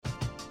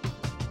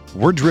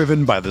We're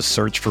driven by the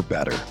search for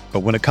better. But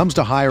when it comes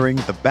to hiring,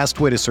 the best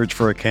way to search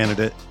for a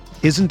candidate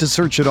isn't to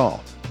search at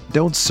all.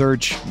 Don't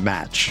search,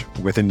 match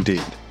with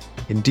Indeed.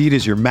 Indeed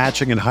is your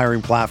matching and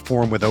hiring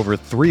platform with over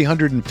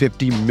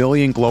 350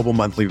 million global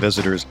monthly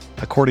visitors,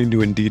 according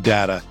to Indeed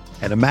data,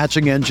 and a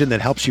matching engine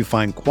that helps you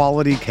find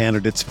quality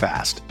candidates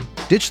fast.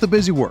 Ditch the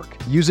busy work.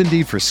 Use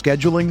Indeed for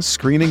scheduling,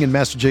 screening, and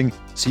messaging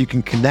so you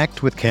can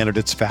connect with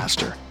candidates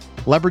faster.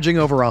 Leveraging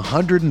over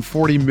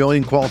 140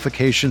 million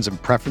qualifications and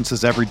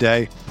preferences every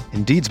day,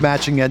 Indeed's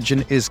matching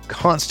engine is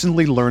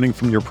constantly learning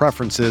from your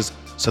preferences,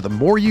 so the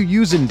more you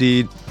use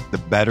Indeed, the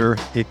better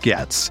it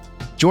gets.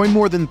 Join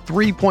more than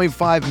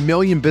 3.5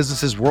 million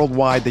businesses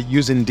worldwide that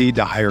use Indeed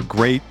to hire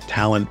great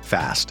talent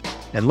fast.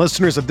 And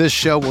listeners of this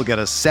show will get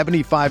a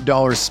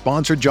 $75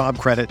 sponsored job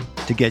credit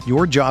to get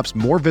your jobs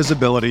more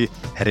visibility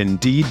at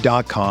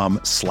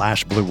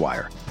Indeed.com/Blue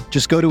Wire.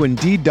 Just go to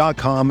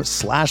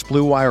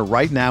Indeed.com/Blue Wire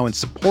right now and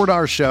support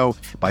our show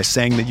by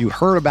saying that you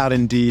heard about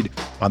Indeed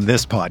on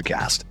this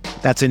podcast.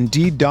 That's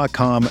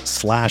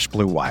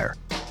Indeed.com/Blue Wire.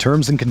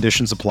 Terms and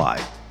conditions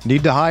apply.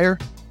 Need to hire?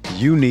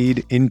 You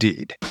need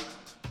Indeed.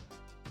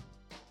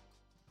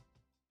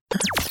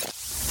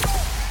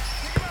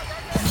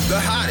 The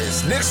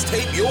hottest Knicks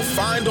tape you'll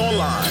find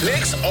online.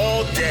 Knicks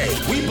all day.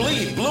 We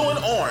bleed blue and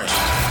orange.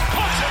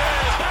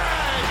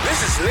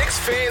 This is Knicks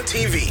Fan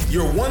TV,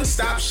 your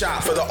one-stop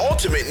shop for the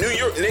ultimate New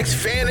York Knicks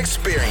fan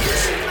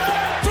experience.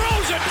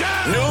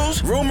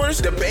 News, rumors,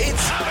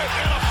 debates,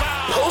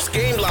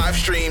 post-game live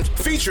streams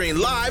featuring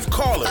live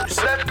callers.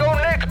 Let's go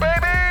Knicks,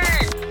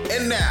 baby!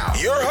 And now,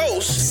 your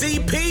host,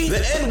 CP, the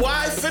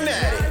NY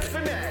Fanatic.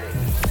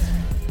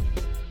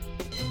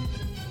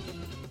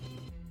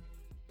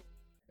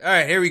 All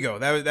right, here we go.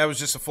 That was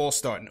just a false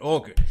start.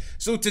 All good.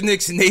 Salute to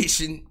Knicks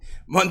Nation.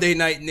 Monday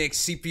Night Knicks.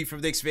 CP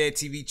from Knicks Fan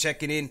TV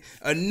checking in.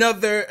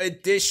 Another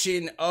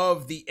edition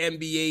of the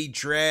NBA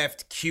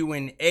Draft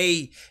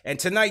Q&A. And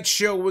tonight's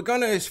show, we're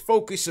going to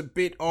focus a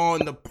bit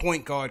on the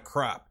point guard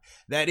crop.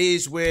 That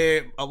is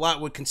where a lot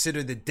would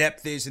consider the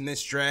depth is in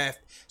this draft.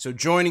 So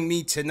joining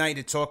me tonight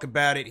to talk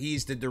about it,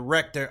 he's the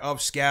director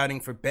of scouting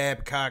for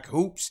Babcock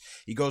Hoops.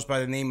 He goes by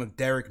the name of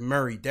Derek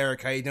Murray.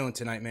 Derek, how you doing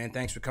tonight, man?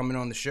 Thanks for coming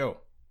on the show.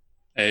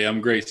 Hey,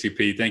 I'm great,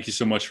 CP. Thank you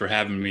so much for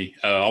having me.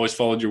 Always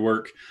followed your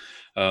work.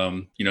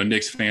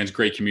 Knicks fans,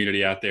 great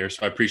community out there.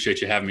 So I appreciate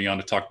you having me on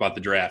to talk about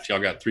the draft. Y'all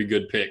got 3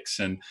 good picks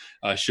and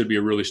should be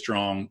a really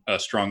strong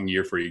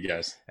year for you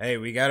guys. Hey,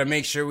 we got to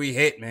make sure we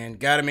hit, man.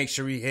 Got to make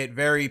sure we hit.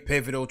 Very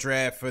pivotal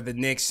draft for the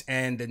Knicks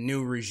and the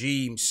new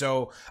regime.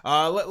 So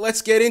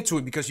let's get into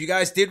it because you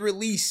guys did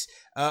release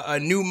a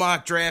new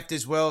mock draft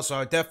as well. So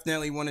I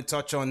definitely want to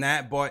touch on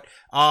that. But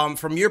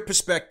from your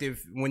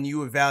perspective, when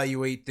you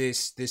evaluate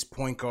this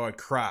point guard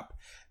crop,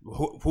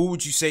 who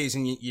would you say is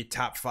in your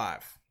top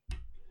 5?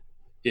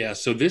 Yeah,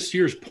 so this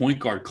year's point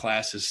guard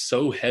class is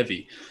so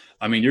heavy.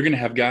 I mean, you're going to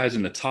have guys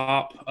in the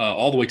top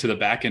all the way to the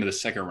back end of the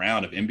second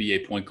round of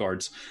NBA point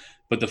guards.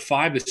 But the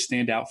 5 that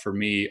stand out for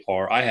me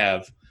are I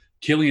have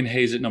Killian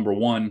Hayes at number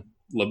 1,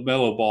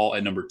 LaMelo Ball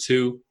at number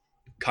 2,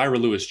 Kyra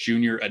Lewis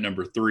Jr. at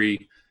number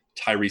 3,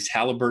 Tyrese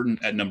Halliburton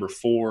at number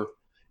 4,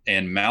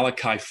 and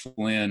Malachi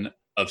Flynn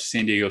of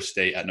San Diego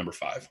State at number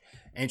 5.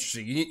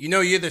 Interesting. You know,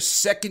 you're the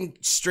second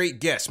straight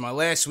guest. My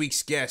last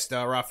week's guest,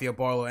 Rafael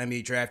Barlow,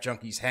 NBA Draft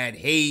Junkies, had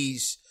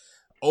Hayes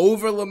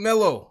over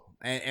LaMelo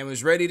and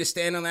was ready to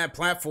stand on that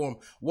platform.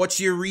 What's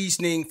your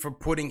reasoning for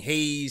putting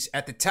Hayes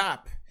at the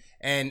top?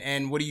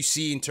 And what do you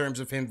see in terms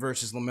of him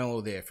versus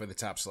LaMelo there for the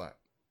top slot?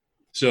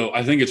 So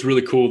I think it's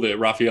really cool that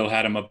Rafael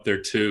had him up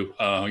there too.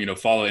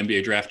 Follow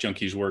NBA Draft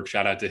Junkies work.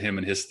 Shout out to him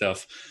and his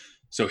stuff.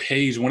 So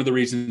Hayes, one of the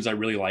reasons I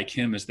really like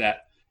him is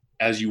that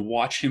as you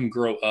watch him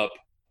grow up,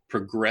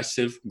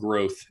 progressive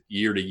growth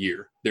year to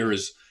year. There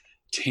is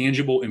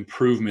tangible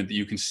improvement that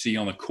you can see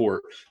on the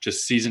court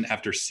just season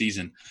after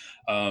season.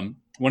 One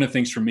of the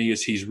things for me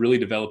is he's really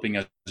developing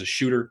as a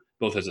shooter,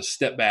 both as a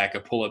step back, a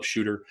pull-up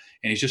shooter,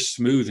 and he's just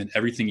smooth in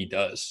everything he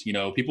does. You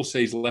know, people say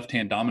he's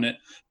left-hand dominant,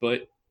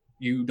 but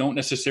you don't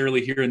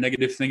necessarily hear a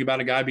negative thing about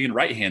a guy being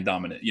right-hand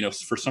dominant. You know,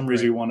 for some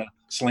reason you want to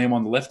slam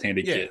on the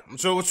left-handed kid.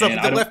 So what's up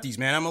with the lefties,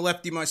 man? I'm a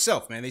lefty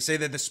myself, man. They say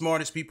they're the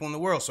smartest people in the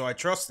world, so I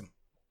trust them.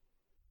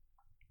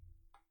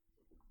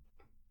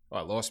 Oh,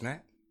 I lost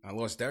Matt. I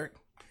lost Derek.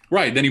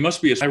 Right. Then he must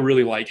be. I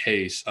really like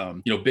Hayes.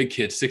 Big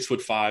kid,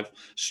 6'5",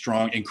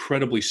 strong,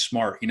 incredibly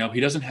smart. You know, he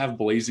doesn't have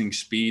blazing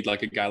speed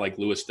like a guy like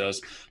Lewis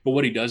does, but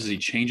what he does is he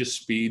changes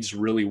speeds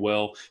really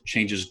well,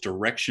 changes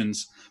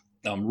directions,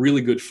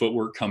 really good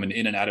footwork coming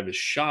in and out of his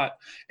shot.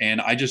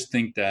 And I just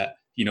think that,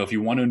 you know, if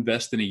you want to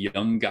invest in a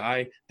young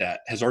guy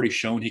that has already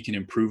shown he can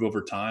improve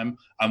over time,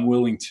 I'm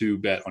willing to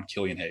bet on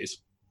Killian Hayes.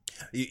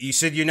 You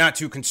said you're not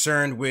too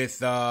concerned with,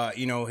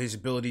 his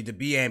ability to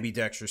be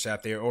ambidextrous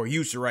out there or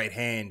use the right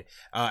hand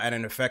at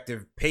an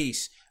effective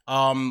pace.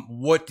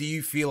 What do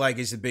you feel like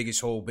is the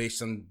biggest hole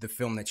based on the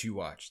film that you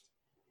watched?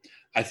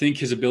 I think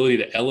his ability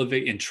to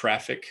elevate in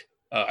traffic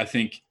I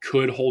think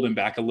could hold him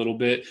back a little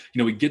bit.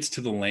 He gets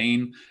to the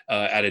lane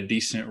at a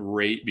decent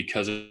rate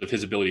because of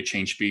his ability to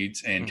change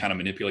speeds and kind of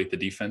manipulate the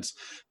defense,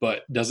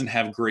 but doesn't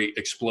have great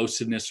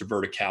explosiveness or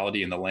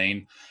verticality in the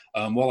lane.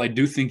 While I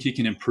do think he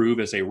can improve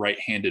as a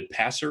right-handed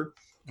passer,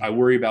 I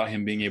worry about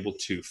him being able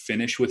to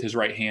finish with his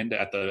right hand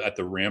at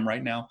the rim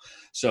right now.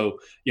 So,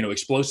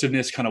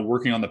 explosiveness, kind of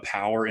working on the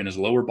power in his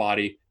lower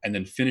body, and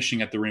then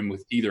finishing at the rim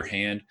with either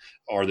hand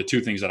are the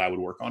two things that I would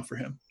work on for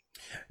him.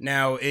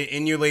 Now,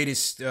 in your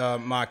latest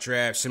mock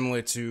draft,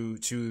 similar to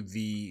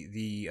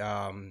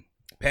the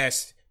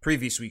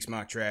previous week's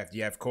mock draft,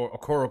 you have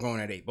Okoro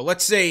going at 8. But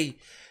let's say,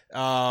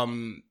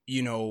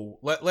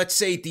 let's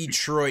say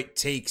Detroit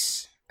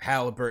takes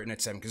Halliburton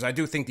at 7, because I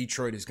do think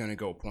Detroit is going to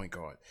go point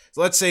guard.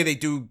 So let's say they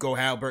do go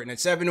Halliburton at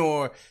 7,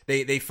 or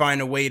they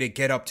find a way to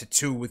get up to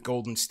 2 with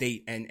Golden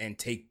State and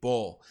take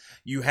Ball.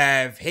 You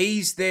have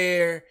Hayes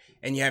there,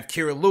 and you have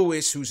Kira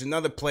Lewis, who's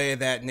another player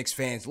that Knicks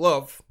fans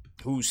love,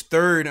 who's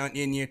third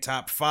in your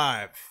top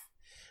 5.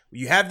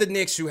 You have the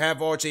Knicks, who have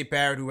RJ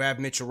Barrett, who have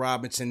Mitchell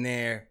Robinson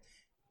there.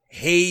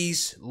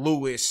 Hayes,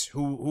 Lewis,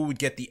 who would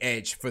get the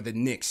edge for the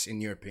Knicks, in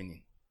your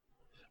opinion?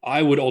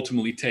 I would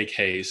ultimately take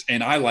Hayes,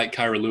 and I like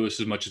Kira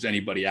Lewis as much as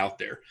anybody out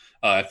there.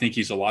 I think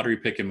he's a lottery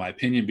pick, in my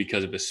opinion,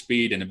 because of his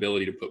speed and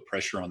ability to put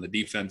pressure on the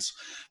defense.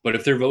 But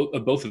if they're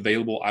both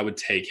available, I would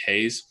take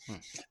Hayes.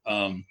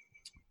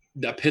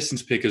 That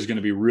Pistons pick is going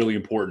to be really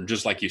important,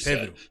 just like you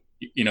said.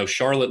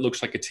 Charlotte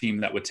looks like a team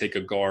that would take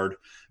a guard.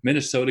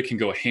 Minnesota can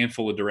go a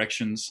handful of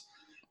directions,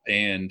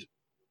 and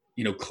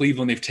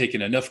Cleveland, they've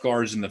taken enough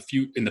guards in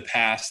the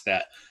past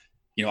that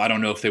I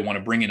don't know if they want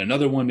to bring in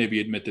another one, maybe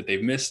admit that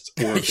they've missed,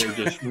 or if they're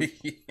just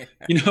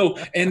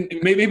and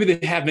maybe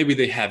they have, maybe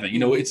they haven't.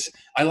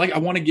 I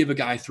want to give a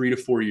guy 3 to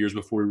 4 years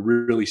before we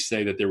really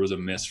say that there was a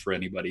miss for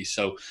anybody.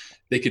 So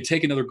they could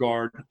take another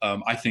guard.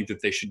 I think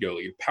that they should go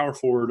either power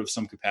forward of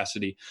some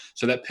capacity.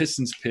 So that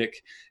Pistons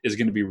pick is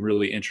going to be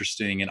really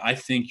interesting, and I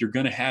think you're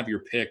going to have your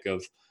pick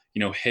of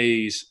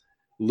Hayes,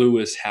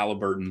 Lewis,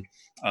 Halliburton.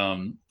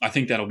 I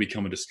think that'll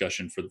become a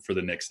discussion for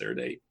the Knicks there at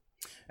 8.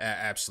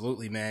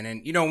 Absolutely, man.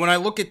 And, when I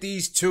look at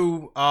these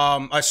two,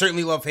 I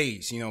certainly love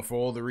Hayes, for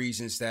all the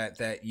reasons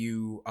that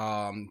you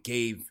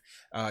gave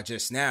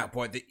just now.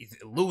 But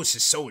Lewis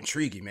is so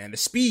intriguing, man. The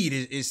speed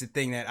is the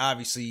thing that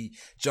obviously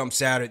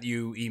jumps out at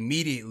you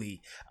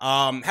immediately.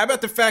 How about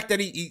the fact that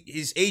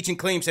his agent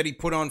claims that he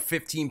put on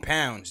 15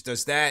 pounds?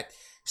 Does that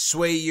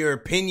sway your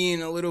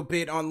opinion a little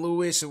bit on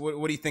Lewis? Or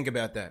what do you think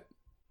about that?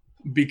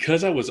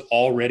 Because I was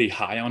already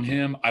high on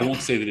him, I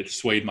won't say that it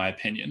swayed my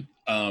opinion.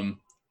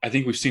 I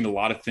think we've seen a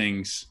lot of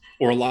things,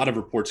 or a lot of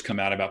reports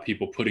come out about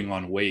people putting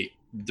on weight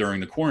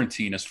during the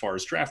quarantine as far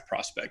as draft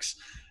prospects.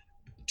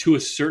 To a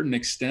certain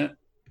extent,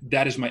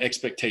 that is my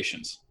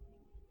expectations.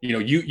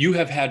 You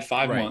have had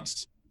 5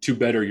 months to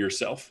better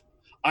yourself.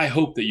 I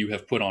hope that you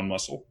have put on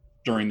muscle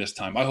during this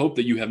time. I hope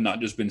that you have not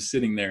just been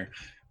sitting there,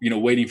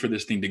 waiting for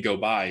this thing to go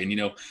by.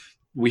 And,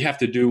 we have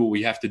to do what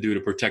we have to do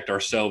to protect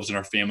ourselves and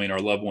our family and our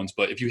loved ones.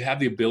 But if you have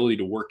the ability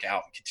to work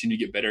out and continue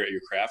to get better at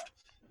your craft,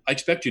 I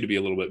expect you to be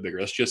a little bit bigger.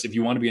 That's just, if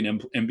you want to be an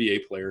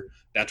NBA player,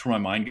 that's where my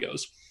mind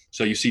goes.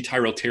 So you see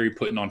Tyrell Terry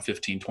putting on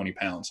 15, 20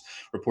 pounds,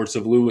 reports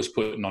of Lewis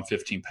putting on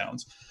 15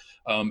 pounds.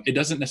 It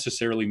doesn't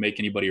necessarily make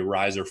anybody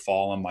rise or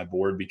fall on my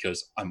board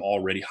because I'm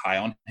already high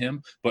on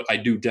him, but I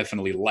do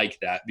definitely like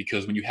that,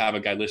 because when you have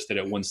a guy listed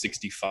at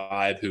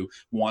 165 who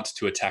wants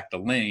to attack the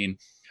lane,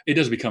 it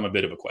does become a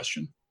bit of a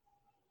question.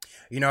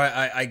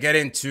 I get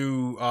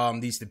into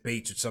these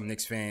debates with some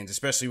Knicks fans,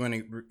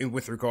 especially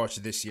with regards to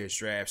this year's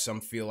draft.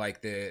 Some feel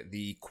like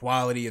the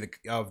quality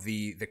of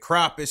the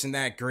crop isn't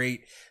that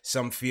great.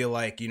 Some feel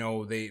like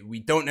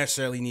we don't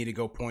necessarily need to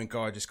go point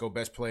guard, just go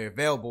best player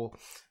available.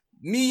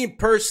 Me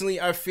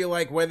personally, I feel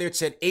like whether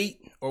it's at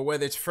 8 or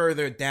whether it's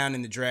further down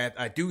in the draft,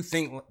 I do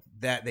think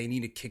that they need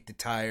to kick the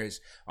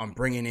tires on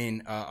bringing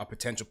in a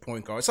potential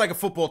point guard. It's like a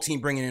football team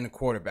bringing in a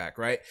quarterback,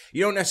 right?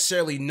 You don't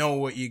necessarily know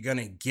what you're going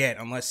to get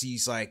unless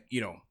he's like,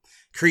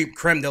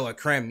 creme de la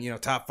creme,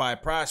 top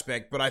 5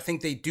 prospect. But I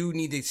think they do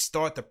need to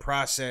start the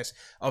process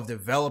of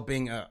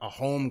developing a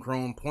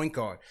homegrown point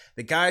guard.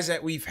 The guys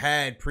that we've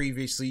had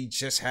previously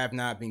just have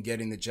not been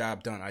getting the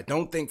job done. I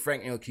don't think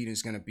Frank Ntilikina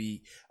is going to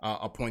be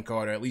a point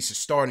guard, or at least a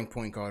starting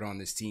point guard on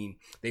this team.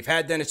 They've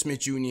had Dennis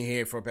Smith Jr.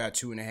 here for about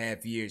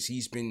 2.5 years.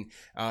 He's been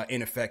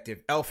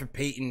ineffective. Elfrid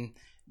Payton,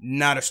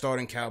 not a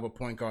starting caliber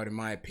point guard in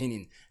my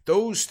opinion.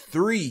 Those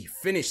 3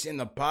 finished in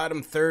the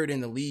bottom 3rd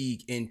in the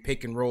league in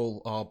pick and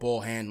roll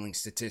ball handling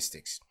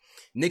statistics.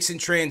 Knicks in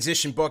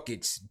transition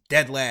buckets,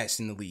 dead last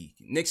in the league.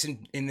 Knicks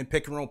in the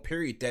pick and roll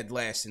period, dead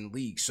last in the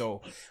league.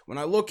 So when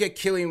I look at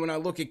Killian, when I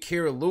look at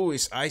Kira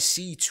Lewis, I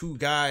see 2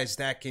 guys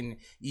that can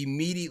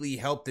immediately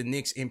help the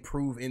Knicks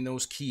improve in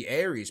those key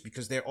areas,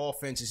 because their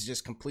offense is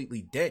just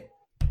completely dead.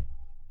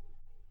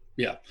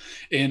 Yeah.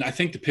 And I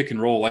think the pick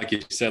and roll, like you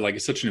said,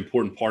 it's such an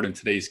important part in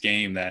today's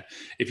game that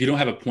if you don't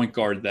have a point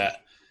guard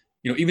that,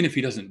 even if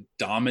he doesn't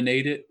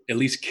dominate it, at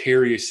least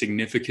carry a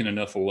significant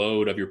enough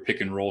load of your pick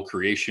and roll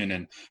creation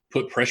and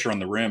put pressure on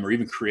the rim, or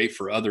even create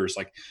for others.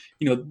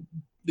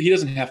 he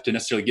doesn't have to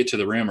necessarily get to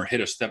the rim or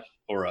hit a step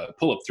or a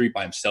pull-up three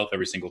by himself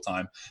every single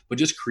time, but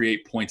just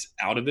create points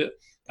out of it.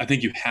 I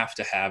think you have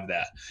to have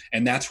that.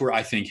 And that's where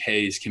I think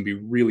Hayes can be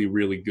really,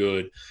 really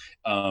good.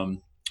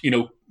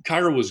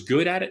 Kira was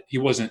good at it. He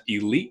wasn't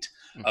elite,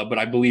 but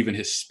I believe in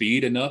his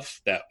speed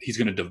enough that he's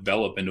going to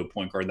develop into a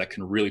point guard that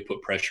can really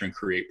put pressure and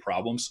create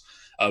problems.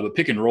 But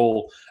pick and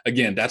roll,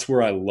 again, that's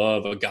where I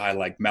love a guy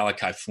like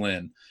Malachi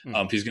Flynn.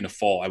 If he's going to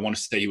fall, I want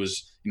to say he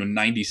was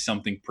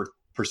 90-something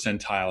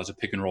percentile as a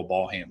pick and roll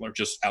ball handler,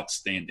 just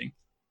outstanding.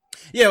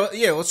 Yeah.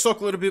 Let's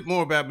talk a little bit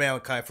more about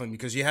Malachi Flynn,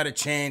 because you had a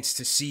chance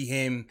to see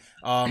him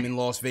in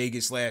Las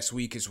Vegas last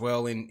week as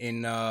well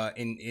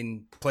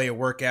in player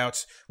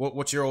workouts.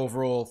 What's your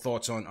overall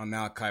thoughts on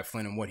Malachi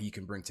Flynn and what he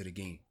can bring to the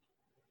game?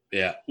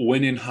 Yeah,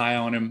 went in high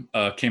on him,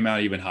 came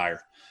out even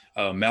higher.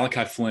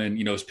 Malachi Flynn,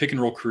 his pick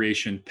and roll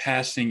creation,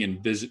 passing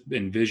and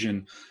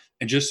vision,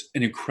 and just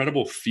an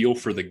incredible feel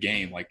for the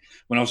game. Like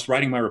when I was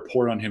writing my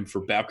report on him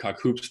for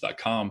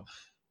BabcockHoops.com,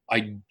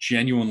 I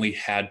genuinely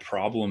had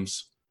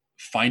problems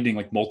finding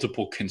like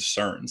multiple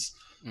concerns.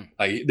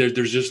 Like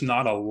there's just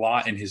not a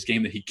lot in his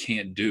game that he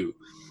can't do.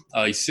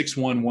 He's 6'1",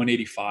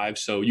 185,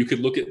 so you could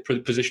look at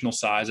positional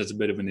size as a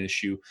bit of an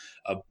issue.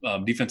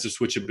 Defensive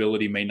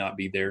switchability may not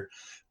be there,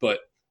 but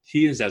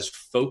he is as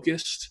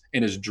focused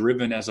and as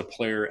driven as a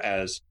player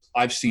as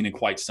I've seen in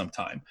quite some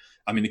time.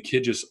 I mean, the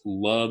kid just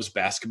loves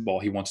basketball.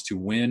 He wants to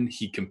win.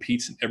 He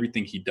competes in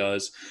everything he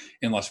does.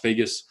 In Las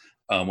Vegas,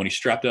 when he's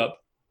strapped up,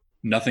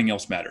 nothing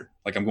else mattered.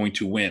 Like, I'm going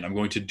to win. I'm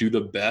going to do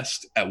the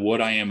best at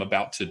what I am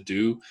about to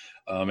do,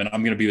 and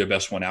I'm going to be the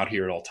best one out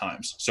here at all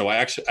times. So I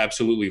actually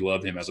absolutely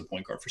love him as a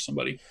point guard for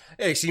somebody.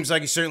 Yeah, he seems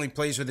like he certainly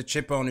plays with a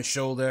chip on his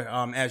shoulder.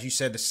 As you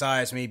said, the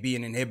size may be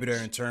an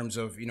inhibitor in terms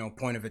of,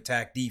 point of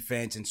attack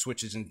defense and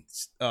switches and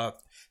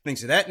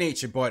things of that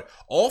nature. But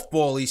off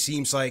ball, he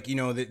seems like,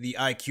 the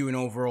IQ and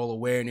overall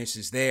awareness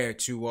is there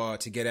to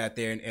get out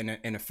there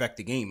and affect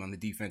the game on the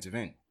defensive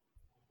end.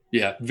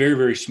 Yeah, very,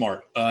 very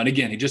smart. And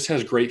again, he just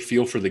has great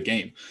feel for the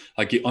game.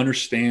 Like, he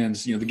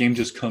understands, the game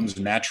just comes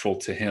natural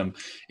to him.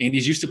 And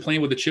he's used to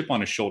playing with a chip on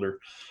his shoulder.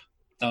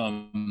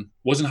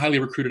 Wasn't highly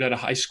recruited out of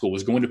high school,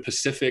 was going to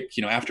Pacific,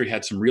 after he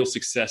had some real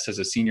success as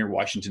a senior.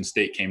 Washington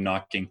State came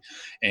knocking.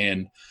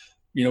 And,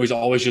 he's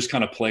always just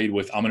kind of played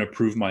with, I'm going to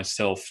prove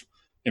myself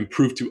and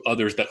prove to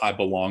others that I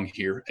belong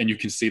here. And you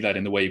can see that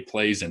in the way he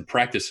plays and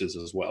practices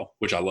as well,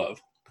 which I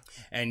love.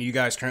 And you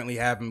guys currently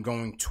have him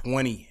going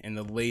 20 in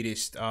the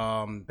latest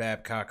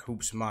Babcock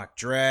Hoops mock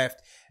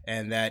draft,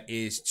 and that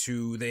is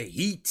to the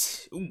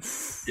Heat.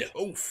 Oof. Yeah.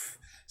 Oof.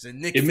 As a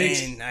Knicks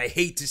fan, I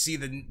hate to see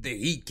the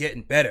Heat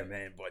getting better,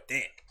 man, but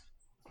damn.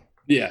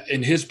 Yeah,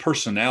 and his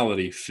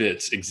personality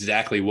fits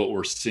exactly what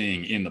we're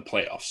seeing in the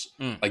playoffs.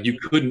 Like, you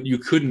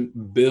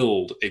couldn't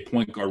build a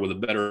point guard with a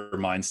better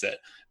mindset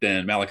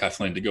than Malachi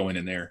Flynn to go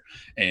in there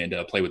and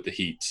play with the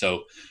Heat.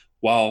 So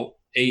while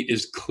 8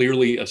 is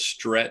clearly a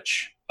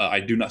stretch, I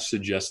do not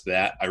suggest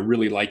that. I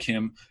really like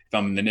him. If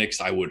I'm in the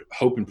Knicks, I would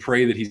hope and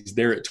pray that he's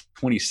there at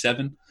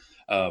 27.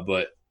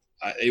 But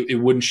it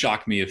wouldn't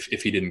shock me if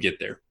he didn't get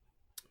there.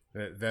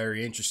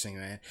 Very interesting,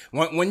 man.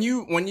 When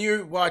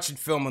you're watching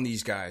film on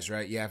these guys,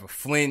 right? You have a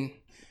Flynn,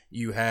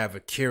 you have a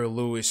Kira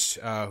Lewis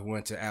who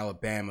went to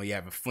Alabama. You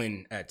have a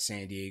Flynn at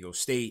San Diego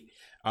State.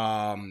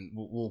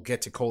 We'll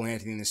get to Cole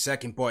Anthony in a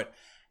second, but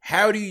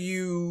how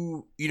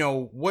do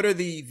what are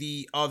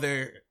the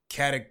other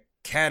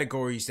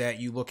categories that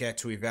you look at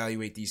to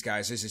evaluate these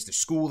guys? This is the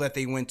school that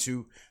they went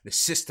to, the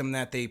system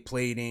that they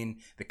played in,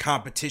 the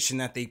competition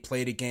that they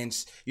played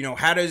against.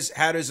 How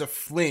does a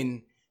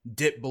Flynn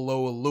dip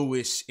below a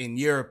Lewis, in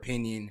your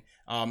opinion,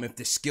 if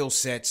the skill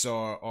sets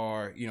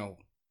are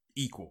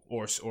equal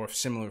or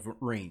similar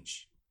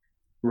range?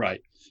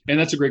 Right. And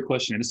that's a great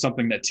question. And it's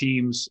something that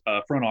teams,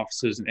 front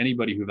offices, and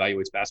anybody who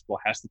evaluates basketball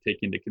has to take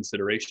into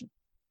consideration.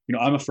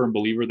 I'm a firm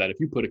believer that if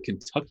you put a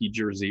Kentucky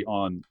jersey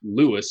on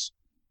Lewis,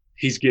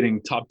 he's getting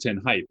top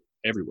 10 hype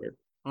everywhere.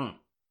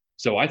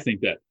 So I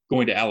think that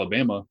going to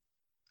Alabama,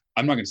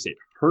 I'm not going to say it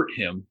hurt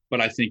him,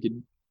 but I think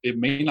it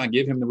may not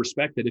give him the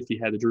respect that if he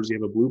had the jersey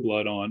of a blue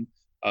blood on,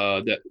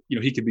 that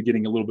he could be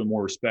getting a little bit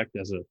more respect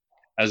as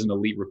an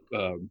elite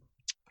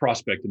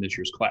prospect in this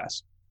year's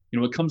class.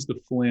 When it comes to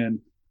Flynn,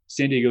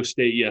 San Diego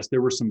State, yes,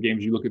 there were some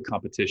games you look at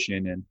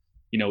competition and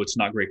it's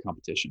not great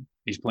competition.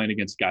 He's playing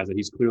against guys that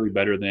he's clearly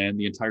better than.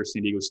 The entire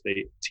San Diego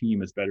State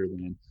team is better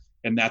than.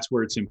 And that's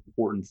where it's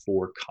important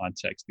for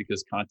context,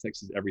 because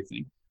context is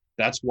everything.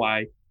 That's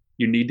why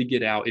you need to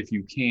get out, if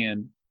you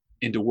can,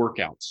 into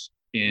workouts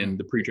in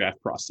the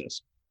pre-draft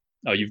process.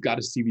 You've got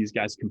to see these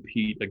guys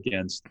compete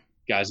against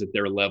guys at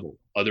their level,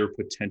 other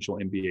potential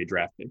NBA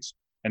draft picks.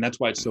 And that's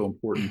why it's so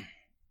important.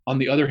 On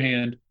the other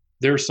hand,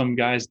 there are some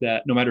guys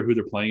that no matter who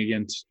they're playing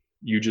against,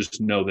 you just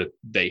know that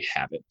they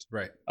have it.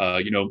 Right.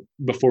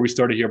 Before we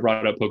started here, I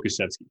brought up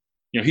Pokusevski.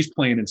 He's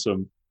playing in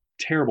some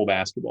terrible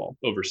basketball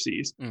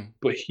overseas,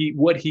 but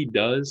what he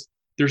does,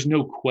 there's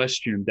no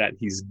question that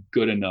he's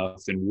good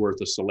enough and worth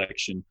a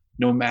selection,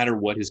 no matter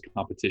what his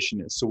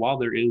competition is. So while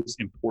there is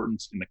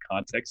importance in the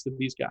context of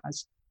these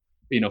guys,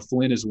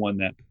 Flynn is one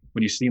that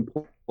when you see him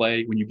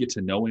play, when you get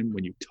to know him,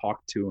 when you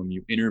talk to him,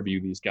 you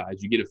interview these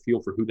guys, you get a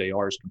feel for who they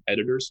are as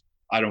competitors.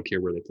 I don't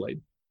care where they played.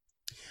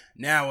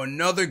 Now,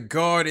 another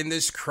guard in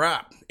this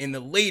crop, in the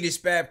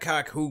latest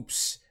Babcock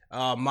Hoops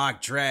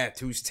mock draft,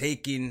 who's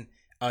taken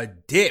a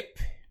dip,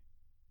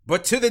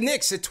 but to the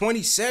Knicks at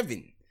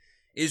 27,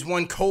 is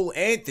one Cole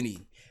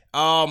Anthony.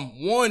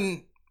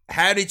 One,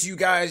 how did you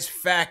guys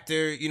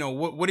factor,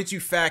 what did you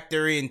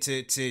factor in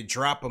to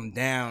drop him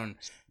down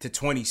to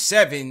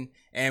 27?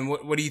 And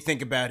what do you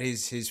think about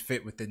his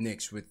fit with the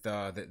Knicks, with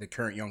the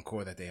current young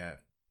core that they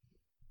have?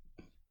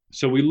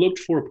 So we looked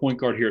for a point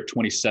guard here at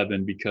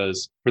 27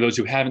 because for those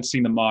who haven't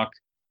seen the mock,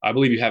 I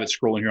believe you have it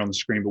scrolling here on the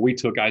screen, but we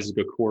took Isaac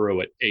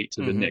Okoro at 8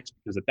 to the Knicks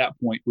because at that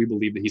point we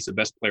believe that he's the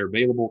best player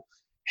available.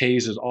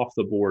 Hayes is off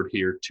the board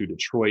here to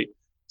Detroit.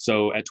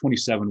 So at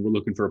 27, we're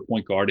looking for a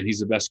point guard, and he's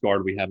the best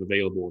guard we have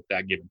available at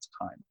that given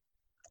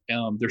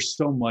time. There's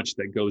so much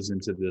that goes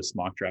into this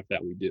mock draft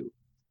that we do.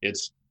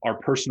 It's our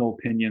personal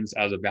opinions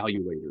as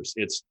evaluators.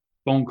 It's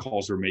phone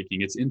calls we're making.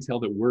 It's intel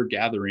that we're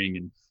gathering,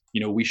 and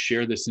we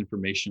share this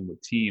information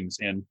with teams.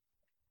 And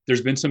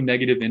there's been some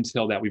negative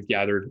intel that we've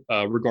gathered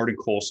regarding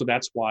Cole. So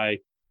that's why,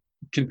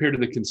 compared to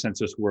the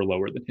consensus, we're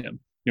lower than him.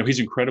 He's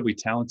incredibly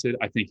talented.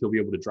 I think he'll be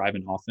able to drive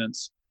an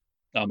offense.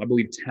 I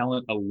believe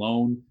talent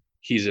alone,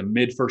 he's a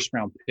mid-first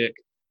round pick.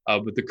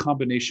 But the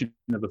combination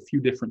of a few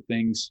different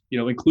things,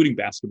 including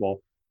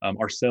basketball,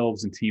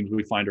 ourselves and teams,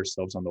 we find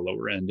ourselves on the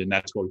lower end, and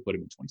that's why we put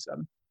him at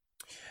 27.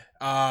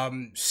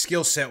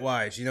 Skill set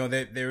wise,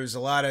 there's a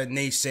lot of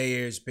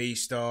naysayers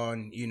based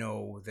on,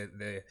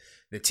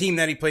 the team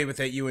that he played with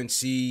at UNC,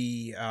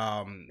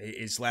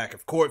 his lack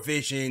of court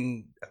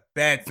vision,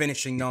 bad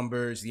finishing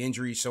numbers, the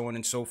injuries, so on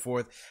and so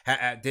forth.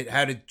 How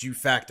did you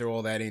factor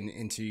all that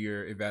into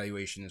your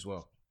evaluation as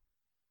well?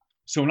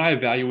 So when I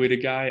evaluate a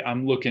guy,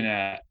 I'm looking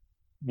at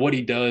what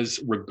he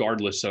does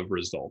regardless of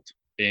result.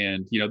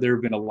 And, there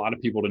have been a lot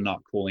of people to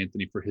knock Cole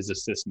Anthony for his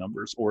assist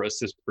numbers or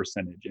assist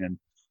percentage. And,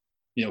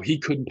 he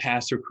couldn't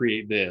pass or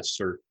create this,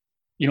 or,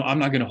 I'm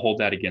not going to hold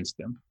that against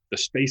him. The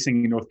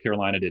spacing in North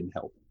Carolina didn't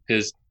help.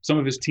 Some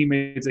of his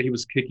teammates that he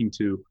was kicking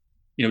to,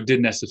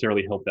 didn't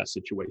necessarily help that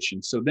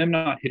situation. So them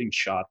not hitting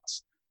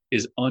shots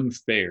is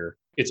unfair.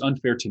 It's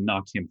unfair to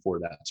knock him for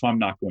that. So I'm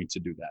not going to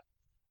do that.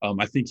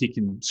 I think he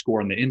can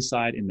score on the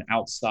inside and the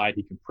outside.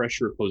 He can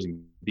pressure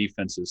opposing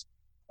defenses.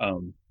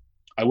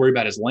 I worry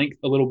about his length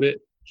a little bit.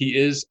 He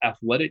is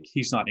athletic.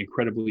 He's not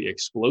incredibly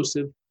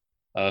explosive.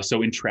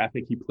 So in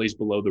traffic, he plays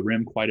below the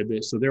rim quite a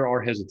bit. So there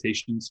are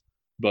hesitations.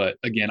 But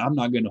again, I'm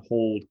not going to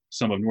hold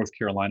some of North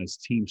Carolina's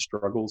team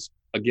struggles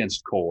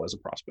against Cole as a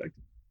prospect.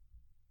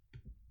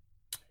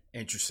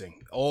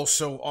 Interesting.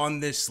 Also on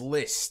this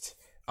list,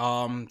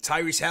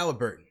 Tyrese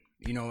Halliburton,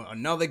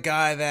 another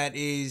guy that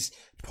is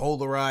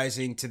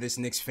polarizing to this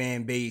Knicks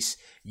fan base.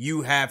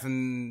 You have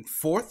him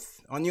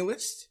fourth on your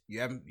list? You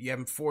have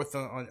him fourth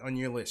on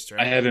your list, right?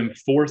 I have him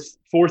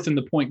fourth in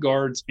the point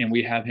guards, and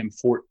we have him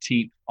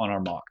 14th on our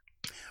mock.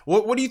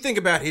 What do you think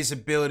about his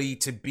ability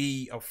to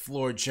be a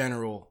floor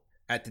general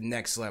at the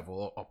next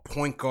level, a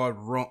point guard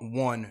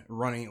running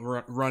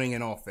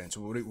an offense?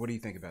 What do you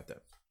think about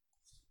that?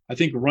 I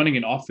think running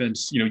an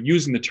offense,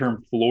 using the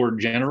term floor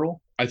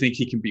general, I think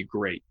he can be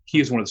great. He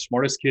is one of the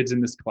smartest kids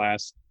in this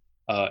class,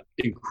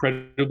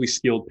 incredibly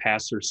skilled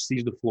passer,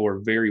 sees the floor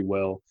very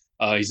well.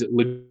 He's a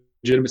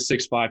legitimate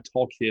 6'5",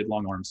 tall kid,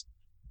 long arms.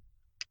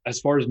 As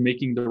far as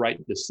making the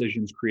right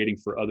decisions, creating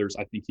for others,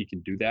 I think he can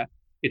do that.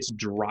 It's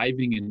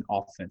driving an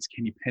offense.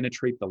 Can he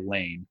penetrate the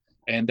lane?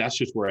 And that's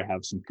just where I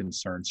have some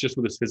concerns. Just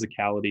with his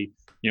physicality,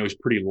 he's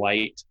pretty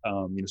light,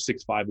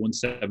 6'5",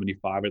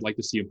 175. I'd like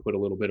to see him put a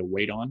little bit of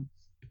weight on.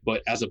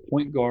 But as a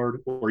point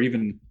guard, or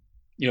even,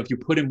 if you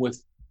put him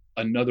with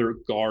another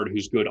guard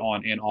who's good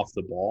on and off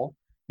the ball,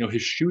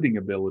 his shooting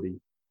ability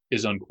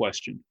is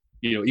unquestioned.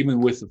 Even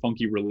with the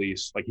funky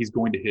release, like, he's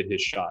going to hit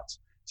his shots.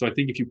 So I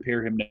think if you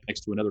pair him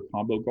next to another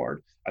combo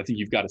guard, I think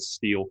you've got a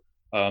steal.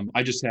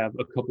 I just have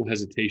a couple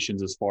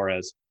hesitations as far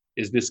as,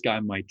 is this guy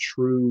my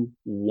true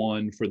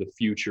one for the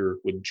future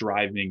with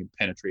driving and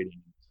penetrating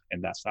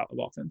and that style of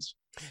offense?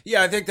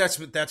 Yeah, I think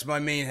that's my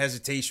main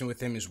hesitation with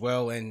him as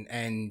well, and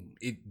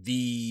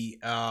the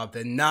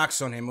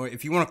knocks on him, or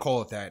if you want to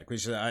call it that,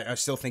 because I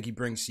still think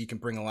he can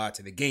bring a lot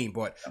to the game,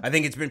 but I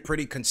think it's been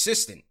pretty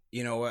consistent.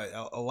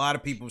 A lot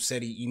of people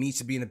said he needs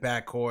to be in the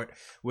backcourt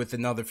with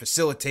another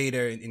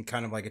facilitator in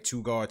kind of like a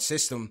two-guard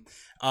system.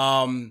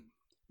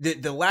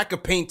 The lack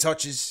of paint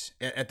touches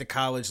at the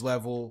college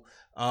level,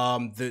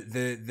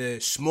 the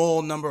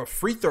small number of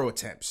free throw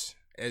attempts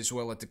as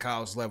well at the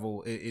college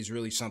level is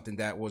really something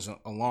that was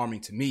alarming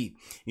to me.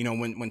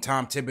 When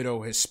Tom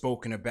Thibodeau has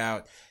spoken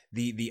about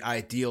the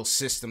ideal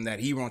system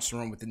that he wants to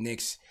run with the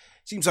Knicks,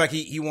 seems like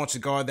he wants a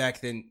guard that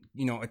can,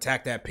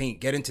 attack that paint,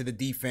 get into the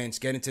defense,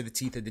 get into the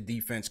teeth of the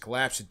defense,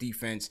 collapse the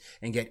defense,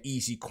 and get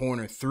easy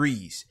corner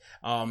threes.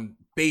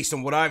 Based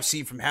on what I've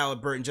seen from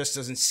Halliburton, just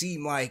doesn't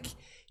seem like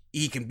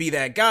he can be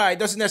that guy. It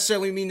doesn't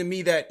necessarily mean to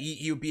me that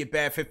he would be a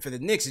bad fit for the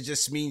Knicks. It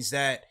just means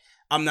that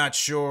I'm not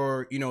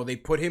sure, they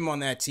put him on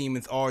that team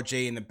with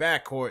RJ in the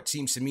backcourt.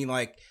 Seems to me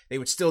like they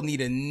would still need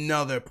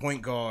another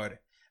point guard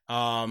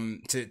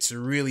to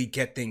really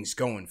get things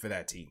going for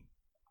that team.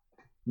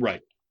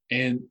 Right.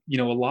 And,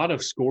 a lot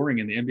of scoring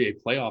in the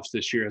NBA playoffs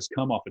this year has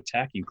come off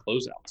attacking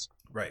closeouts.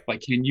 Right.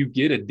 Like, can you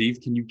get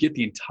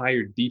the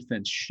entire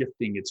defense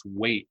shifting its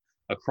weight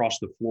across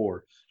the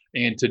floor?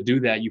 And to do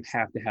that, you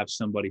have to have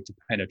somebody to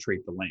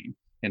penetrate the lane.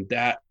 And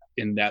that,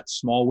 in that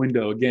small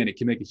window, again, it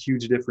can make a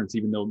huge difference,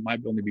 even though it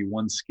might only be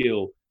one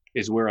skill,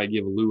 is where I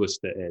give Lewis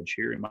the edge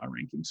here in my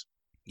rankings.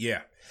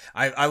 Yeah.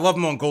 I love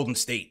him on Golden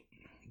State.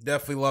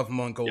 Definitely love him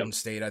on Golden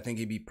State. I think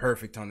he'd be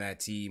perfect on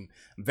that team.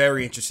 I'm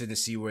very interested to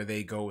see where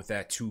they go with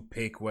that 2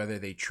 pick, whether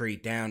they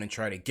trade down and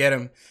try to get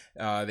him.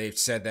 They've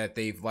said that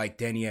they've liked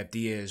Denny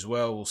Avdia as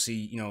well. We'll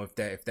see,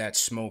 if that's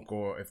smoke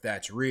or if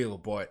that's real.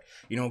 But,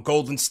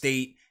 Golden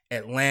State,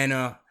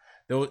 Atlanta,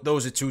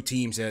 those are 2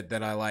 teams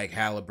that I like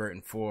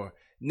Halliburton for.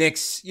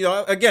 Knicks,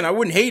 again, I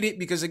wouldn't hate it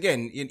because,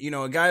 again,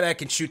 a guy that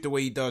can shoot the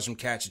way he does from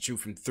catch and shoot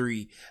from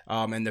 3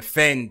 and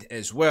defend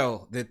as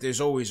well, that there's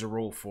always a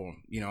role for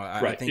him.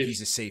 I think he's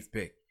a safe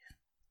pick.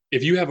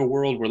 If you have a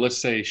world where, let's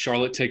say,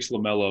 Charlotte takes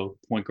LaMelo,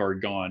 point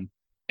guard gone,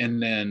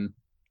 and then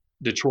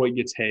Detroit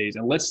gets Hayes,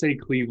 and let's say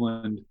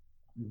Cleveland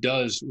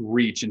does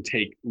reach and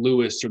take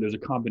Lewis, or there's a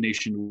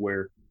combination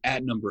where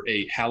at number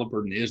 8,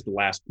 Halliburton is the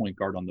last point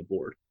guard on the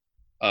board.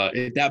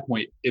 At that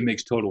point, it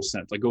makes total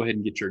sense. Like, go ahead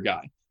and get your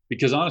guy.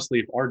 Because honestly,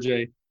 if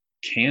RJ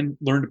can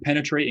learn to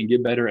penetrate and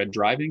get better at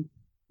driving,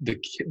 the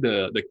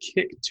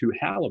kick to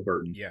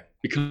Halliburton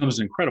becomes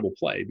an incredible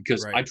play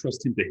because I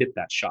trust him to hit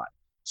that shot.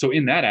 So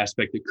in that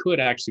aspect, it could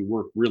actually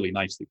work really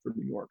nicely for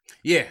New York.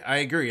 Yeah, I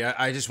agree.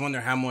 I just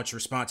wonder how much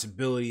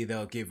responsibility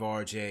they'll give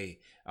RJ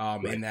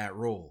in that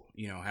role.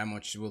 How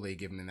much will they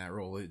give him in that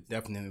role? It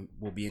definitely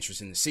will be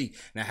interesting to see.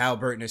 Now,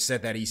 Halliburton has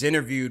said that he's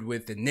interviewed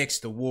with the Knicks,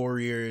 the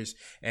Warriors,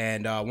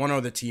 and one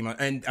other team,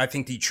 and I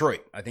think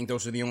Detroit. I think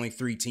those are the only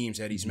 3 teams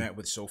that he's met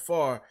with so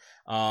far.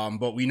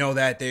 But we know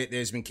that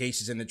there's been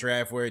cases in the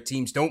draft where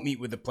teams don't meet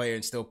with the player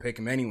and still pick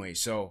him anyway.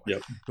 So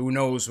who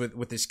knows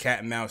with this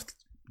cat and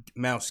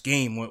mouse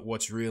game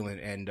what's real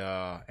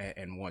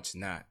and what's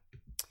not.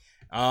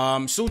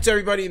 Salute to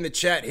everybody in the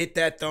chat. Hit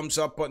that thumbs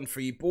up button for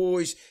you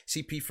boys.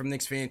 CP from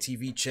Knicks Fan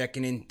TV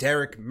checking in.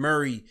 Derek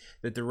Murray,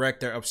 the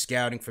director of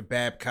scouting for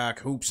Babcock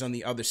Hoops, on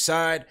the other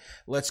side.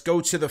 Let's go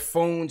to the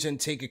phones and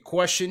take a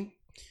question.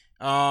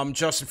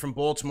 Justin from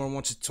Baltimore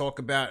wants to talk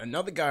about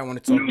another guy I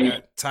want to talk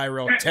about,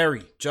 Tyrell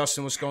Terry.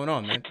 Justin, what's going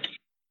on, man?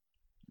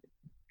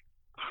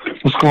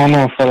 What's going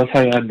on, fellas?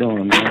 How y'all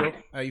doing, man?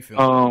 How you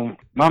feeling?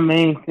 My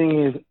main thing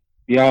is,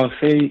 y'all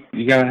say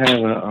you gotta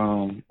have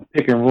a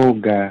pick and roll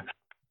guy.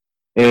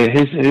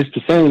 His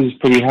percentage is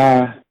pretty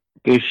high.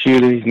 Good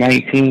shooter. He's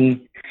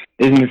 19.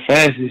 Isn't the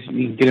fastest.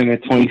 You can get him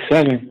at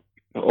 27.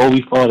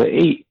 Obi fall to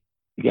 8.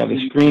 You got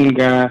a screen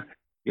guy.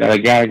 You got a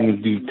guy that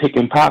can do pick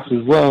and pops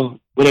as well.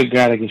 With a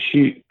guy that can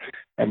shoot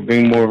and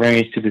bring more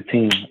range to the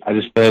team. I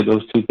just felt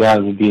those 2 guys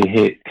would be a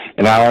hit.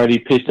 And I already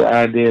pitched the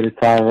idea to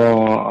Tyrell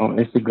on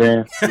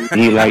Instagram.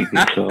 He liked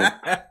it, so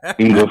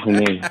you can go from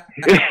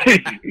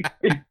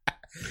there.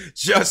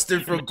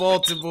 Justin from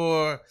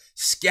Baltimore,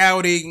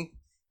 scouting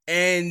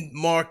and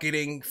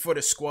marketing for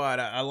the squad.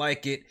 I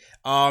like it.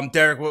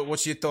 Derek,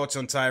 what's your thoughts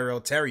on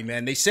Tyrell Terry,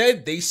 man? They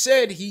said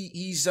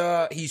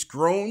he's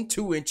grown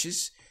 2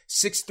 inches,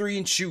 6'3"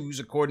 in shoes,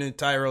 according to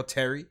Tyrell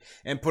Terry,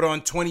 and put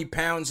on 20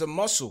 pounds of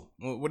muscle.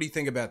 What do you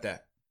think about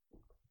that?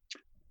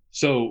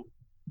 So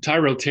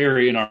Tyrell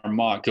Terry in our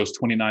mock goes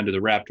 29 to the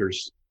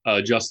Raptors.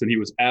 Justin, he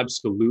was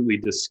absolutely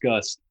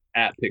discussed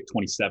at pick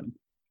 27.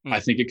 I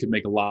think it could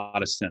make a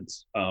lot of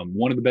sense.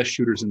 One of the best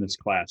shooters in this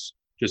class,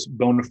 just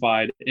bona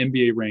fide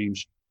NBA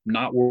range,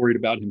 not worried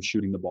about him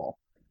shooting the ball.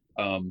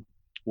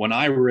 When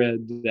I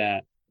read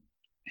that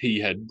he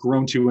had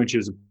grown 2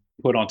 inches and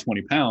put on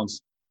 20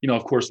 pounds,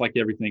 of course, like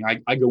everything,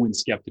 I go in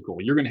skeptical.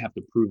 You're going to have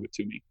to prove it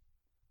to me.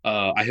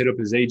 I hit up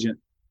his agent,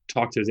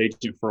 talked to his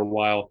agent for a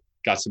while,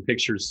 got some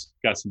pictures,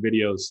 got some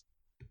videos,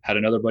 had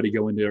another buddy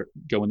go in there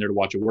to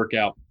watch a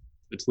workout.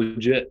 It's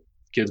legit.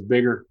 Kid's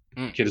bigger.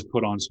 Kid has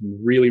put on some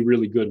really,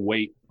 really good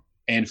weight.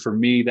 And for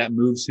me, that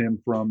moves him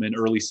from an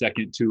early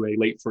second to a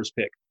late first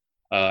pick.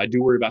 I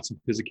do worry about some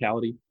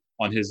physicality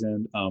on his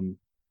end.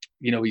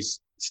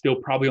 He's still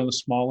probably on the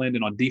small end,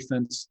 and on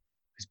defense,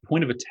 his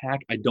point of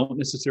attack, I don't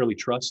necessarily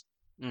trust.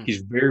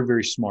 He's very,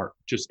 very smart.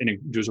 Just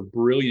a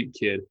brilliant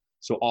kid.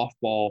 So off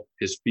ball,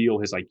 his feel,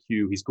 his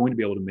IQ, he's going to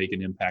be able to make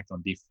an impact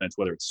on defense,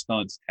 whether it's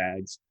stunts,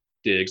 tags,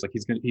 digs. Like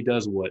he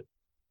does what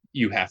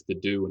you have to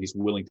do, and he's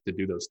willing to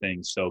do those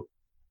things. So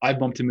I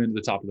bumped him into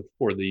the top of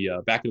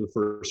the back of the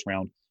first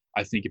round.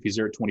 I think if he's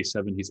there at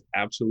 27, he's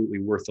absolutely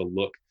worth a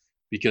look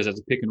because as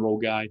a pick and roll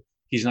guy,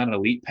 he's not an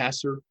elite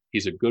passer.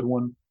 He's a good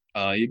one.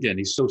 Again,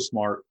 he's so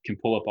smart, can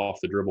pull up off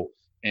the dribble.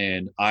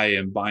 And I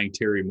am buying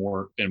Terry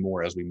more and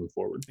more as we move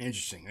forward.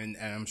 Interesting. And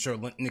I'm sure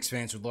Knicks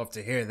fans would love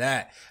to hear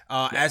that.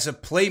 As a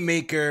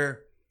playmaker,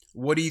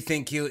 what do you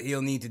think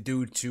he'll need to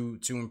do to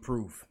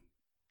improve?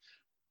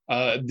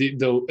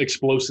 The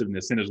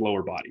explosiveness in his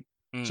lower body.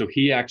 So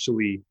he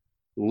actually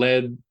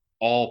led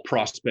all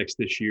prospects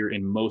this year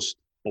in most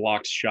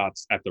blocked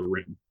shots at the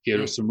rim. He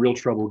had some real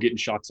trouble getting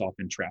shots off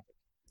in traffic.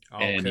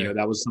 Okay. And,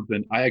 that was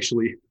something I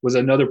actually was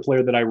another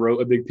player that I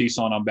wrote a big piece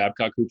on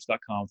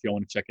BabcockHoops.com. If y'all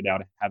want to check it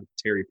out, I have a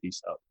Terry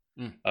piece up.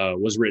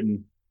 Was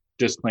written,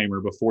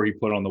 disclaimer, before he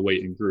put on the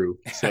weight and grew.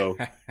 So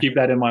keep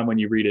that in mind when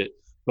you read it.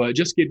 But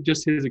just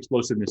his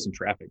explosiveness in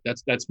traffic.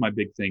 That's my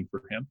big thing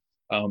for him.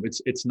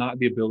 It's not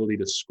the ability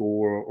to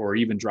score or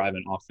even drive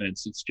an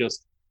offense. It's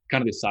just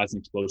kind of the size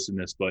and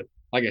explosiveness. But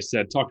like I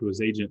said, talk to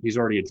his agent. He's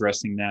already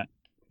addressing that.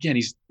 Again,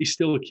 he's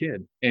still a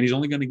kid, and he's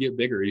only going to get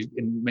bigger. He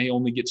may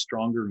only get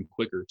stronger and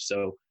quicker.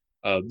 So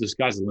the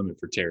sky's the limit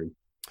for Terry.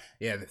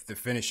 Yeah, the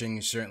finishing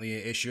is certainly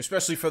an issue,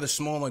 especially for the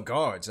smaller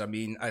guards. I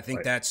mean, I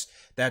think that's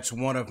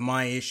one of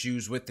my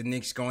issues with the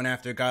Knicks going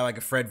after a guy like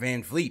a Fred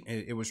VanVleet.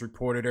 It was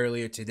reported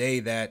earlier today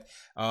that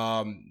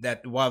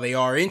that while they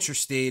are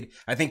interested,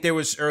 I think there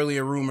was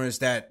earlier rumors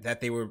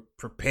that they were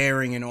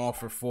preparing an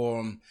offer for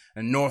him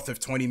north of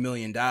 $20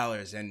 million,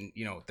 and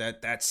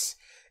that's.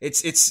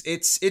 It's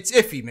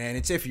iffy, man.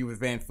 It's iffy with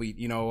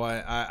VanVleet.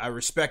 I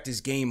respect his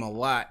game a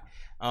lot.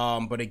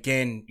 But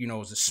again,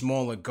 as the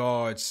smaller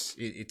guards,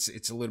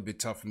 it's a little bit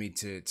tough for me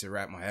to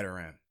wrap my head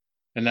around.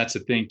 And that's the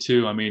thing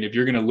too. I mean, if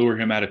you're going to lure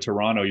him out of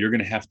Toronto, you're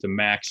going to have to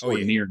max or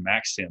near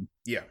max him.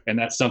 Yeah. And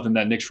that's something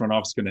that Knicks front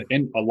office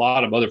and a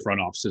lot of other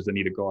front offices that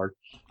need a guard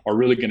are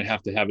really going to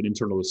have an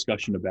internal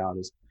discussion about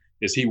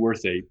is he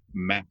worth a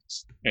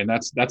max? And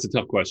that's a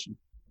tough question.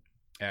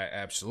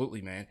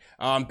 Absolutely, man.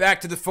 Back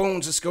to the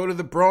phones. Let's go to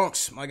the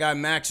Bronx. My guy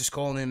Max is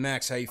calling in.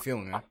 Max, how you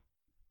feeling, man?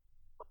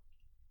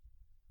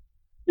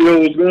 Yo,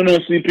 what's going on,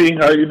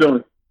 CP? How you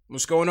doing?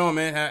 What's going on,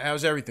 man?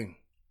 How's everything?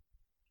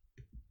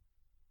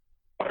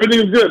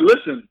 Everything's good.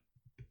 Listen,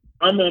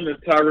 I'm on the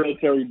Tyrell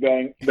Terry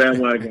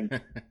bandwagon.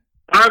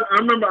 I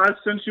remember I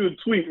sent you a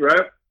tweet,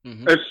 right?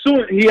 Mm-hmm. As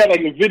soon he had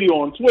like a video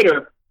on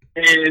Twitter,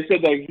 and it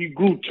said like he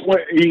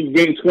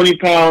gained 20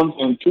 pounds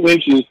and 2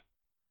 inches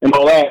and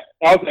all that.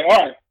 I was like,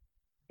 all right.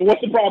 So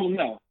what's the problem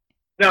now?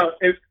 Now,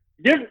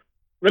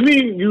 let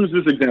me use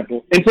this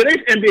example. In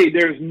today's NBA,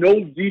 there's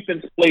no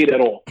defense played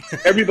at all.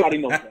 Everybody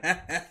knows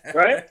that,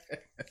 right?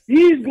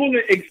 He's going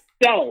to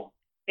excel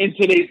in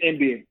today's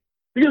NBA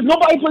because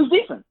nobody plays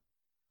defense.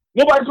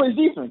 Nobody plays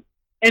defense.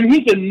 And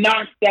he's a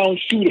knockdown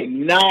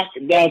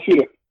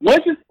shooter.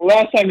 When's the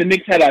last time the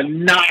Knicks had a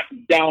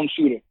knockdown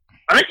shooter?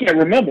 I can't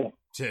remember.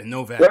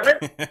 Novak.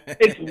 Right?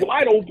 It's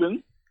wide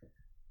open.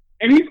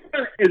 And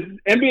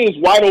NBA is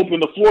wide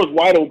open. The floor is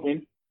wide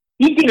open.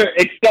 He's going to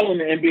excel in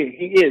the NBA.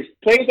 He is.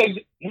 Players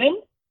like him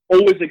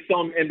always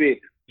excel in the NBA.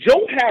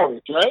 Joe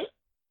Harris, right?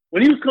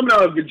 When he was coming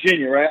out of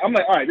Virginia, right? I'm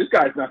like, all right, this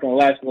guy's not going to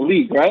last in the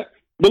league, right?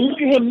 But look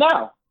at him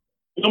now.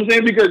 You know what I'm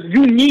saying? Because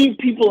you need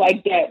people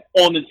like that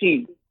on the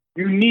team.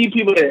 You need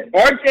people that.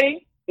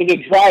 RJ is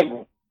a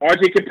driver.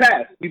 RJ can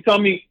pass. You tell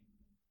me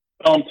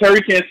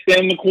Terry can't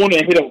stand in the corner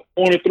and hit a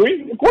corner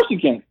three? Of course he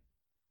can.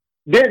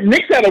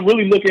 Knicks had to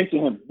really look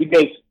into him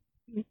because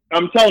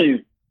I'm telling you,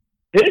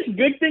 his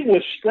big thing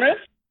was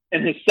strength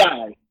and his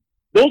size.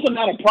 Those are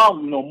not a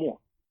problem no more.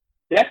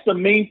 That's the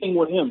main thing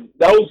with him.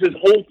 That was his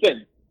whole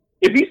thing.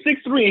 If he's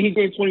 6'3" and he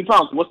gained 20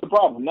 pounds, what's the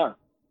problem? None.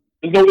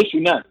 There's no issue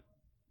now.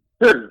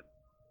 Period.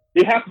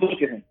 You have to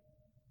look at him.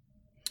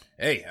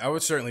 Hey, I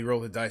would certainly roll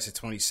the dice at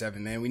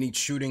 27, man. We need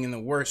shooting in the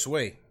worst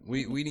way.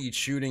 We need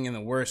shooting in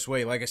the worst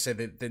way. Like I said,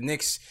 the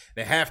Knicks,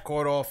 the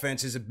half-court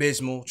offense is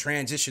abysmal.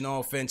 Transition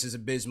offense is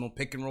abysmal.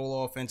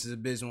 Pick-and-roll offense is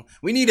abysmal.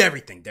 We need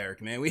everything,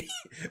 Derek, man. We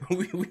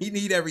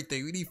need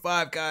everything. We need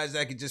 5 guys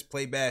that can just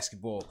play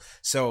basketball.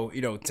 So,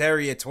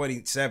 Terry at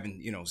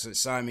 27,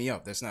 sign me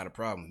up. That's not a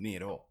problem with me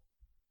at all.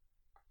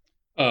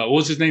 What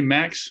was his name?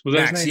 Max? Was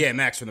that Max, his name? Yeah,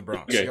 Max from the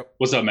Bronx. Okay. Yep.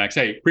 What's up, Max?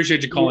 Hey,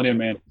 appreciate you calling in,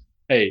 man.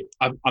 Hey,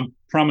 I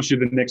promise you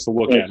the Knicks will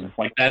look at him.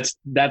 Like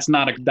that's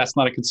not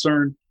a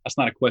concern. That's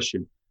not a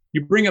question.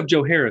 You bring up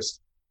Joe Harris.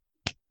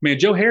 Man,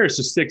 Joe Harris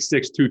is 6'6",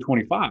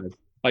 225.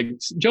 Like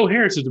Joe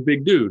Harris is a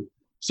big dude.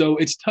 So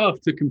it's tough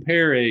to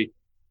compare a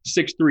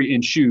 6'3"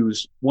 in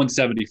shoes,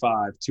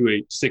 175 to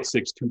a 6'6",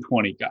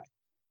 220 guy.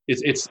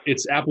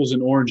 It's apples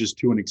and oranges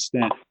to an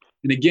extent.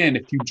 And again,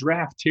 if you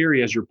draft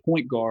Terry as your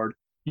point guard,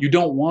 you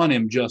don't want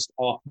him just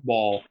off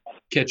ball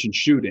catch and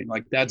shooting.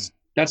 Like that's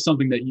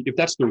something that if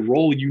that's the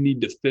role you need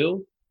to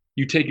fill,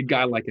 you take a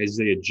guy like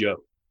Isaiah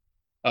Joe.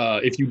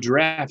 If you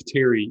draft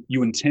Terry,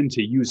 you intend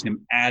to use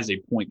him as a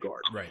point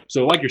guard. Right.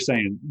 So like you're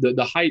saying,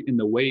 the height and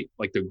the weight,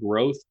 like the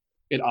growth,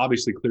 it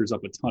obviously clears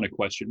up a ton of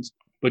questions.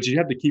 But you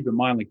have to keep in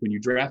mind, like when you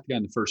draft a guy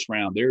in the first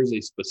round, there is a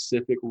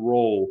specific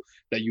role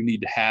that you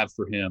need to have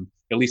for him,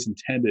 at least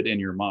intended in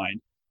your mind.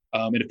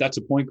 And if that's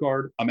a point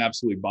guard, I'm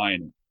absolutely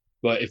buying it.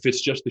 But if it's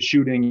just the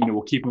shooting,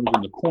 we'll keep him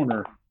in the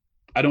corner.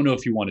 I don't know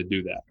if you want to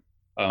do that.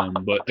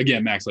 But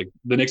again, Max, like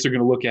the Knicks are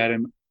going to look at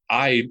him.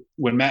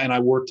 When Matt and I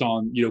worked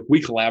on,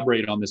 we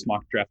collaborated on this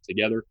mock draft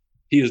together.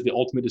 He is the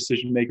ultimate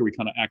decision maker. We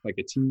kind of act like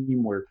a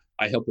team where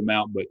I help him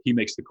out, but he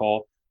makes the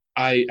call.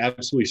 I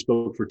absolutely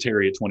spoke for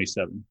Terry at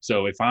 27.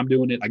 So if I'm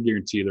doing it, I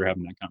guarantee you they're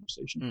having that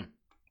conversation.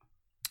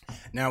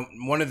 Now,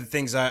 one of the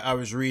things I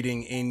was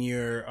reading in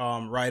your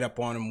write-up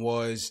on him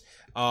was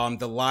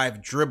the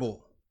live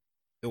dribble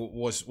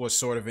was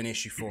sort of an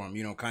issue for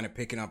him, kind of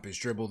picking up his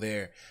dribble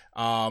there.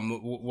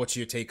 What's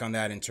your take on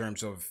that in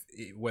terms of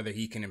whether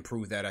he can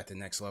improve that at the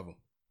next level?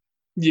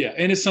 Yeah,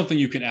 and it's something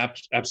you can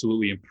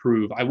absolutely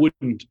improve. I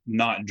wouldn't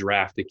not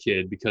draft a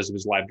kid because of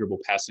his live dribble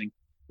passing,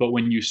 but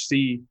when you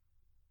see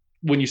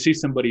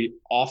somebody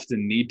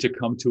often need to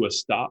come to a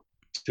stop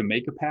to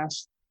make a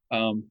pass,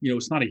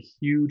 it's not a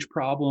huge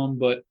problem,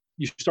 but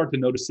you start to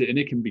notice it, and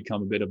it can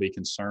become a bit of a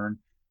concern.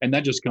 And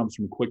that just comes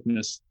from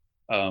quickness,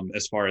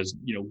 as far as,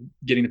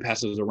 getting the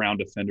passes around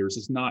defenders.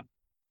 It's not,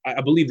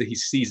 I believe that he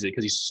sees it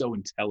because he's so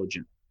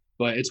intelligent,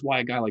 but it's why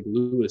a guy like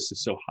Lewis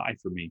is so high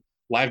for me.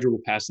 Live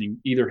dribble passing,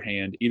 either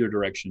hand, either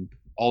direction,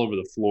 all over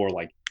the floor.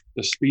 Like,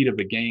 the speed of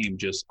the game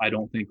I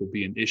don't think will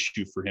be an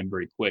issue for him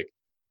very quick.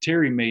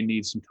 Terry may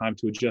need some time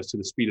to adjust to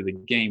the speed of the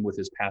game with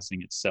his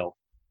passing itself.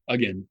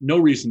 Again, no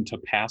reason to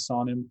pass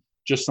on him,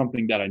 just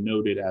something that I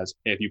noted as,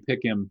 hey, if you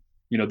pick him,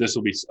 this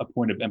will be a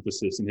point of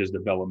emphasis in his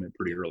development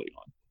pretty early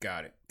on.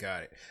 Got it.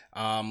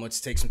 Let's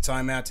take some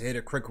time out to hit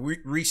a quick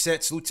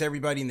reset. Salute to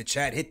everybody in the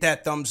chat. Hit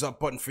that thumbs up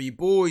button for you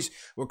boys.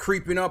 We're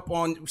creeping up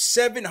on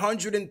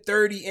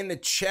 730 in the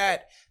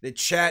chat. The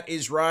chat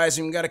is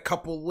rising. We got a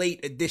couple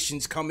late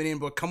additions coming in,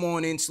 but come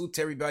on in. Salute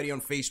to everybody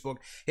on Facebook.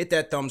 Hit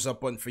that thumbs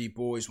up button for you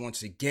boys.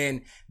 Once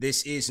again,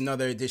 this is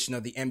another edition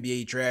of the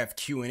NBA Draft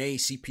Q&A.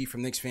 CP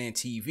from Knicks Fan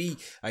TV.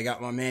 I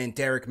got my man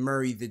Derek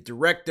Murray, the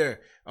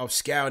director of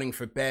scouting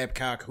for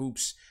Babcock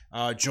Hoops,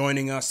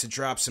 joining us to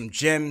drop some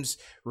gems.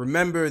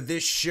 Remember,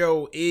 this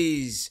show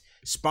is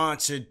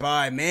sponsored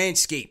by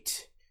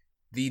Manscaped,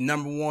 the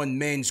 #1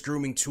 men's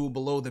grooming tool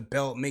below the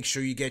belt. Make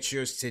sure you get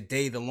yours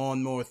today. The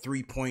Lawnmower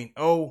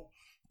 3.0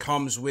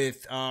 comes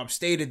with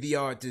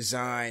state-of-the-art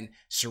design,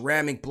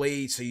 ceramic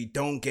blades so you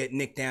don't get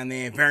nicked down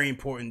there. Very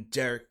important,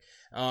 Derek.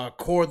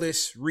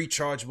 Cordless,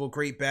 rechargeable,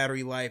 great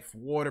battery life,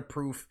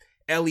 waterproof,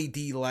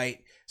 LED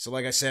light. So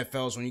like I said,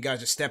 fellas, when you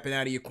guys are stepping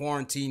out of your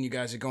quarantine, you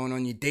guys are going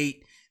on your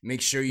date, make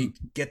sure you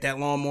get that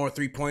Lawnmower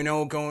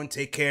 3.0 going,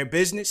 take care of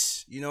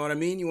business. You know what I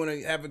mean? You want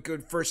to have a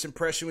good first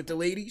impression with the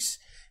ladies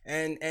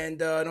and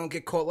don't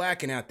get caught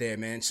lacking out there,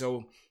 man.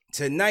 So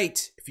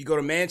tonight, if you go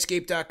to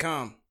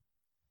manscaped.com,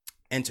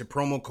 enter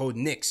promo code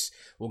Knicks,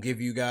 we'll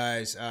give you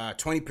guys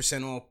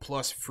 20% off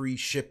plus free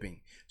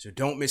shipping. So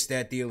don't miss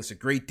that deal. It's a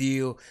great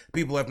deal.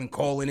 People have been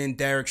calling in,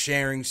 Derek,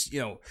 sharing,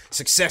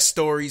 success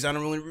stories. I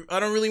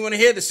don't really want to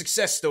hear the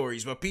success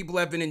stories, but people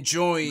have been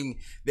enjoying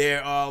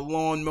their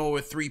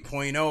Lawnmower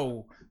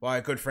 3.0 by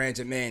our good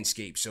friends at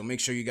Manscaped. So make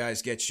sure you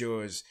guys get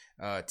yours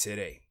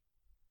today.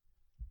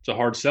 It's a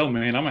hard sell,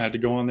 man. I'm gonna have to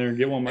go on there and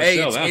get one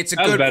myself. Hey, it's a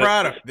good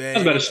product, man.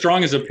 That's about as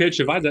strong as a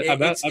pitch I've ever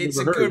heard. It's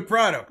a good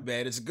product,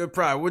 man. It's a good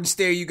product. I wouldn't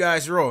steer you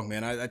guys wrong,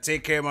 man. I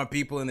take care of my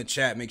people in the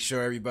chat, make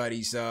sure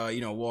everybody's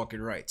walking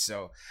right.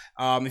 So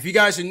if you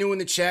guys are new in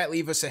the chat,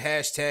 leave us a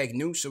hashtag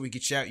new so we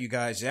can shout you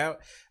guys out.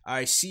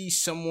 I see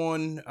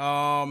someone,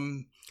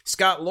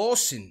 Scott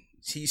Lawson.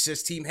 He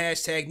says team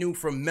hashtag new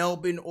from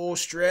Melbourne,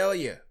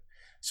 Australia.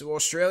 So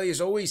Australia is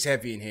always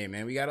heavy in here,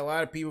 man. We got a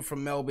lot of people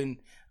from Melbourne,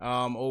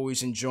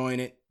 always enjoying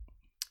it.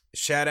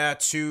 Shout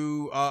out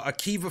to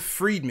Akiva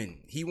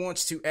Friedman. He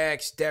wants to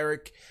ask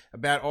Derek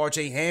about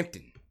RJ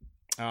Hampton,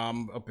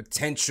 a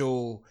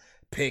potential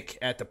pick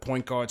at the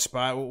point guard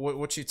spot.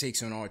 What's your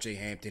takes on RJ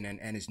Hampton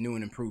and his new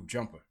and improved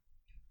jumper?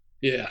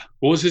 Yeah.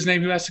 What was his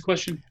name who asked the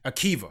question?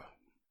 Akiva,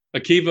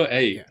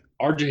 hey, yeah.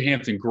 RJ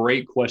Hampton,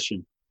 great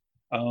question.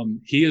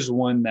 He is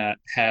one that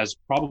has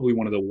probably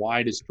one of the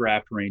widest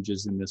draft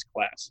ranges in this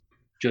class.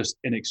 Just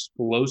an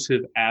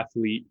explosive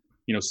athlete,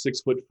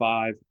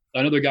 6'5",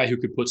 another guy who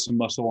could put some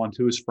muscle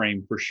onto his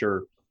frame for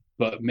sure.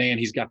 But man,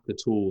 he's got the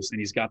tools and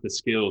he's got the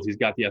skills. He's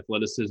got the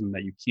athleticism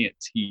that you can't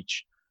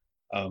teach.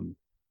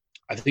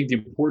 I think the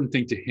important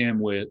thing to him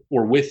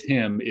with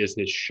him is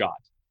his shot.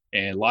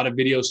 And a lot of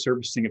videos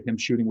surfacing of him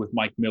shooting with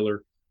Mike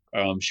Miller,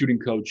 shooting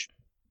coach.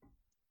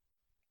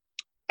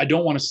 I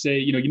don't want to say,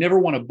 you never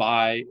want to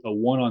buy a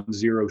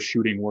 1-on-0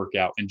 shooting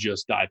workout and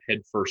just dive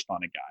headfirst on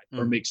a guy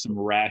or make some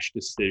rash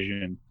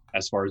decision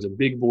as far as a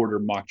big board or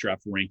mock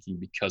draft ranking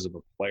because of a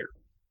player.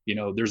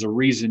 There's a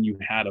reason you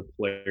had a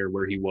player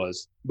where he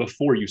was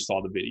before you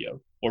saw the video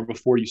or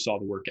before you saw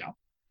the workout.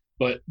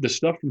 But the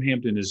stuff from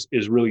Hampton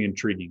is really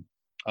intriguing.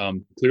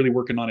 Clearly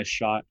working on his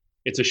shot.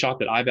 It's a shot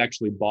that I've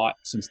actually bought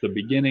since the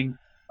beginning.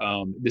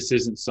 This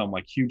isn't some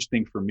huge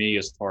thing for me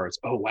as far as,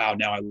 oh, wow,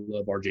 now I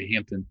love RJ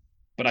Hampton.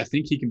 But I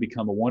think he can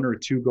become a 1 or a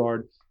 2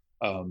 guard,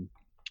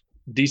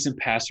 decent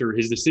passer.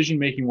 His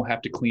decision-making will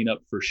have to clean up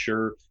for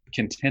sure,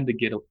 can tend to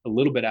get a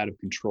little bit out of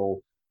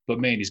control. But,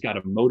 man, he's got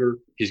a motor.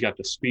 He's got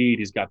the speed.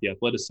 He's got the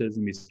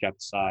athleticism. He's got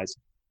the size.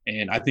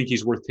 And I think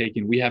he's worth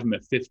taking. We have him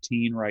at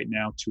 15 right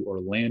now to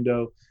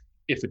Orlando.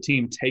 If a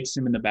team takes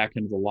him in the back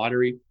end of the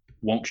lottery,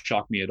 won't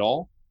shock me at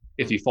all.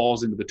 If he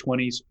falls into the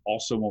 20s,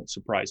 also won't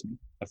surprise me.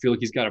 I feel like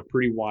he's got a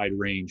pretty wide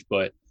range,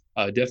 but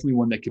definitely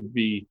one that could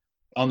be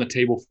on the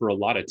table for a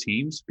lot of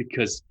teams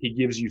because he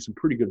gives you some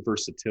pretty good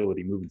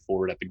versatility moving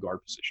forward at the guard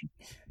position.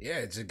 Yeah,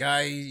 it's a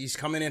guy, he's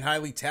coming in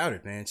highly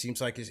touted, man. It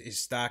seems like his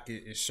stock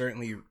is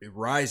certainly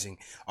rising.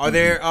 Are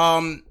there,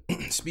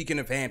 speaking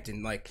of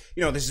Hampton, like,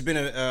 this has been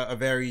a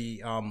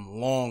very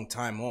long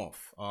time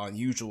off,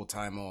 unusual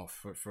time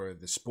off for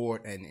the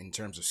sport and in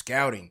terms of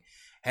scouting.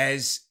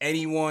 Has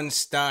anyone's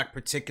stock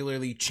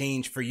particularly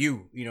changed for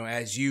you?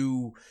 As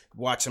you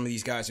watch some of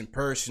these guys in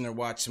person or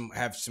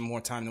have some more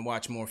time to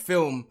watch more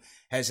film,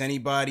 has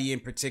anybody in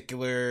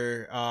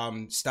particular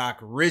stock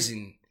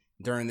risen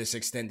during this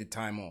extended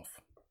time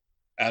off?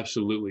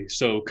 Absolutely.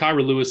 So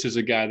Kyra Lewis is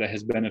a guy that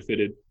has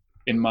benefited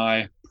in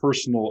my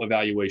personal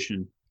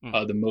evaluation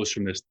the most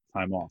from this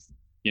time off.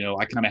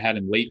 I kind of had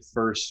him late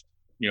first,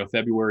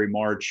 February,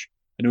 March.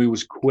 I knew he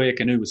was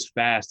quick. I knew he was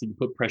fast. He could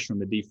put pressure on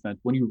the defense.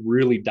 When you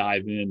really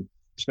dive in,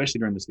 especially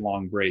during this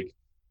long break,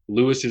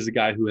 Lewis is a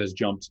guy who has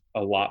jumped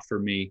a lot for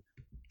me.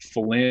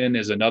 Flynn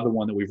is another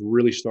one that we've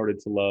really started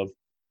to love.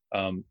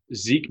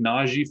 Zeke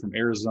Naji from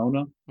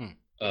Arizona,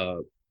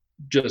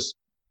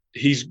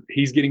 he's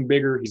getting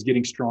bigger. He's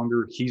getting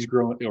stronger. He's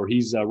growing, or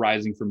he's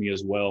rising for me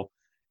as well.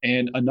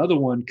 And another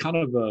one, kind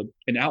of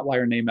an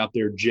outlier name out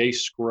there, Jay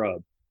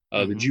Scrubb,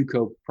 the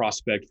JUCO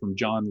prospect from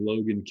John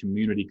Logan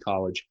Community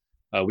College.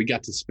 We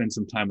got to spend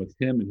some time with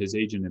him and his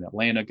agent in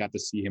Atlanta, got to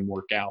see him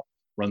work out,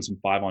 run some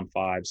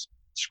 5-on-5s.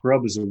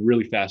 Scrubb is a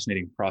really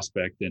fascinating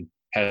prospect and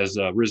has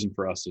risen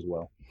for us as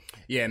well.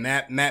 Yeah,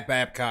 Matt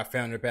Babcock,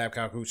 founder of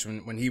Babcock Hoops,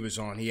 when he was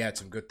on, he had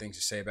some good things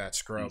to say about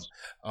Scrubb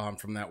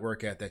from that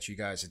workout that you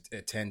guys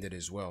attended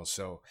as well.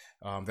 So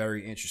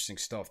very interesting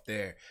stuff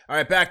there. All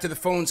right, back to the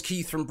phones.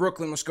 Keith from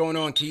Brooklyn. What's going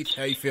on, Keith?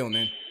 How you feeling,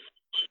 man?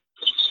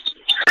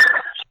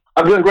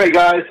 I'm doing great,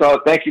 guys.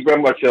 Thank you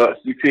very much,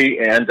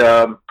 CP, and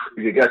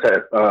you guys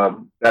at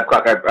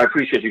Babcock. I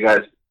appreciate you guys.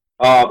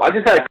 I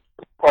just had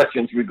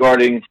questions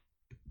regarding.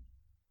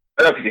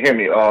 I don't know if you can hear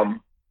me.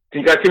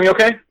 Can you guys hear me?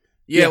 Okay.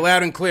 Yeah,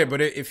 loud and clear.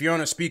 But if you're on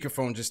a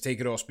speakerphone, just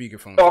take it off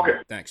speakerphone. Okay.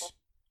 Thanks.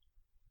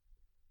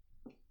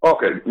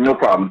 Okay, no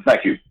problem.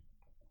 Thank you.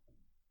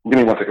 Give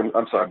me 1 second.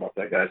 I'm sorry about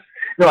that, guys.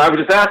 No, I was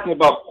just asking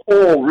about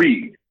Paul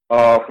Reed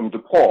from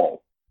DePaul.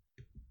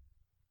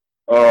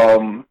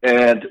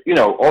 And,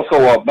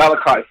 also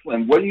Malachi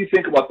Flynn. What do you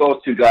think about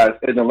those two guys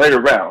in the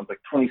later rounds, like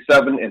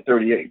 27 and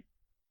 38?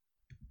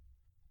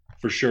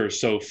 For sure.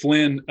 So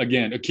Flynn,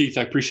 again, Keith,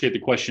 I appreciate the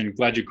question.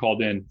 Glad you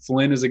called in.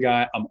 Flynn is a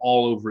guy I'm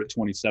all over at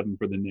 27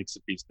 for the Knicks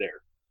if he's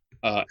there.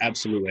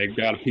 Absolutely. I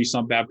got a piece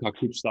on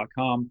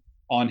BabcockHoops.com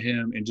on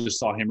him and just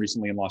saw him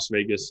recently in Las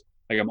Vegas.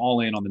 I'm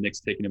all in on the Knicks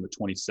taking him at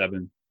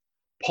 27.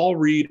 Paul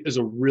Reed is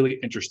a really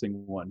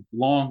interesting one.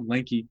 Long,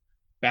 lanky,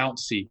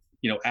 bouncy,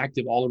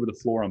 active all over the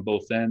floor on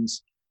both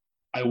ends.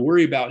 I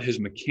worry about his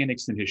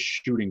mechanics and his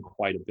shooting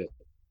quite a bit.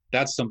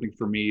 That's something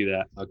for me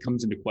that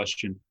comes into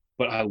question.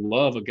 But I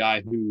love a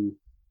guy who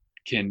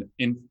can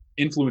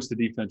influence the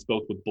defense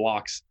both with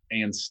blocks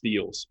and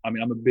steals. I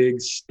mean, I'm a big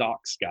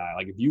stocks guy.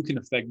 Like, if you can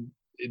affect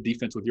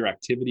defense with your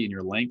activity and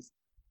your length,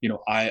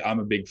 I'm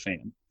a big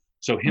fan.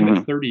 So him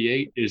at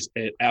 38 is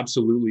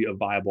absolutely a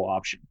viable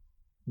option.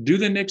 Do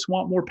the Knicks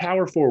want more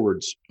power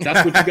forwards?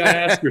 That's what you got to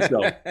ask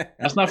yourself.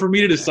 That's not for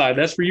me to decide.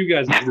 That's for you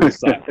guys to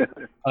decide.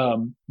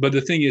 But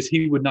the thing is,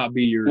 he would not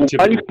be your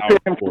typical power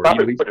forward.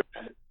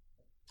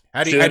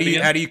 How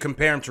do you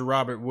compare him to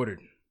Robert Woodard?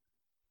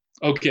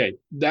 Okay,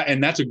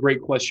 that's a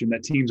great question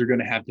that teams are going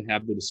to have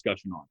the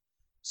discussion on.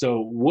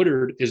 So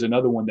Woodard is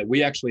another one that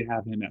we actually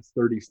have him at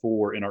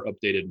 34 in our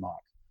updated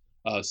mock.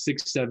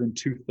 6'7",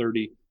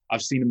 230.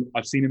 I've seen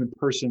him in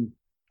person.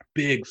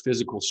 Big,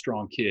 physical,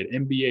 strong kid,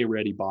 NBA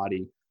ready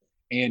body,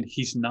 and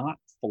he's not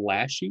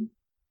flashy,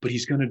 but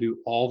he's going to do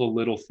all the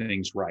little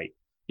things right.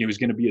 He's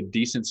going to be a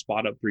decent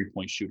spot up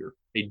 3-point shooter,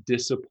 a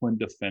disciplined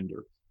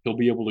defender. He'll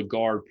be able to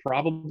guard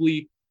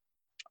probably.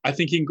 I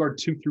think he can guard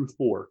 2 through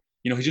 4.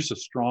 He's just a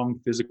strong,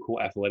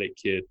 physical, athletic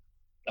kid.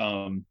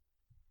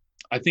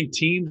 I think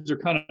teams are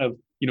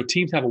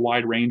teams have a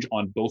wide range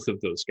on both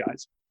of those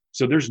guys.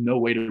 So there's no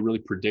way to really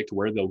predict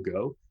where they'll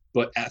go.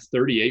 But at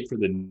 38 for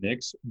the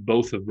Knicks,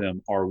 both of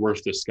them are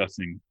worth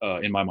discussing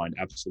in my mind,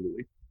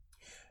 absolutely.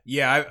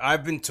 Yeah,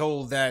 I've been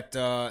told that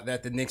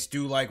that the Knicks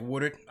do like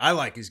Woodard. I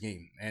like his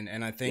game,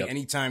 and I think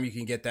anytime you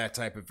can get that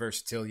type of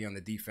versatility on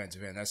the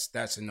defensive end,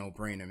 that's a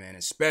no-brainer, man.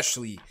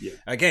 Especially,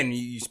 again,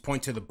 you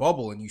point to the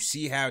bubble, and you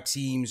see how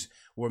teams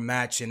were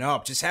matching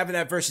up. Just having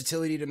that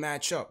versatility to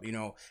match up.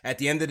 At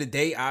the end of the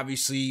day,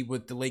 obviously,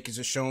 what the Lakers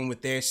are showing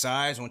with their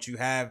size, once you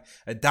have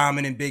a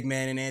dominant big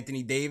man in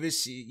Anthony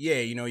Davis,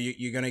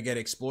 you're going to get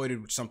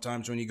exploited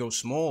sometimes when you go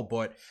small.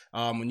 But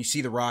when you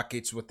see the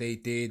Rockets, what they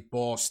did,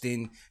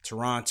 Boston,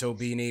 Toronto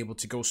being able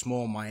to go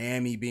small,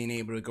 Miami being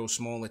able to go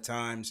small at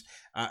times,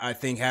 I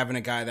think having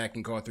a guy that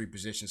can guard 3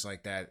 positions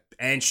like that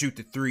and shoot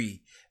the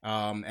 3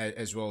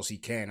 as well as he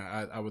can,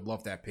 I would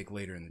love that pick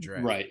later in the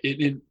draft. Right.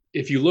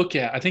 If you look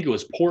at, I think it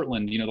was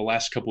Portland, the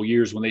last couple of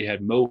years when they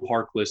had Mo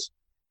Harkless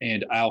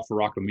and Al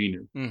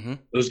Farouq-Aminu.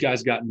 Those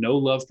guys got no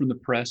love from the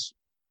press.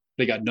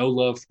 They got no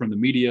love from the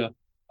media.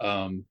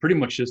 Pretty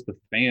much just the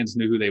fans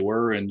knew who they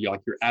were, and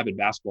like your avid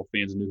basketball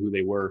fans knew who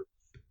they were.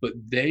 But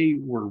they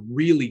were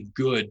really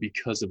good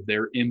because of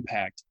their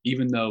impact,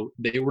 even though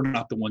they were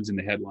not the ones in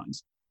the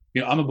headlines.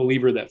 I'm a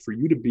believer that for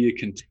you to be a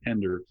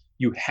contender,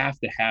 you have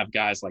to have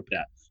guys like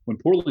that. When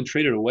Portland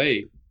traded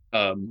away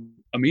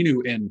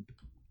Aminu and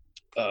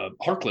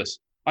Harkless,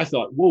 I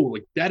thought, whoa,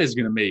 like that is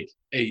going to make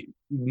a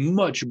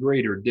much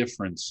greater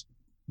difference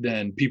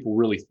than people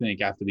really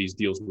think after these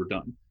deals were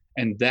done.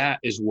 And that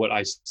is what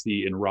I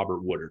see in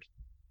Robert Woodard.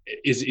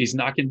 He's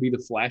not going to be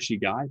the flashy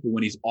guy, but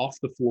when he's off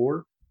the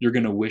floor, you're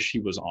going to wish he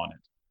was on it.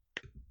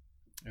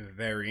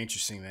 Very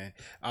interesting, man.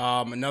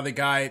 Another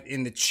guy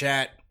in the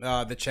chat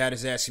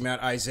is asking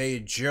about Isaiah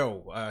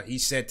Joe. He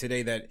said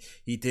today that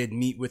he did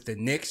meet with the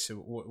Knicks.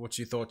 What's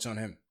your thoughts on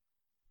him?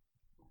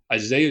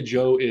 Isaiah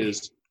Joe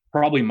is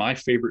probably my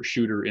favorite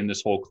shooter in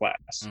this whole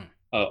class.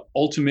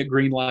 Ultimate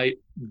green light.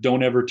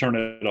 Don't ever turn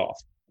it off.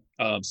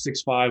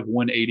 6'5",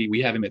 180.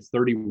 We have him at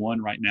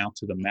 31 right now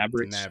to the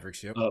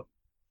Mavericks. Yep.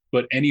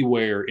 But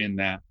anywhere in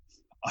that,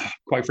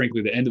 quite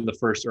frankly, the end of the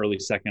first, early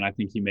second, I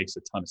think he makes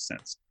a ton of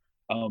sense.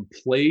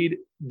 Played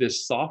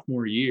this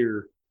sophomore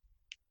year.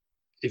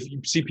 If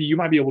CP, you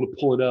might be able to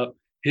pull it up.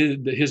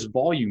 His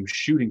volume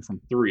shooting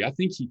from three. I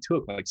think he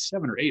took like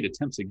 7 or 8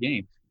 attempts a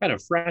game. Had a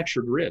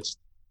fractured wrist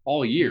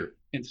all year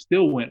and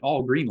still went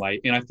all green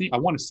light. And I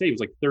want to say it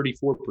was like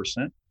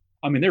 34%.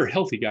 I mean, there are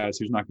healthy guys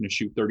who's not going to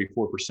shoot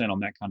 34% on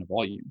that kind of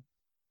volume.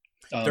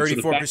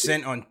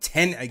 34% on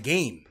 10 a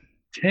game.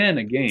 10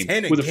 a game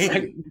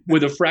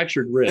with a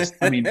fractured wrist.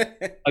 I mean,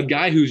 a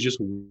guy who's just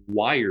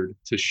wired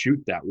to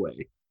shoot that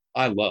way.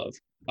 I love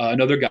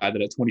another guy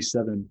that at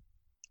 27,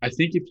 I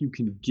think if you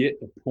can get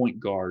a point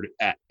guard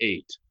at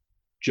 8,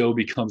 Joe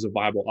becomes a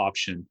viable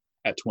option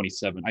at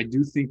 27. I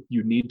do think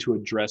you need to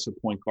address a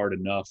point guard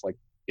enough. Like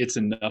it's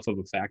enough of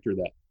a factor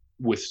that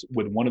with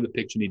one of the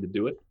picks, you need to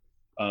do it.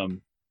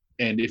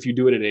 And if you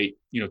do it at 8,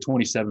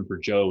 27 for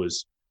Joe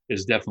is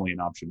definitely an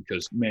option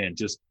because, man,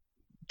 just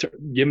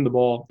give him the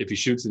ball. If he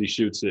shoots it, he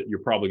shoots it. You're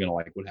probably going to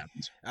like what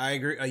happens. I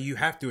agree. You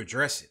have to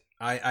address it.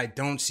 I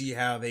don't see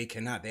how they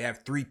cannot. They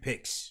have 3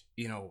 picks,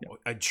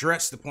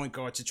 address the point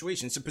guard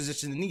situation. It's a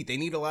position of need. They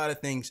need a lot of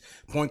things.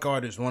 Point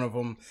guard is one of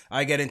them.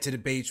 I get into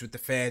debates with the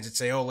fans and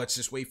say, oh, let's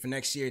just wait for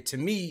next year. To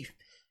me,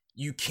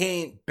 you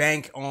can't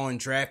bank on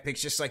draft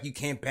picks just like you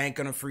can't bank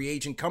on a free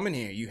agent coming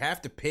here. You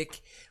have to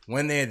pick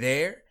when they're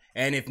there.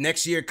 And if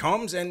next year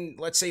comes and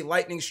let's say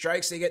lightning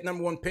strikes, they get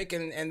number 1 pick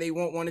and they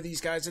want one of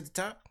these guys at the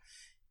top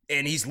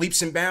and he's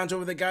leaps and bounds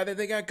over the guy that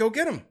they got, go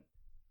get him.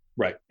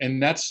 Right.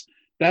 And that's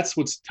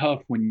what's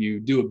tough when you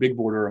do a big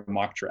board or a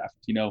mock draft.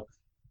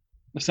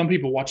 Some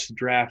people watch the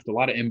draft, a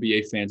lot of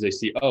NBA fans, they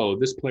see, oh,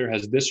 this player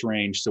has this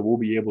range, so we'll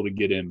be able to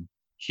get him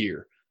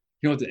here.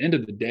 At the end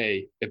of the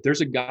day, if there's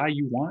a guy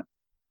you want,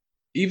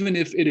 even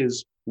if it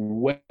is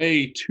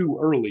way too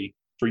early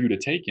for you to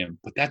take him,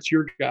 but that's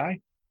your guy,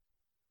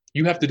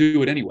 you have to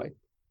do it anyway.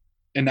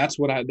 And that's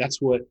what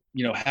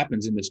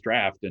happens in this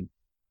draft. And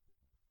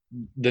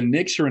the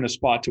Knicks are in a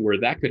spot to where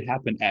that could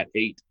happen at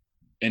 8,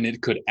 and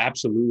it could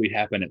absolutely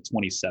happen at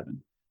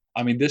 27.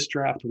 I mean, this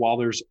draft, while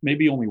there's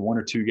maybe only 1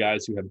 or 2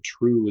 guys who have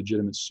true,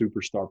 legitimate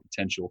superstar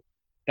potential,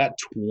 that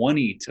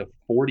 20 to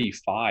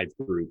 45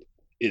 group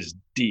is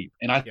deep.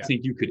 And I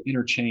think you could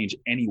interchange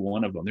any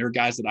one of them. There are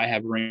guys that I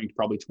have ranked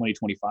probably 20,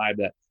 25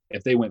 that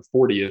if they went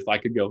 40th, I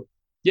could go,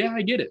 yeah,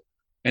 I get it.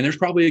 And there's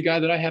probably a guy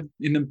that I have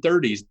in them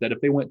 30s that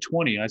if they went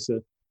 20, I said,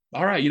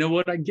 all right, you know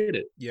what? I get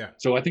it. Yeah.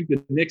 So I think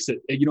the Knicks,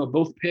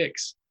 both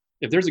picks,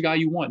 if there's a guy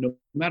you want, no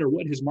matter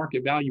what his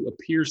market value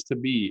appears to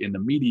be in the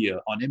media,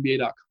 on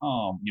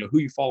NBA.com, who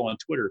you follow on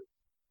Twitter,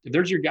 if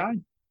there's your guy,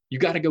 you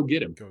got to go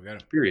get him. Go get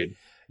him. Period.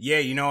 Yeah,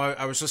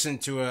 I was listening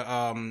to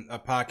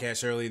a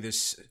podcast early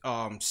this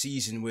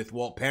season with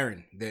Walt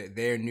Perrin,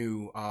 their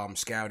new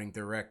scouting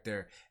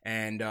director.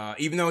 And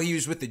even though he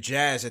was with the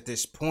Jazz at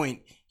this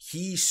point,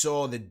 he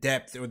saw the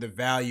depth or the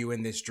value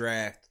in this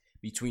draft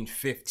between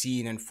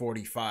 15 and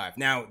 45.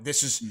 Now,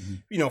 this is,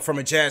 from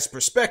a Jazz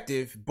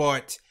perspective,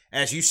 but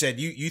as you said,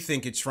 you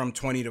think it's from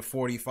 20 to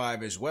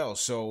 45 as well.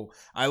 So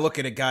I look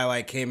at a guy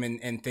like him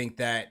and think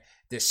that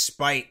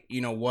despite,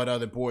 what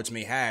other boards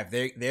may have,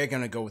 they're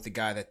going to go with the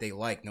guy that they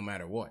like no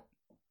matter what.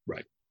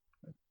 Right.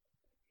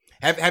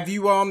 Have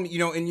you,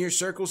 in your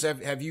circles,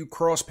 have you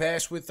crossed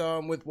paths with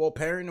Walt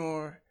Perrin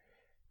or?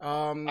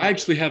 I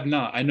actually have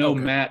not. I know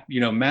Matt,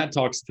 Matt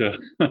talks to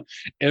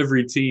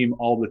every team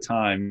all the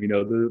time.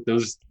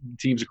 Those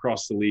teams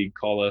across the league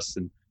call us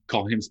and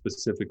call him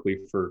specifically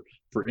for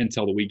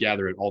intel that we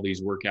gather at all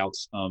these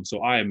workouts. So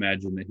I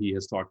imagine that he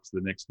has talked to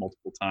the Knicks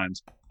multiple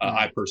times.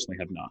 I personally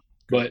have not.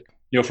 But,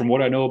 from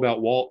what I know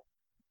about Walt,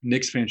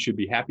 Knicks fans should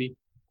be happy.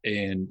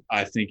 And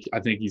I think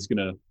he's going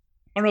to,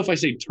 I don't know if I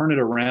say turn it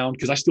around,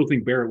 because I still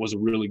think Barrett was a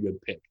really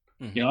good pick.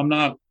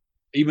 Mm-hmm.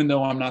 Even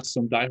though I'm not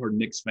some diehard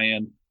Knicks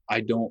fan, I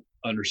don't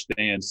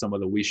understand some of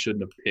the we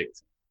shouldn't have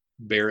picked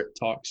Barrett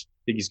talks. I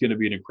think he's going to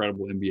be an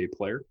incredible NBA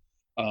player.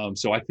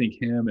 So I think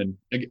him, and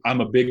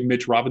I'm a big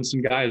Mitch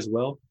Robinson guy as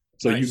well.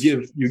 So nice.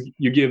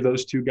 you give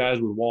those 2 guys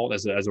with Walt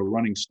as a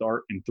running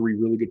start and 3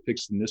 really good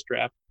picks in this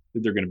draft.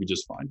 that they're going to be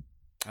just fine.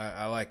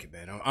 I like it,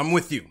 man. I'm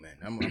with you, man.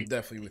 I'm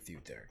definitely with you,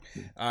 Derek.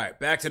 All right,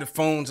 back to the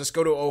phones. Let's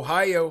go to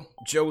Ohio.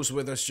 Joe's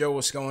with us. Joe,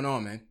 what's going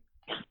on, man?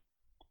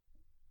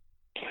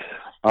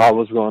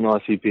 What's going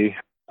on, CP?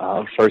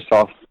 First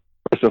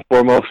and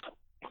foremost,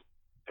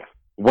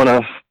 want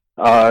to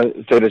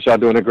say that y'all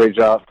doing a great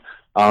job.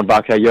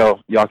 Bobcat,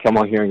 y'all come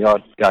on here and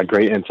y'all got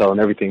great intel and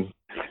everything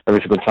every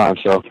single time.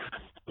 So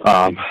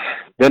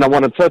then I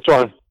want to touch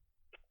on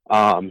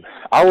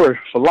our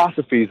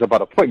philosophies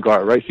about a point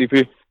guard, right,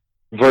 CP?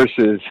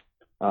 Versus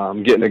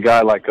getting a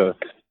guy like a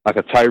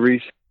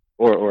Tyrese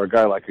or a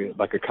guy like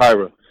a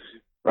Kyra,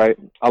 right?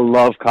 I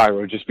love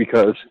Kyra just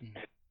because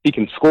he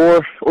can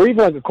score, or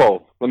even like a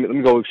Cole. Let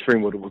me go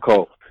extreme with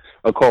Cole.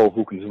 A Cole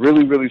who can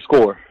really, really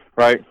score,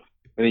 right?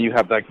 And then you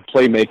have like the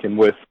playmaking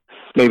with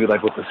maybe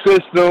like with the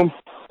system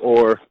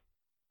or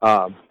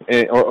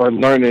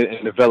learning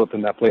and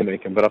developing that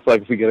playmaking. But I feel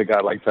like if we get a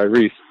guy like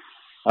Tyrese,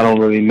 I don't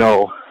really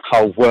know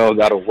how well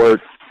that'll work.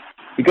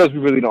 Because we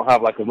really don't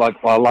have like a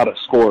lot of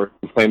score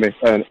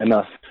playmakers and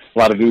a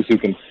lot of dudes who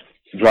can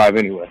drive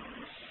anyway.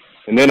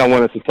 And then I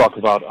wanted to talk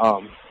about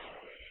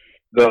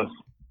the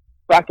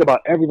fact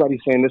about everybody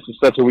saying this is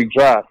such a weak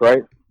draft,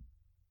 right?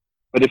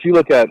 But if you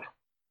look at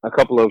a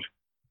couple of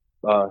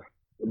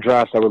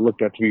drafts that were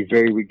looked at to be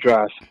very weak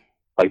drafts,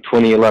 like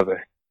 2011,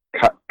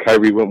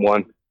 Kyrie went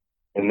 1,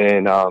 and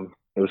then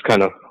it was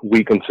kind of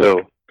weak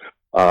until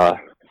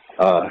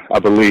I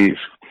believe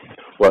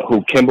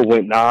Kemba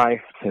went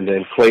 9, and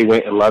then Clay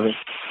went 11.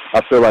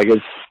 I feel like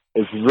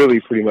it's really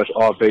pretty much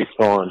all based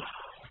on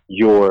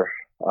your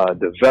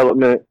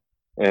development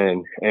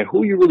and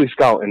who you really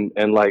scout.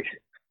 And like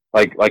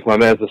my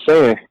man's was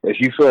saying, if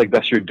you feel like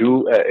that's your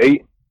dude at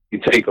 8, you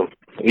take him.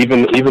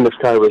 Even if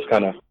Kyra's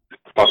kind of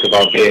talked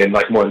about being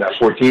like more in that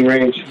 14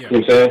 range, you know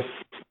what I'm saying?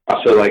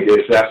 I feel like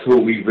if that's who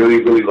we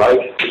really, really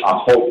like,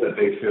 I hope that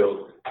they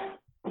feel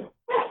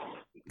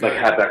like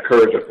have that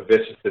courage or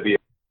conviction to be.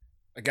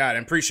 I got it.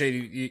 I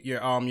appreciate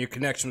your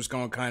connection was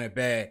going kind of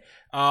bad.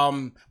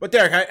 But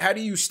Derek, how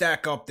do you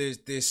stack up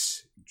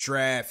this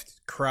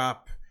draft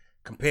crop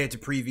compared to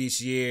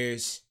previous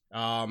years?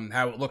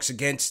 How it looks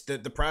against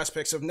the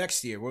prospects of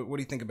next year? What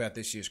do you think about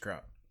this year's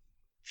crop?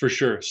 For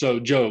sure. So,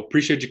 Joe,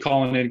 appreciate you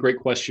calling in. Great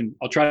question.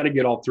 I'll try to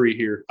get all three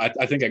here.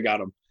 I think I got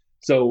them.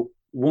 So,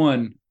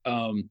 one,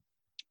 I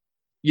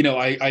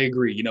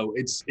agree.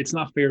 It's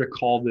not fair to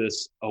call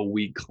this a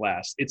weak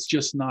class. It's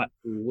just not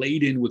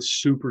laden with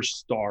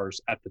superstars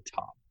at the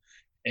top.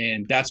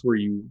 And that's where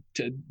you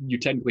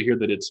technically hear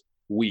that it's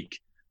weak.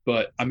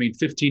 But,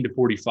 15 to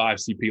 45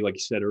 CP, like you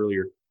said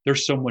earlier,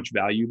 there's so much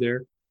value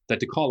there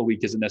that to call a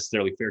weak isn't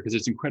necessarily fair because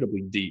it's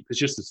incredibly deep. It's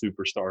just the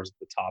superstars at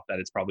the top that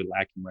it's probably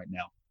lacking right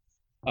now.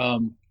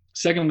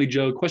 Secondly,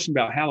 Joe, question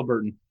about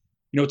Halliburton.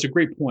 It's a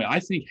great point. I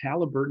think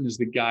Halliburton is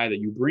the guy that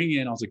you bring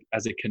in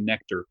as a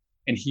connector,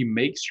 and he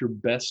makes your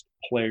best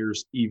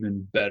players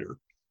even better.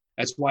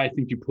 That's why I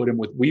think you put him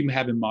we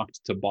have him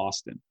mocked to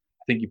Boston.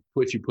 I think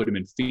if you put him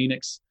in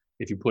Phoenix,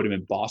 if you put him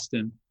in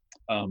Boston,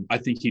 I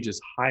think he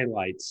just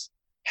highlights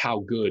how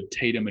good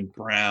Tatum and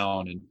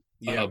Brown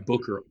and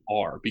Booker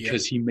are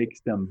because he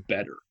makes them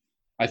better.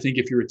 I think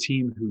if you're a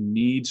team who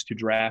needs to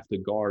draft a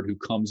guard who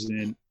comes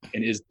in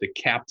and is the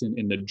captain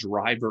and the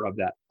driver of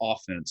that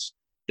offense,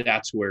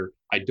 that's where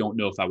I don't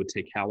know if I would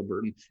take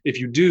Halliburton. If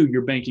you do,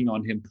 you're banking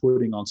on him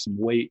putting on some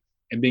weight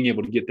and being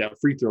able to get that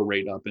free throw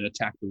rate up and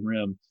attack the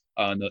rim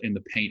in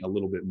the paint a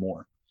little bit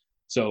more.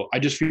 So I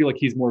just feel like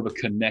he's more of a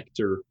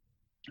connector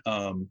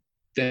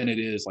than it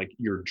is like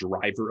your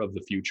driver of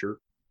the future.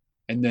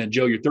 And then,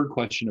 Joe, your third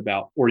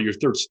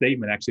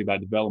statement actually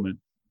about development,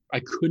 I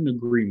couldn't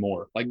agree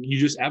more. Like, you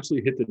just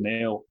absolutely hit the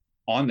nail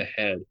on the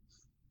head.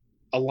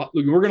 We're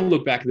going to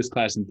look back at this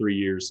class in 3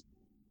 years,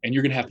 and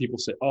you're going to have people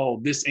say, oh,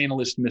 this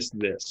analyst missed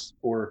this,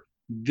 or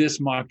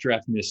this mock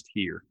draft missed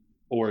here,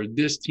 or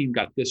this team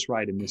got this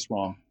right and this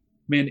wrong.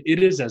 Man,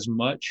 it is as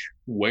much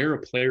where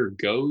a player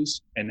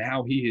goes and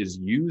how he is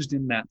used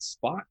in that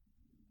spot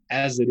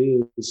as it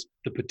is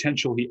the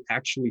potential he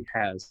actually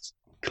has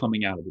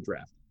coming out of the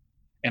draft.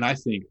 And I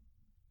think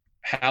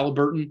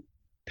Halliburton,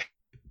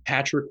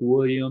 Patrick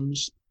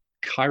Williams,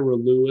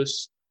 Kyra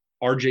Lewis,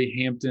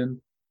 RJ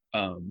Hampton,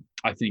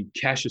 I think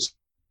Cassius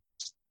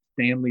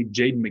Stanley,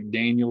 Jaden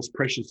McDaniels,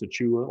 Precious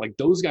Achiuwa, like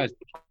those guys.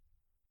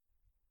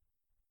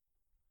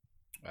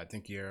 I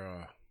think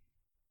you're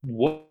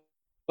what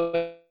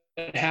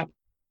happened?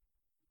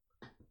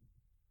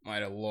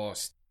 Might have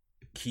lost.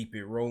 Keep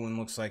it rolling.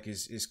 Looks like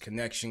his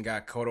connection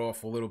got cut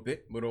off a little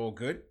bit, but all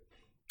good.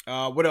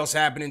 What else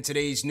happened in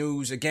today's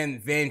news? Again,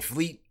 Van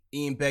Fleet.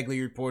 Ian Begley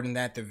reporting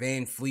that the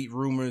Van Fleet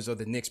rumors of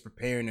the Knicks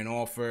preparing an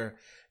offer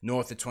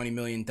north of $20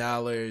 million.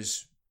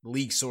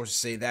 League sources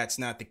say that's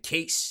not the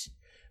case.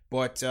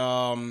 But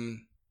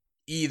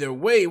either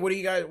way, what do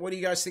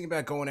you guys think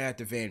about going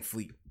after Van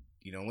Fleet?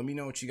 Let me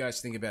know what you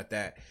guys think about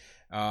that.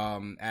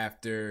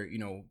 after,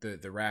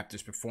 the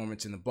Raptors'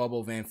 performance in the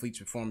bubble, Van Fleet's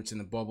performance in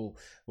the bubble.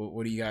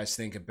 What do you guys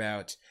think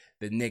about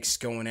the Knicks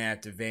going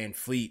after Van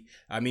Fleet?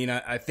 I mean,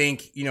 I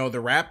think, the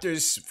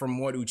Raptors, from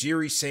what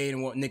Ujiri's saying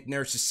and what Nick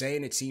Nurse is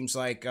saying, it seems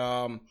like,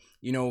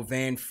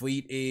 Van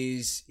Fleet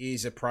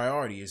is a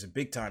priority, is a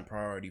big time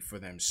priority for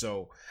them.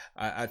 So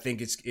I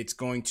think it's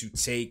going to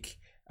take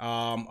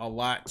a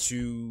lot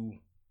to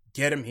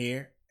get him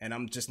here. And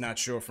I'm just not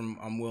sure if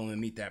I'm willing to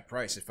meet that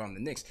price if I'm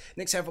the Knicks.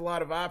 Knicks have a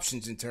lot of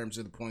options in terms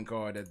of the point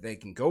guard that they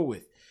can go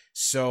with.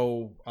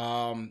 So,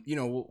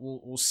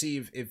 we'll see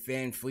if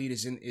Van Fleet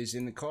is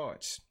in the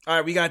cards. All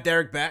right, we got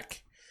Derek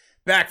back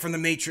from the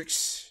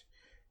Matrix.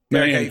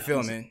 Derek, how you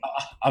feeling, man?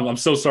 I'm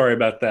so sorry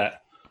about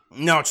that.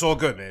 No, it's all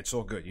good, man. It's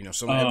all good.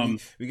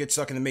 We get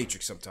stuck in the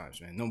Matrix sometimes,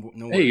 man.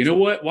 No. Hey, you know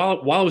what?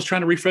 While I was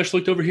trying to refresh,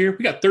 looked over here.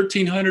 We got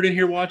 1,300 in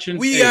here watching.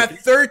 We got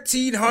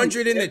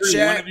 1,300 in the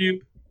chat.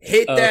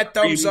 Hit that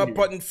thumbs up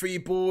button for you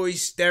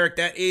boys. Derek,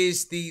 that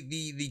is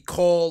the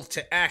call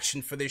to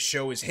action for this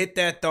show, is hit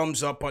that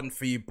thumbs up button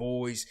for you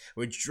boys.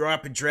 We're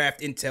dropping draft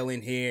intel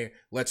in here.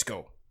 Let's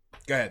go.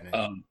 Go ahead,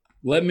 man.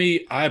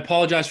 I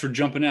apologize for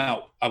jumping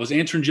out. I was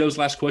answering Joe's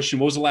last question.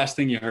 What was the last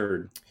thing you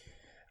heard?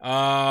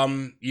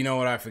 You know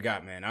what? I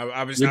forgot, man.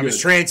 I was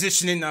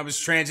transitioning.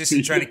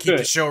 Trying to keep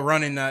the show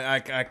running.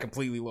 I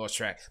completely lost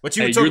track. But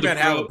you were talking about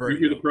Halliburton.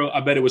 You're the pro.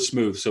 I bet it was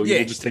smooth. So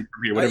you'll just take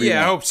from here. Whatever.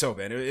 I hope so,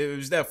 man. It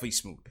was definitely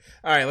smooth.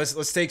 All right,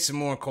 let's take some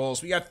more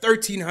calls. We got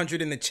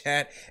 1,300 in the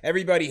chat.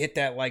 Everybody hit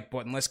that like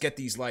button. Let's get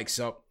these likes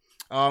up.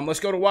 Let's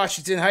go to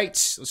Washington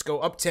Heights. Let's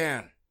go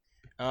uptown.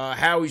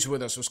 Howie's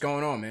with us. What's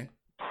going on, man?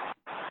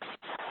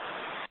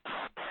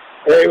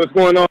 Hey, what's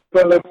going on,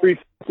 fella?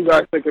 Appreciate you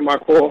guys taking my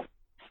call.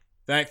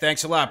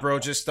 Thanks a lot, bro.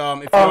 Just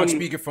if you're on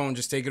speakerphone,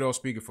 just take it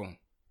off speakerphone.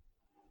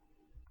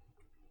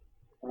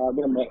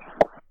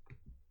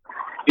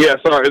 Yeah,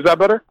 sorry. Is that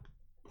better?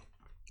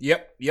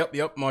 Yep.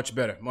 Much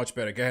better.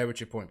 Go ahead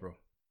with your point, bro.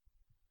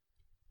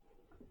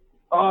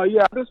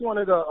 Yeah, I just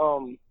wanted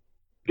to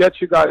get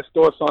you guys'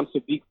 thoughts on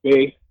Saddiq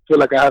Bey. Feel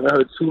like I haven't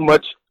heard too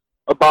much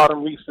about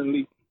him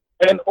recently.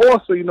 And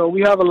also,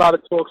 we have a lot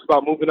of talks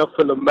about moving up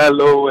for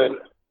LaMelo and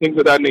things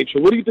of that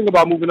nature. What do you think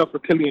about moving up for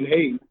Killian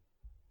Hayes?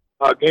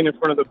 Getting in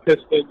front of the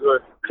Pistons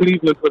or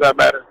Cleveland, for that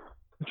matter,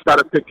 to try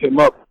to pick him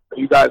up. Are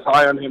you guys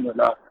high on him or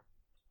not?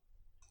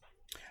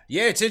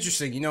 Yeah, it's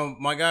interesting.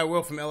 My guy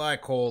Will from LI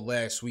called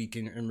last week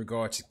in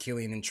regards to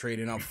Killian and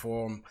trading up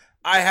for him.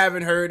 I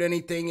haven't heard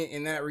anything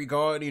in that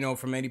regard,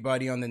 from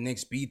anybody on the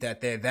Knicks beat that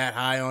they're that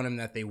high on him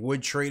that they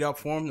would trade up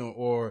for him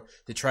or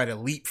to try to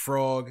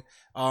leapfrog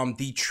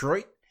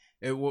Detroit.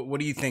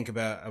 What do you think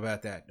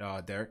about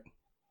that, Derek?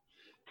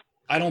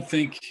 I don't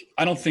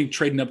think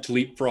trading up to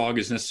leapfrog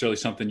is necessarily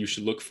something you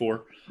should look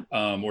for,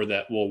 or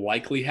that will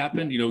likely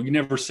happen. You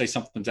never say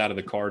something's out of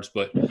the cards,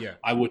 but yeah.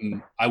 I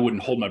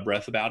wouldn't hold my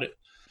breath about it.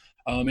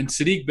 And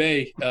Saddiq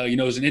Bey,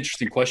 is an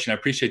interesting question. I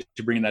appreciate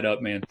you bringing that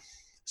up, man.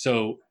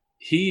 So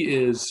he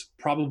is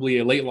probably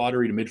a late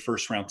lottery to mid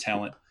first round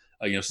talent.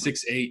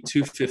 6'8",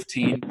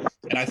 215,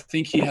 and I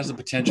think he has the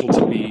potential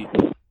to be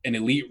an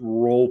elite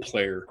role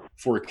player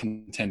for a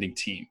contending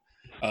team.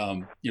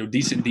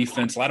 Decent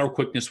defense, lateral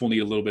quickness will need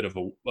a little bit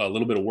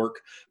of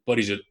work, but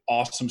he's an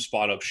awesome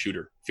spot up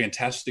shooter,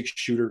 fantastic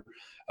shooter.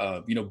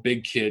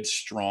 Big kid,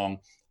 strong,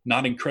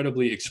 not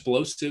incredibly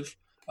explosive,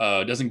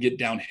 doesn't get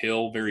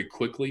downhill very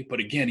quickly, but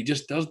again, he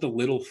just does the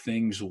little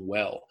things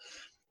well.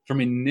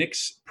 From a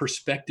Knicks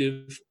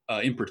perspective,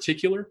 in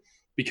particular,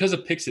 because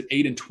of picks at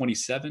 8 and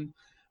 27,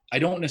 I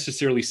don't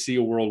necessarily see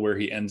a world where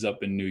he ends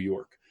up in New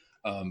York.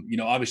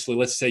 Obviously,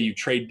 let's say you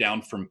trade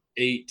down from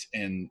 8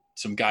 and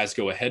some guys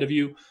go ahead of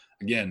you.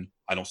 Again,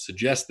 I don't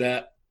suggest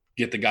that.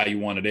 Get the guy you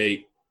want at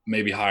 8,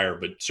 maybe higher,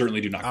 but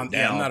certainly do not go down.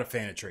 Yeah, I'm not a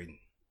fan of trading.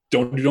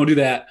 Don't do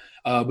that.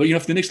 But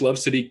if the Knicks love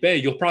Saddiq Bey,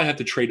 you'll probably have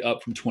to trade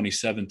up from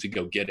 27 to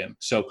go get him.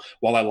 So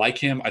while I like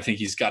him, I think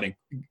he's got the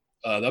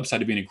upside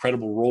to be an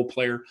incredible role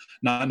player,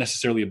 not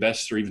necessarily a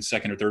best or even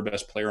second or third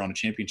best player on a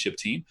championship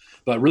team,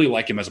 but I really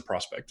like him as a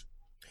prospect.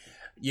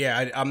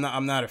 Yeah, I'm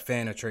not a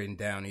fan of trading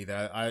down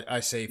either. I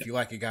say if you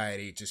like a guy at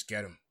 8, just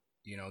get him.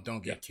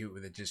 Don't get cute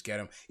with it. Just get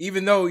him.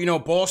 Even though,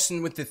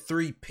 Boston with the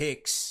 3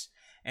 picks,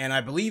 and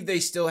I believe they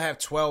still have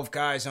 12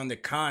 guys under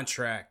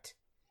contract,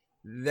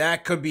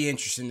 that could be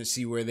interesting to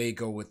see where they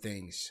go with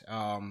things.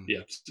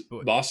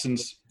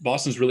 Boston's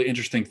really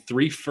interesting.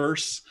 3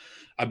 firsts,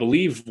 I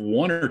believe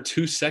 1 or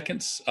 2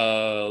 seconds.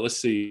 Let's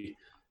see.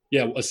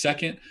 Yeah, a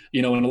second,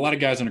 and a lot of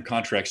guys under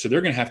contract. So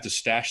they're going to have to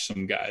stash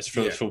some guys.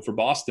 For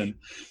Boston,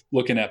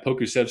 looking at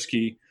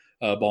Pokusevski,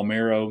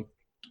 Balmero,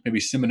 maybe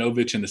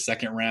Simonovic in the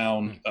second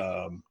round,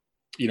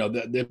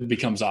 that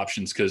becomes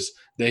options because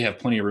they have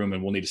plenty of room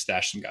and we'll need to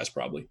stash some guys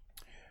probably.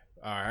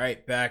 All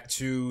right, back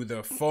to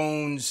the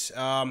phones.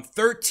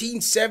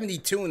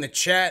 1372 in the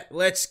chat.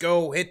 Let's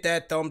go. Hit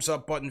that thumbs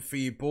up button for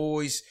you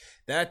boys.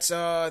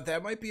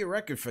 That might be a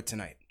record for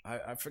tonight.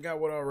 I forgot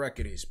what our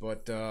record is,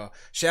 but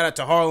shout out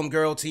to Harlem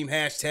Girl, Team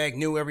Hashtag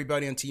New,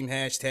 everybody on Team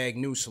Hashtag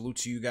New. Salute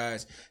to you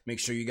guys. Make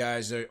sure you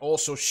guys are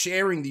also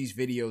sharing these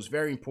videos.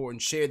 Very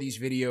important. Share these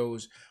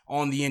videos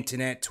on the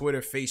internet,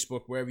 Twitter,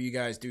 Facebook, wherever you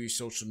guys do your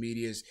social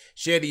medias.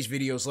 Share these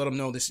videos. Let them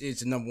know this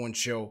is the #1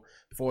 show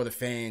for the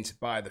fans,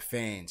 by the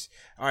fans.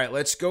 All right,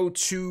 let's go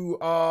to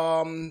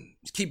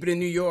let's keep it in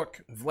New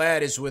York.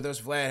 Vlad is with us.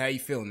 Vlad, how you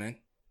feeling, man?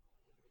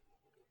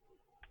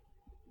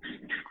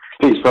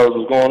 Peace, fellas.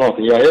 What's going on?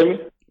 Can y'all hear me?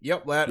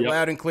 Yep,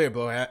 loud and clear,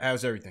 bro.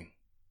 How's everything?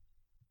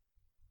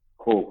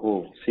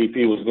 Cool.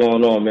 CP, what's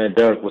going on, man?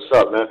 Derek, what's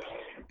up, man?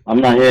 I'm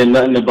not hearing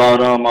nothing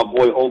about my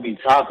boy Obi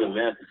Toppin,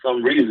 man. For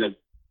some reason,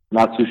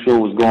 not too sure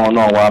what's going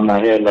on. Why I'm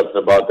not hearing nothing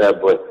about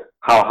that. But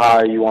how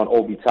high are you on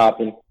Obi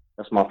Toppin?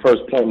 That's my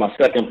first point. My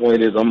second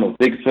point is I'm a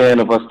big fan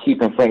of us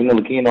keeping Frank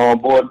Ntilikina on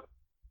board.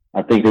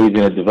 I think that he's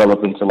going to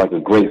develop into like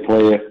a great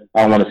player.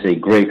 I don't want to say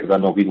great because I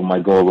know people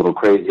might go a little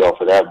crazy off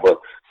of that, but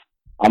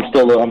I'm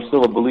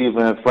still a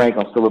believer in Frank.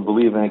 I'm still a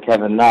believer in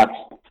Kevin Knox.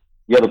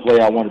 The other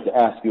player I wanted to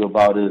ask you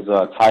about is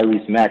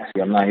Tyrese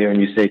Maxey. I'm not hearing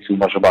you say too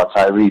much about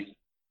Tyrese.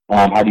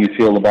 How do you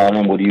feel about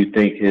him? What do you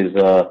think his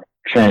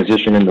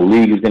transition in the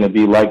league is going to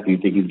be like? Do you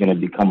think he's going to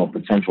become a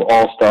potential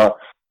all-star?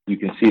 You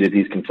can see that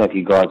these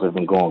Kentucky guards have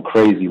been going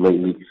crazy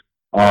lately.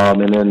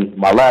 And then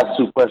my last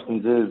two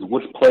questions is,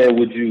 which player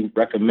would you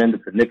recommend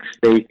that the Knicks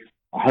stay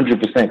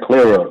 100%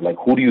 clear of? Like,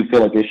 who do you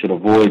feel like they should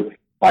avoid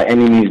by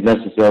any means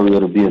necessary?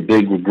 It'll be a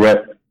big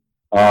regret.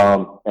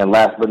 And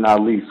last but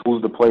not least,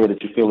 who's the player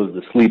that you feel is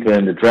the sleeper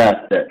in the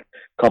draft that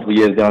a couple of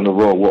years down the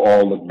road we'll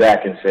all look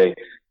back and say,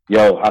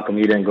 yo, how come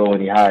he didn't go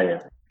any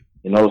higher?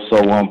 You know, so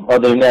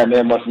other than that,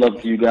 man, much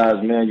love to you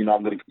guys, man. You know,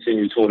 I'm going to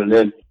continue tuning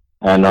in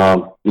and,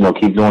 you know,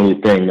 keep doing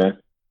your thing, man.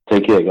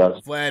 Take care,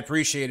 guys. Vlad,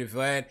 appreciate it,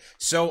 Vlad.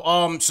 So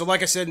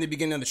like I said in the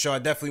beginning of the show, I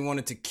definitely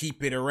wanted to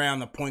keep it around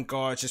the point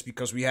guards just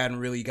because we hadn't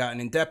really gotten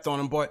in depth on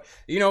them. But,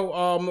 you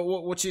know,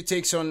 what's your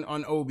takes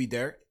on Obi,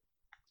 Derek?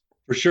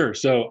 For sure.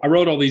 So I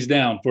wrote all these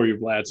down for you,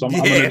 Vlad. So I'm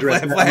going to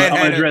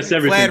address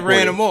everything. Vlad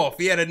ran them off.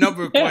 He had a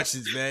number of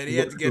questions, man. He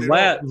had to get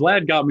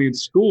Vlad got me in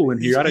school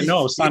in here. I didn't know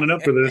I was signing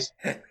up for this.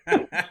 All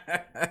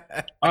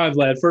right,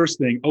 Vlad. First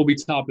thing, Obi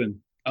Toppin.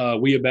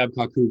 We at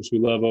Babcock Hoops, we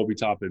love Obi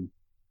Toppin.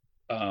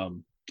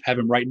 Have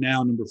him right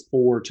now number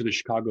 4 to the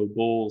Chicago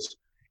Bulls.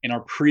 In our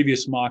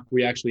previous mock,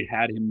 we actually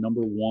had him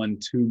number 1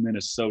 to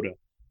Minnesota.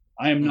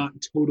 I am not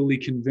totally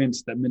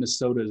convinced that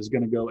Minnesota is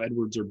going to go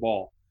Edwards or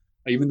Ball.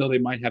 Even though they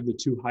might have the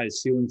 2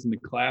 highest ceilings in the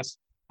class,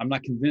 I'm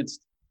not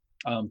convinced.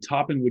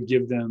 Toppin would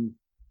give them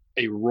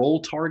a role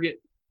target,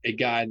 a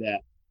guy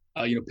that,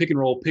 pick and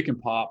roll, pick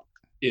and pop.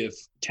 If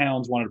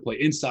Towns wanted to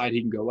play inside,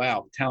 he can go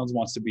out. Towns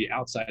wants to be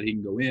outside, he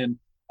can go in.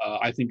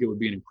 I think it would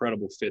be an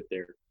incredible fit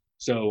there.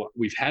 So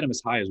we've had him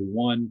as high as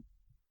 1.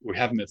 We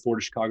have him at 4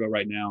 to Chicago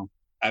right now.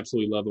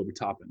 Absolutely love Obi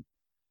Toppin.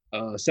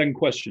 Second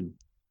question,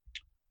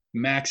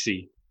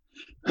 Maxey.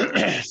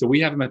 So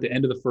we have him at the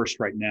end of the first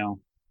right now.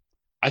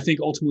 I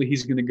think ultimately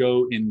he's going to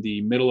go in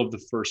the middle of the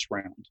first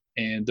round.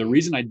 And the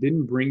reason I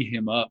didn't bring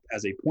him up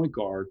as a point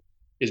guard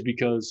is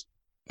because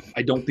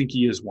I don't think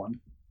he is one.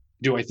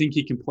 Do I think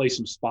he can play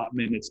some spot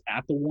minutes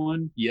at the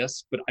 1?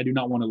 Yes, but I do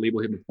not want to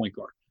label him a point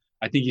guard.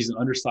 I think he's an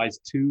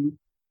undersized 2.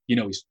 You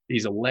know,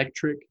 he's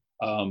electric,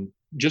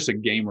 just a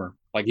gamer.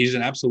 Like, he's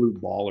an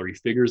absolute baller. He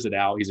figures it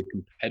out. He's a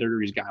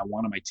competitor. He's a guy I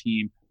want on my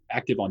team,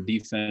 active on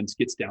defense,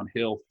 gets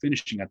downhill,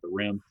 finishing at the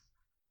rim.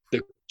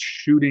 The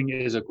shooting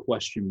is a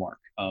question mark.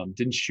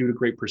 Didn't shoot a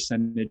great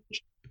percentage.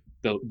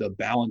 The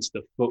balance,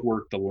 the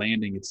footwork, the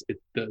landing,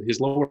 his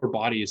lower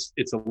body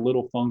it's a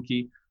little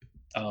funky.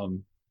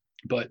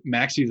 But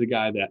Maxey is a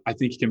guy that I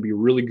think he can be a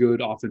really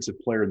good offensive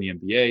player in the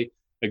NBA,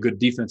 a good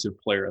defensive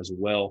player as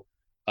well.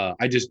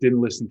 I just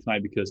didn't listen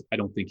tonight because I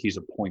don't think he's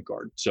a point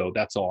guard. So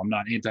that's all. I'm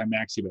not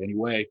anti-Maxey by any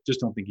way. Just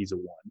don't think he's a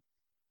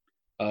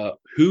 1.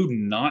 Who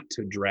not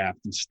to draft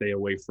and stay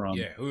away from?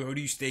 Yeah, who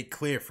do you stay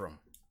clear from?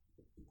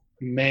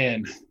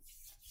 Man,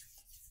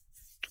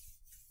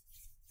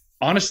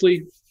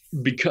 honestly,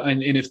 because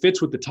and it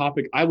fits with the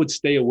topic, I would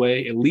stay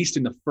away at least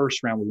in the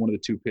first round with one of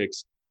the 2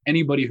 picks.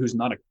 Anybody who's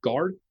not a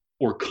guard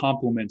or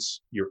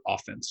complements your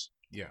offense.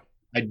 Yeah,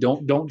 I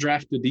don't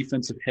draft the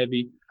defensive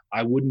heavy.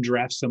 I wouldn't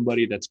draft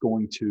somebody that's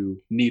going to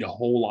need a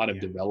whole lot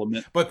of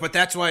development. But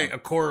that's why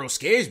Okoro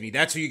scares me.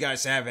 That's who you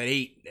guys have at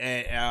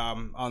 8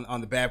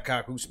 on the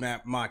Babcock Hoops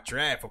mock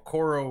draft.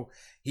 Okoro,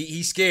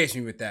 he scares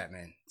me with that,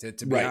 man.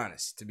 To be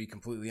honest, to be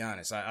completely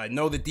honest, I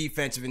know the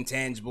defensive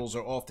intangibles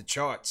are off the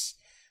charts,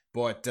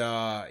 but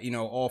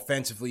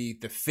offensively,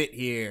 the fit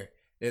here,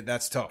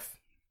 that's tough.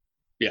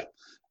 Yeah.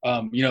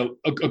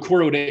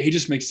 Okoro, he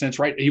just makes sense,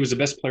 right? He was the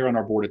best player on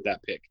our board at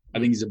that pick. I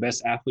think he's the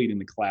best athlete in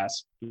the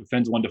class.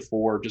 Defends 1 to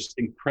 4, just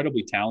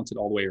incredibly talented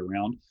all the way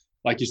around.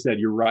 Like you said,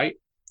 you're right.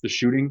 The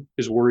shooting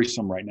is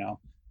worrisome right now.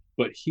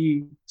 But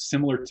he,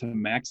 similar to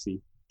Maxey,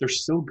 they're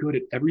so good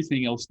at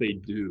everything else they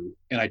do.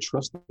 And I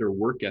trust their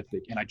work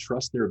ethic and I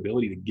trust their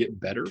ability to get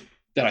better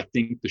that I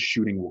think the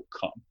shooting will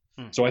come.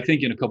 So I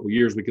think in a couple of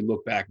years we could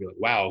look back and be like,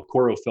 wow,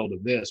 Okoro fell to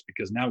this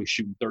because now he's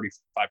shooting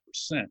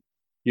 35%.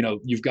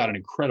 you've got an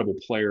incredible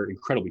player,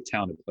 incredibly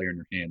talented player in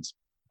your hands.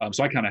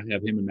 So I kind of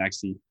have him and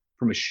Maxey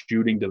from a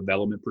shooting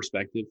development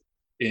perspective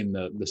in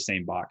the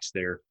same box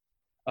there.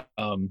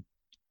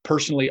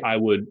 Personally, I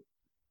would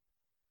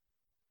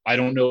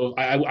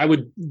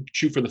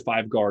shoot for the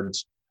 5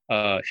 guards.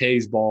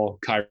 Hayes, Ball,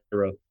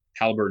 Kyra,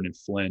 Halliburton, and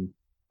Flynn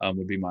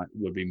would be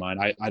mine.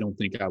 I don't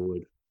think I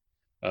would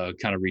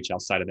kind of reach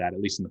outside of that,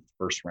 at least in the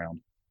first round.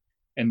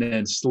 And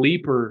then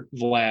sleeper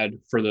Vlad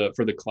for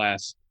the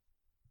class.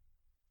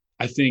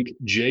 I think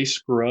Jay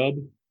Scrubb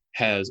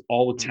has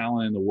all the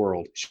talent in the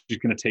world. She's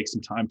going to take some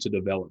time to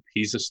develop.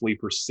 He's a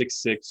sleeper,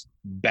 6'6",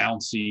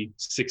 bouncy,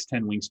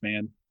 6'10"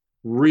 wingspan.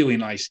 Really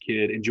nice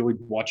kid. Enjoyed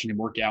watching him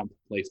work out and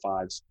play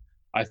 5s.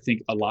 I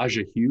think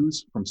Elijah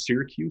Hughes from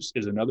Syracuse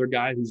is another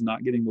guy who's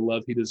not getting the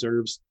love he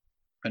deserves.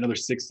 Another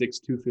 6'6",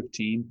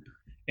 215.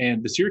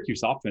 And the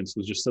Syracuse offense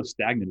was just so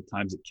stagnant at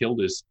times it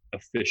killed his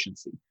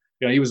efficiency.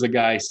 He was a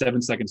guy,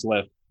 7 seconds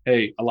left.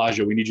 Hey,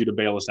 Elijah, we need you to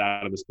bail us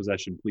out of this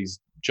possession. Please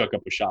chuck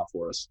up a shot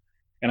for us.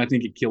 And I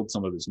think it killed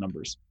some of his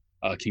numbers.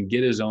 Can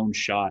get his own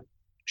shot,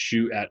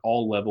 shoot at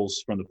all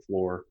levels from the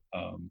floor.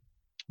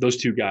 Those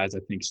 2 guys, I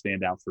think,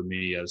 stand out for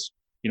me as,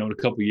 in a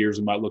couple of years,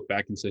 we might look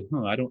back and say,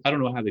 I don't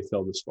know how they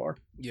fell this far.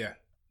 Yeah.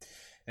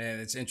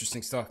 And it's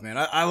interesting stuff, man.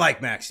 I like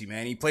Maxey,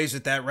 man. He plays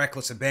with that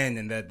reckless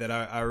abandon that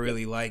I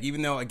really like.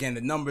 Even though, again,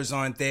 the numbers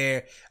aren't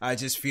there, I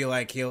just feel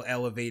like he'll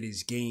elevate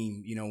his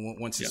game,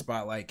 once the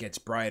spotlight gets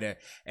brighter.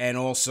 And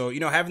also,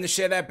 having to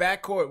share that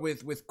backcourt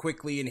with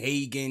Quickly and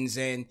Higgins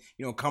and,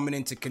 coming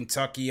into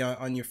Kentucky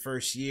on your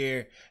first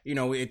year,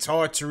 it's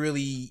hard to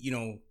really,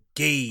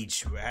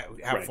 gauge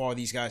how far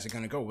these guys are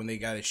going to go when they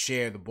got to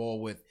share the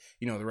ball with,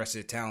 the rest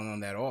of the talent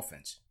on that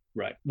offense.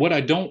 Right. What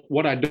I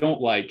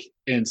don't like,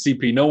 and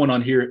CP, no one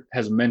on here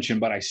has mentioned,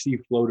 but I see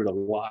floated a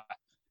lot,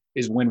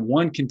 is when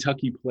one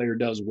Kentucky player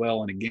does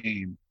well in a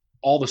game,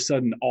 all of a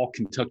sudden all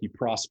Kentucky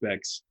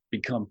prospects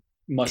become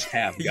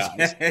must-have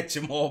guys. Yeah,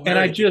 Jamal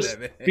Murray,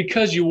 and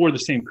because you wore the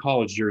same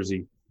college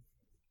jersey,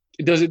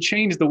 does it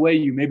change the way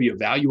you maybe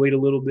evaluate a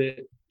little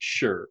bit?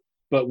 Sure.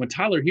 But when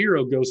Tyler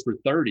Hero goes for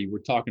 30,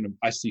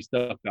 I see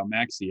stuff about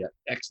Maxey at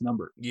X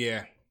number.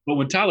 Yeah. But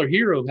when Tyler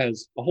Hero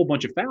has a whole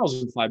bunch of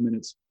fouls in 5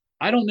 minutes,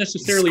 I don't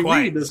necessarily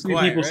read the few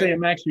people saying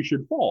Maxey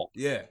should fall.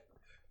 Yeah.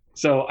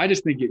 So I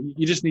just think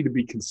you just need to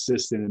be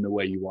consistent in the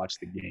way you watch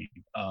the game.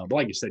 But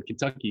like you said,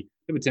 Kentucky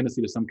have a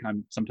tendency to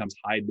sometimes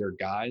hide their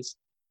guys,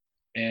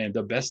 and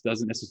the best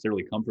doesn't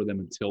necessarily come for them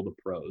until the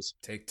pros.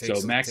 Take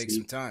some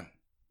time.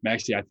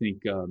 Maxey, I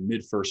think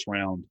mid-first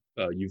round,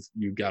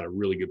 you've got a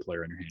really good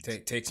player in your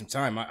hands. Take some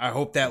time. I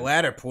hope that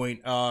latter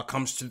point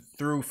comes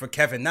through for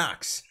Kevin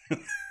Knox.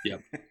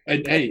 Yep.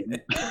 And hey,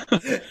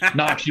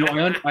 Knox,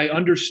 I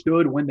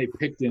understood when they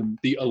picked him,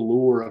 the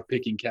allure of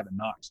picking Kevin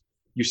Knox.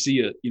 You see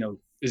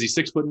is he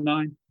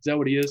 6'9"? Is that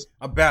what he is?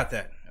 About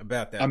that.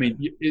 I mean,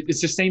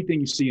 it's the same thing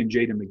you see in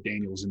Jaden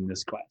McDaniels in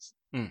this class.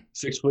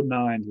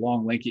 6'9",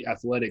 long, lanky,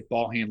 athletic,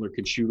 ball handler,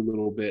 can shoot a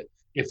little bit.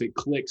 If it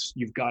clicks,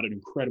 you've got an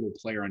incredible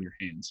player on your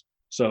hands.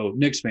 So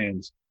Knicks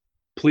fans,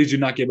 please do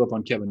not give up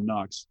on Kevin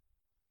Knox.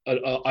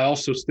 I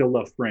also still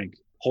love Frank.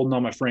 Holding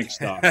on my Frank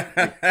stock.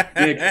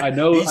 Nick, I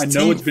know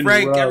it's been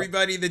Frank, rough.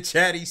 Everybody in the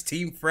chat, he's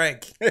Team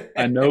Frank.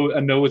 I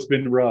know it's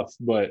been rough,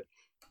 but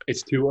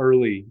it's too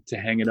early to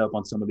hang it up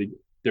on some of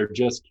they're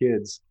just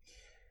kids.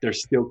 They're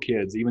still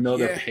kids. Even though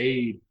they're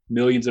paid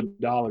millions of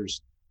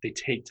dollars, they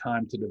take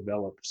time to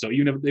develop. So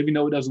even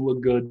though it doesn't look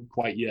good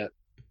quite yet,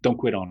 don't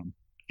quit on them.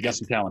 You got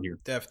some talent here.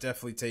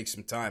 Definitely take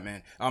some time,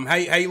 man. How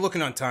you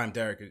looking on time,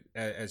 Derek,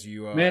 as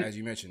you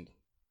mentioned?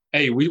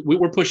 Hey,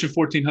 we're pushing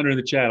 1,400 in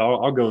the chat.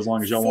 I'll go as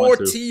long as y'all want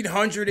to.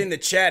 1,400 in the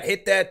chat.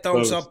 Hit that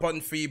thumbs up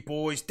button for you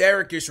boys.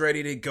 Derek is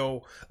ready to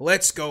go.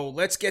 Let's go.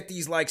 Let's get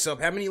these likes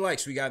up. How many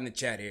likes we got in the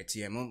chat here,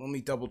 TM? Let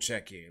me double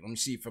check here. Let me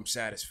see if I'm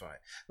satisfied.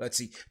 Let's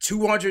see.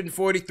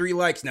 243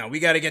 likes now. We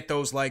got to get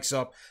those likes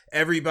up.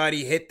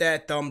 Everybody hit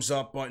that thumbs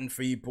up button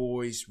for you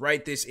boys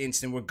right this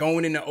instant. We're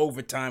going into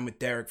overtime with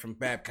Derek from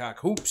Babcock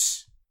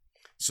Hoops.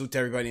 Salute to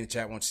everybody in the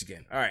chat once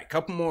again. All right,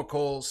 couple more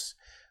calls.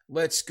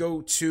 Let's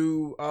go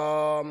to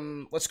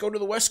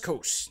the West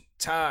Coast.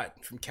 Todd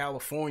from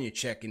California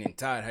checking in.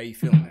 Todd, how you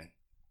feeling, man?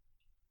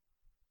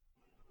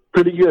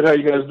 Pretty good. How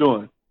you guys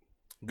doing?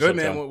 Good,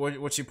 man.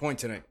 What's your point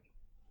tonight?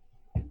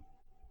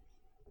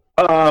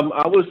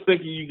 I was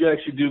thinking you guys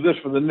should do this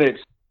for the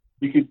Knicks.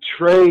 You could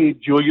trade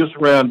Julius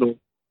Randle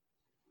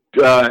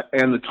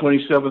and the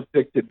 27th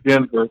pick to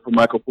Denver for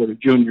Michael Porter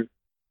Jr.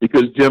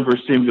 because Denver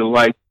seemed to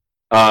like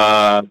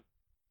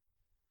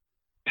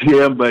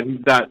him, but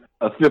he's not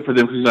a fit for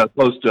them because he's not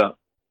post up.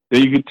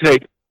 Then you could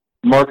take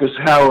Marcus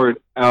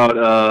Howard out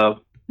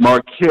of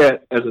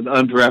Marquette as an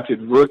undrafted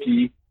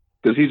rookie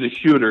because he's a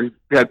shooter.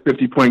 He had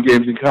 50-point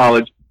games in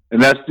college, and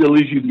that still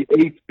leaves you the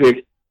 8th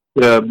pick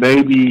to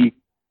maybe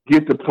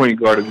get the point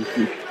guard of the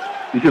future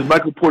because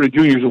Michael Porter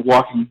Jr. is a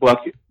walking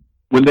bucket.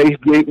 When they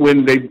played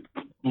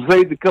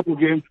the couple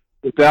games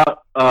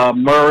without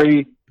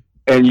Murray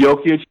and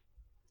Jokic,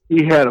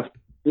 he had a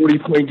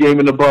 40-point game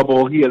in the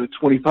bubble. He had a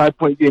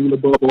 25-point game in the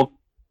bubble.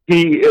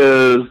 He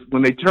is,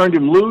 when they turned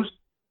him loose,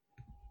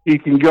 he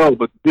can go.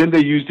 But then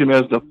they used him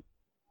as the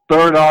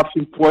third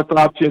option, fourth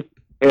option,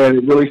 and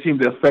it really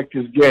seemed to affect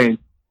his game.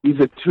 He's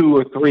a 2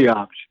 or 3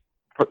 option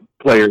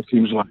player, it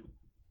seems like.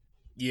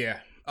 Yeah.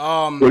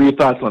 What are your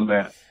thoughts on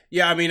that?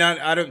 Yeah, I mean,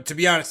 I don't. To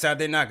be honest,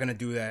 they're not going to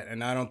do that,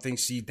 and I don't think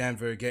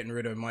Denver getting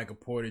rid of Michael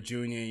Porter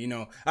Jr. You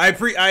know, I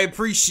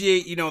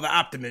appreciate the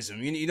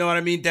optimism. You know what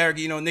I mean, Derek?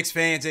 You know, Knicks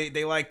fans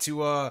they like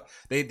to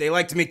they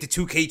like to make the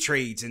 2K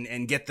trades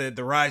and get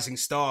the rising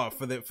star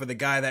for the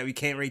guy that we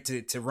can't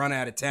wait to run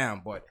out of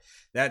town, but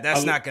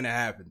that's not going to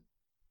happen.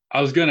 I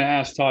was going to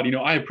ask Todd,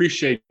 I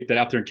appreciate that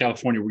out there in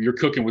California where you're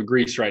cooking with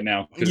grease right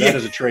now, because that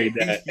is a trade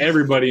that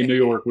everybody in New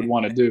York would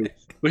want to do.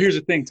 But here's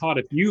the thing, Todd,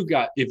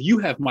 if you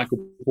have Michael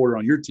Porter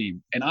on your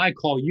team and I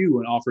call you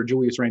and offer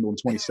Julius Randle in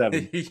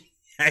 27,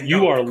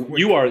 you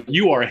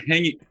are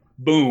hanging,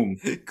 boom.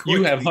 Quickly.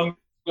 You have hung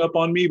up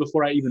on me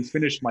before I even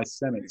finished my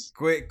sentence.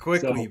 Quickly,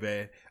 so,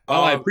 man.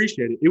 I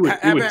appreciate it. It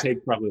would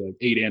take probably like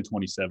 8 and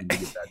 27 to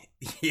get that.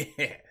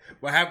 Yeah.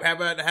 Well, how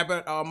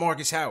about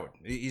Marcus Howard?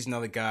 He's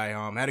another guy.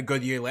 Had a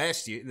good year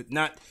last year,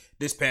 not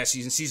this past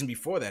season. Season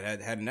before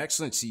that had an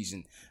excellent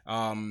season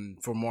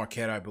for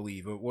Marquette, I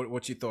believe.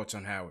 What's your thoughts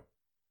on Howard?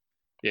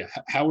 Yeah,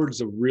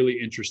 Howard's a really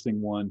interesting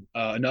one.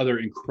 Another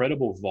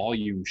incredible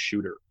volume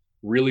shooter,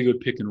 really good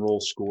pick and roll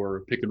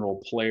scorer, pick and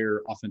roll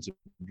player, offensive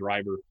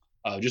driver,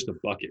 just a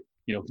bucket.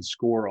 Can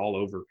score all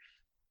over.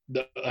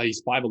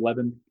 He's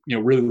 5'11",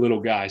 really little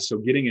guy. So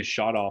getting his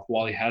shot off,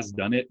 while he has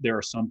done it, there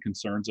are some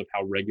concerns of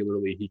how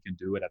regularly he can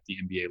do it at the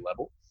NBA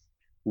level.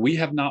 We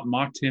have not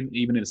mocked him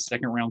even in a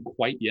second round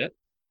quite yet.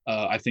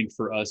 I think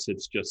for us,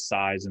 it's just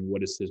size and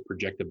what is his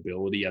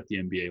projectability at the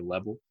NBA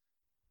level.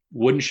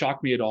 Wouldn't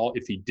shock me at all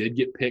if he did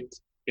get picked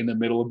in the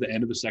middle of the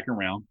end of the second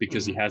round,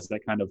 because he has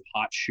that kind of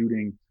hot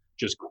shooting,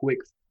 just quick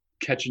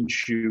catch and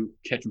shoot,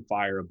 catch and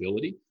fire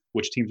ability,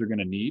 which teams are going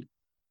to need.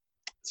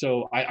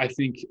 So I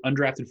think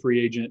undrafted free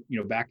agent,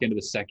 back into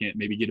the second,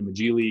 maybe get him a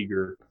G League,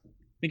 or I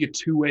think a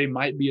 2-way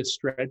might be a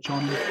stretch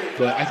on him,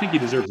 but I think he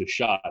deserves a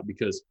shot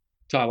because,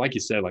 Todd, like you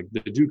said, like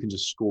the dude can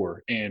just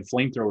score, and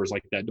flamethrowers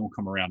like that don't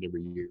come around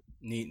every year.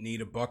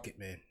 Need a bucket,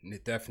 man.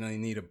 Definitely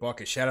need a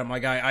bucket. Shout out my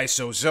guy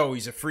ISO Zoe.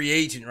 He's a free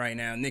agent right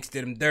now. Knicks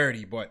did him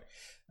dirty, but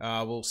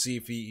we'll see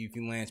if he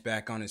lands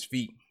back on his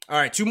feet. All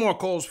right, 2 more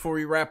calls before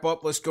we wrap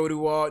up. Let's go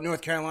to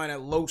North Carolina,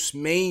 Los,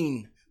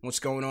 Maine. What's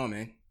going on,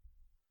 man?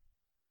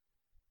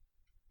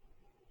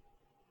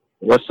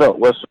 What's up?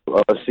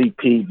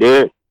 CP,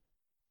 Derek?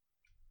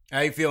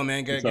 How you feeling,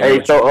 man? Good.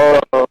 Hey, so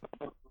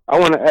I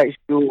want to ask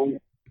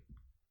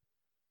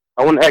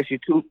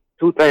you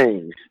two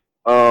things.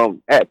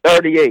 At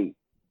 38,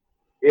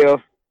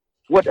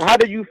 how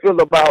do you feel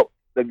about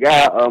the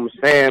guy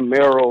Sam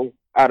Merrill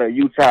out of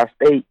Utah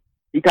State?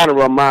 He kind of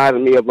reminds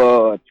me of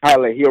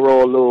Tyler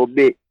Hero a little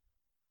bit,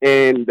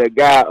 and the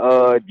guy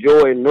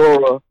Joey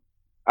Nora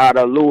out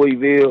of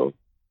Louisville.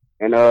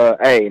 And,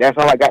 hey, that's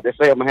all I got to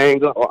say. I'm going to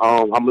hang up.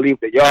 I'm going to leave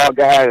to y'all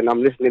guys, and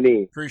I'm listening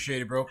in.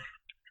 Appreciate it, bro.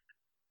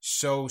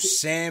 So,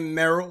 Sam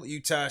Merrill,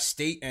 Utah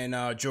State, and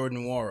Jordan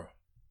Nwora.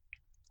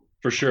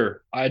 For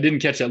sure. I didn't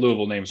catch that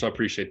Louisville name, so I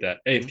appreciate that.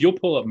 Hey, if you'll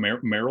pull up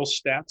Merrill's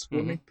stats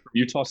for me from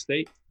Utah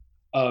State.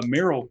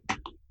 Merrill,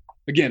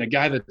 again, a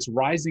guy that's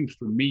rising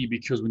for me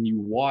because when you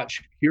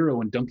watch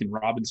Hero and Duncan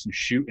Robinson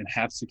shoot and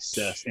have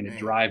success and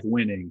drive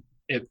winning,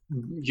 it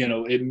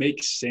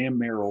makes Sam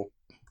Merrill,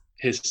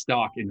 his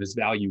stock and his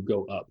value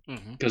go up,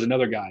 because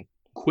another guy,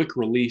 quick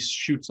release,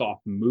 shoots off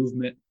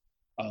movement.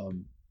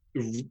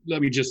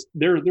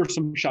 There's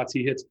some shots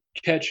he hits,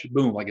 catch,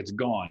 boom, like it's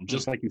gone,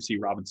 just like you see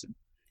Robinson.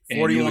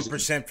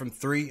 41% from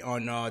 3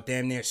 on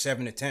damn near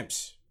 7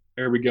 attempts.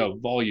 There we go,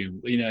 volume,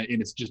 and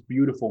it's just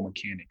beautiful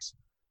mechanics.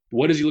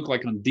 What does he look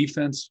like on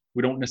defense?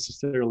 We don't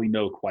necessarily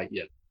know quite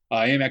yet.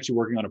 I am actually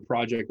working on a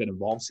project that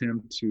involves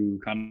him to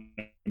kind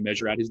of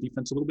measure out his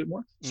defense a little bit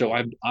more. So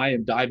I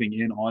am diving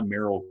in on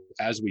Merrill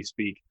as we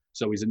speak.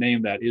 So he's a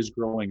name that is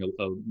growing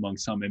among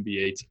some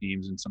NBA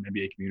teams and some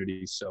NBA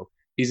communities. So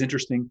he's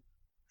interesting.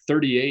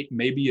 38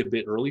 may be a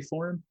bit early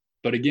for him.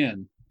 But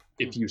again,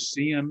 if you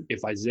see him,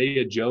 if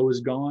Isaiah Joe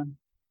is gone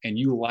and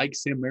you like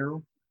Sam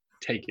Merrill,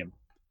 take him,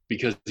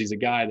 because he's a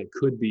guy that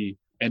could be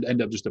and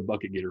end up just a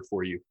bucket getter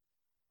for you.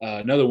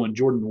 Another one,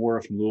 Jordan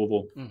Nwora from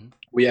Louisville.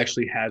 We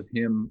actually have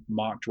him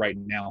mocked right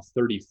now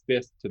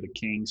 35th to the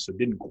Kings, so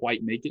didn't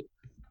quite make it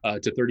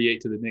to 38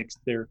 to the Knicks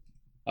there.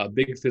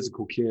 Big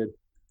physical kid,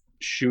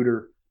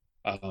 shooter,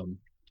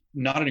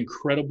 not an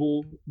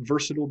incredible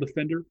versatile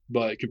defender,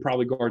 but can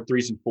probably guard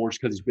 3s and 4s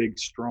because he's big,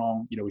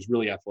 strong. He's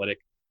really athletic.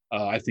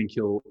 I think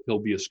he'll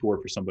be a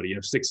scorer for somebody.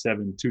 6'7",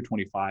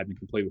 225, and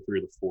can play the 3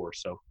 or the 4.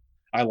 So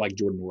I like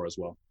Jordan Nwora as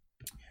well.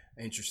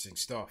 Interesting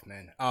stuff,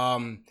 man.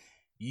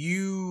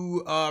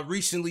 You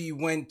recently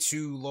went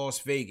to Las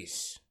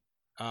Vegas.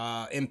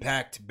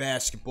 Impact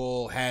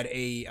Basketball had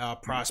a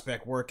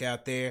prospect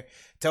workout there.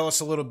 Tell us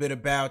a little bit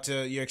about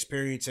your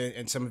experience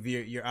and some of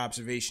your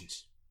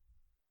observations.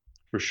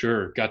 For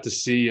sure. Got to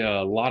see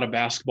a lot of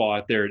basketball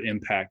out there at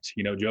Impact.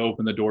 Joe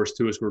opened the doors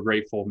to us. We're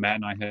grateful. Matt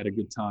and I had a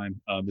good time.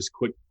 Just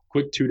quick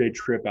 2-day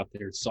trip out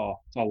there. Saw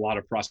a lot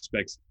of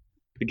prospects.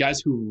 The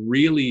guys who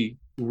really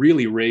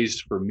really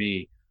raised for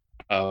me.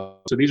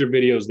 So these are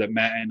videos that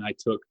Matt and I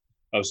took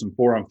of some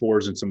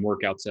 4-on-4s and some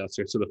workouts out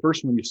there. So the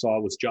first one you saw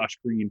was Josh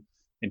Green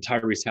and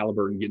Tyrese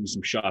Halliburton getting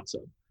some shots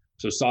up.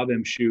 So saw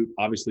them shoot,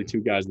 obviously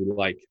 2 guys we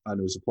like, and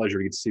it was a pleasure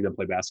to get to see them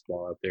play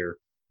basketball out there.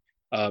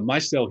 My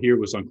sell here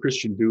was on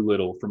Christian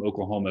Doolittle from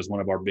Oklahoma as one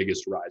of our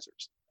biggest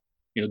risers.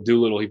 You know,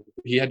 Doolittle,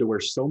 he had to wear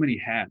so many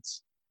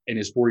hats in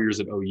his 4 years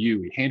at OU.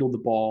 He handled the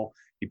ball.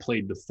 He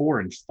played the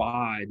 4 and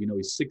 5. You know,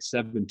 he's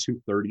 6'7",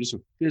 230, just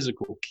a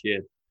physical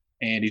kid.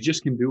 And he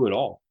just can do it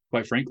all,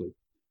 quite frankly.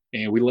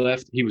 And we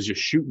left, he was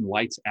just shooting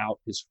lights out.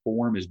 His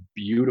form is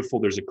beautiful.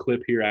 There's a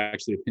clip here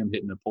actually of him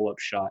hitting a pull-up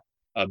shot,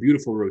 a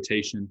beautiful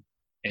rotation.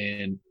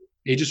 And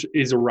he just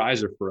is a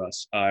riser for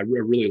us. I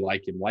really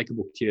like him,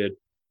 likable kid.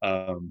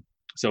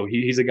 So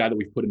he's a guy that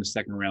we've put in the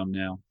second round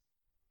now.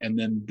 And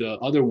then the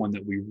other one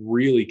that we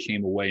really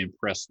came away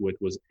impressed with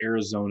was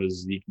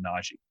Arizona's Zeke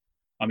Nnaji.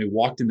 I mean,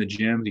 walked in the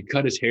gym, he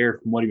cut his hair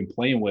from what he'd been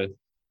playing with,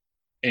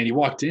 and he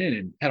walked in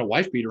and had a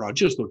wife beater on,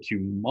 just looked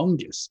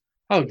humongous.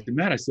 I looked at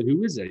Matt, I said,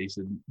 who is that? He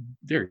said,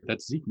 Derek,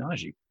 that's Zeke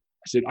Nnaji.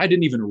 I said, I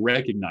didn't even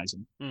recognize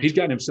him. He's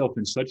gotten himself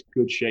in such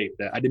good shape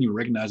that I didn't even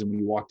recognize him when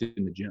he walked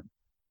in the gym.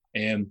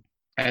 And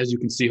as you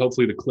can see,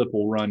 hopefully the clip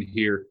will run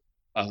here.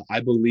 I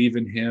believe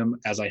in him,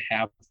 as I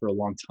have for a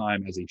long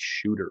time, as a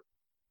shooter.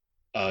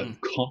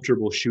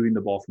 Comfortable shooting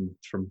the ball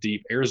from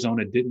deep.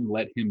 Arizona didn't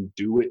let him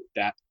do it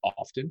that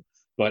often.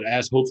 But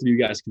as hopefully you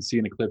guys can see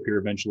in the clip here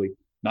eventually,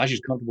 Najee's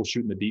comfortable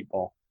shooting the deep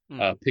ball.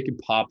 Pick and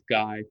pop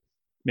guy,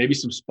 maybe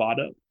some spot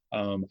up.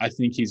 I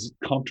think he's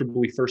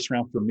comfortably first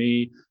round for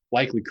me,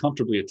 likely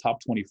comfortably a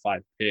top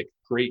 25 pick.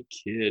 Great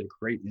kid,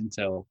 great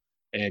intel,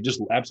 and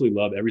just absolutely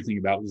love everything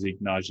about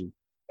Zeke Nnaji.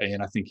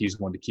 And I think he's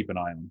one to keep an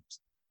eye on.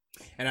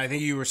 And I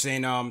think you were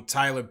saying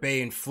Tyler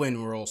Bay and Flynn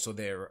were also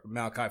there.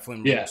 Malachi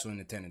Flynn was also in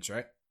attendance,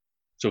 right?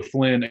 So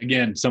Flynn,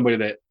 again, somebody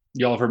that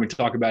y'all have heard me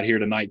talk about here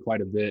tonight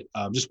quite a bit.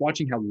 Just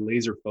watching how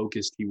laser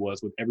focused he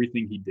was with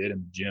everything he did in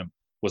the gym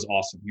was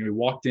awesome. You know, he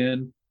walked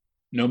in,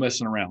 no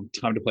messing around,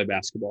 time to play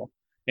basketball,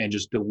 and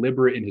just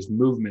deliberate in his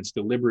movements,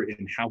 deliberate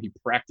in how he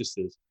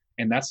practices.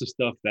 And that's the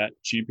stuff that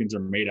champions are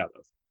made out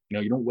of. You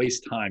know, you don't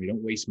waste time. You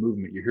don't waste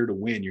movement. You're here to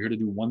win. You're here to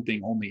do one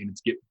thing only, and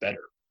it's get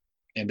better.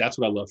 And that's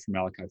what I love from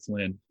Malachi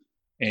Flynn.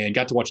 And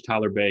got to watch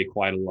Tyler Bay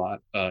quite a lot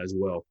as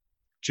well.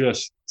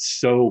 Just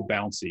so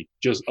bouncy,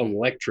 just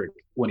electric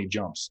when he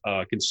jumps.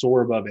 Can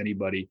soar above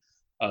anybody.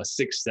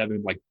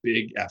 6'7", like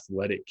big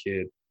athletic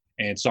kid.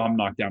 And saw him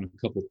knock down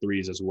a couple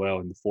threes as well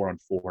in the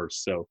 4-on-4.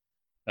 So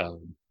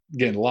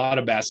again, a lot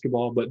of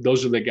basketball, but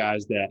those are the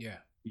guys that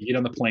you get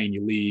on the plane,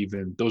 you leave,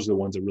 and those are the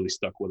ones that really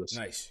stuck with us.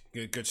 Nice.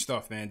 Good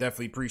stuff, man.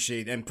 Definitely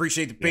appreciate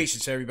the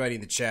patience to everybody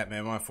in the chat,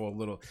 man. My fault,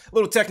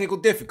 little technical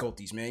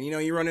difficulties, man. You know,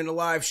 you're running a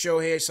live show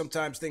here.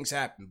 Sometimes things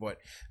happen, but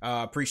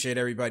appreciate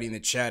everybody in the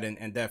chat,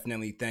 and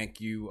definitely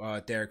thank you,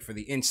 Derek, for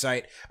the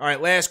insight. All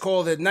right, last call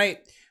of the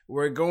night.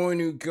 We're going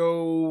to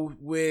go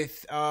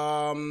with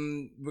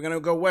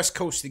West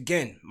Coast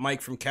again.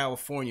 Mike from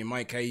California.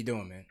 Mike, how you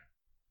doing, man?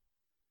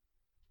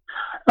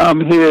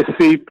 I'm here,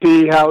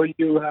 CP. How are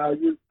you? How are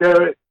you,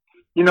 Derek?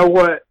 You know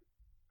what?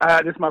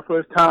 This is my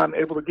first time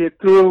able to get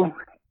through,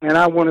 and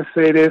I want to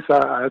say this.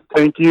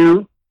 Thank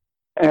you.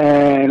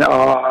 And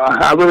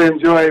I really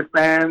enjoy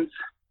Fans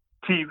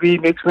TV,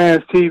 Knicks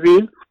Fans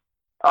TV.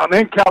 I'm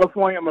in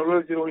California. I'm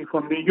originally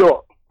from New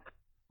York.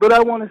 But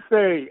I want to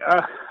say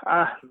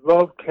I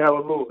love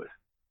Kara Lewis.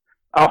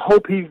 I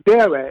hope he's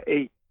there at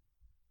 8.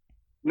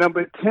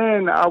 Number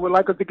 10, I would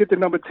like us to get the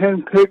number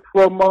 10 pick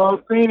from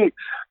Phoenix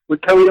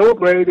with Kelly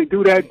Oubre to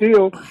do that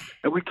deal,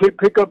 and we can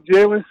pick up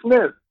Jalen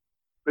Smith.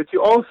 But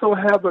you also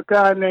have a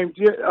guy named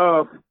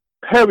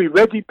Perry,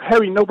 Reggie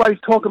Perry. Nobody's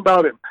talking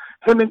about him.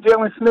 Him and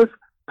Jalen Smith,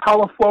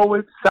 power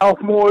forwards,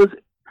 sophomores.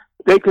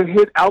 They can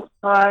hit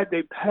outside.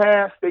 They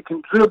pass. They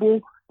can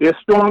dribble. They're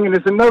strong. And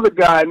there's another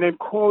guy named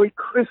Corey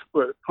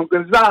Crisper from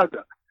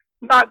Gonzaga.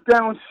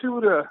 Knockdown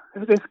shooter.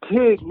 This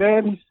kid,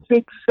 man,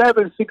 he's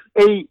 6'7",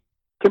 6'8",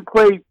 can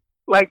play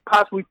like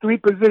possibly 3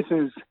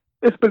 positions.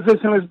 This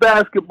position is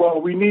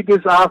basketball. We need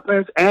this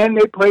offense, and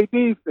they play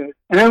defense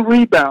and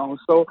rebound.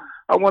 So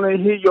I want to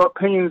hear your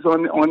opinions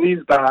on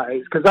these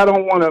guys, because I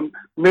don't want to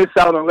miss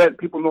out on letting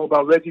people know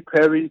about Reggie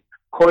Perry,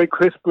 Corey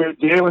Crisper,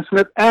 Jalen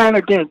Smith, and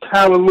again,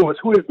 Kara Lewis,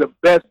 who is the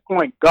best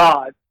point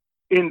guard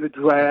in the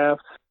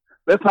draft.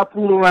 Let's not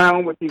fool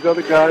around with these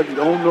other guys you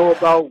don't know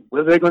about,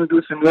 whether they're going to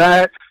do some of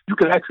that. You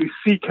can actually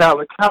see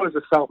Kara. Kara's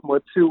a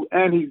sophomore, too,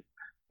 and he's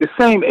the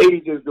same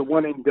age as the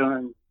one and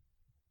done.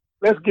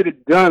 Let's get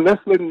it done.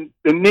 Let's let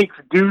the Knicks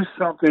do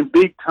something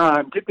big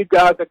time. Get the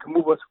guys that can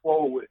move us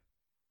forward.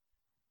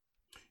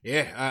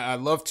 Yeah,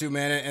 I'd love to,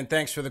 man. And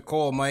thanks for the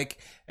call, Mike.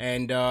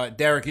 And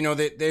Derek, you know,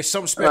 there's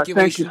some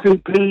speculation.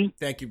 Thank you, CP.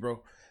 Thank you,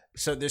 bro.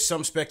 So there's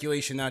some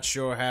speculation, not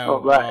sure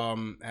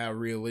how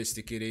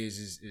realistic it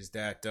is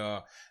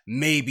that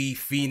maybe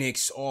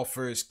Phoenix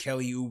offers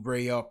Kelly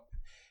Oubre up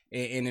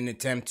in an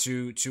attempt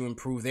to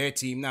improve their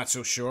team. Not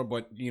so sure,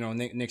 but, you know,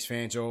 Knicks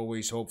fans are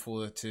always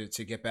hopeful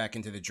to get back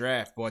into the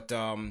draft. But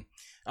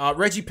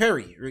Reggie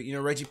Perry,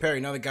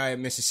 another guy at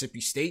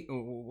Mississippi State.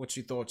 What's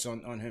your thoughts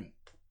on him?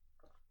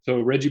 So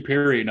Reggie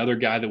Perry, another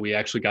guy that we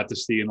actually got to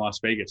see in Las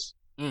Vegas,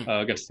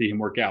 got to see him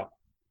work out.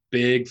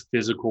 Big,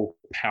 physical,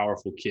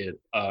 powerful kid,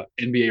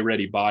 NBA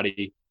ready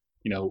body,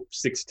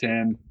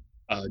 6'10",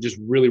 just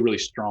really, really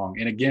strong.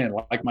 And again,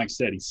 like Mike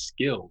said, he's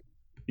skilled.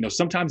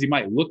 Sometimes he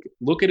might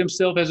look at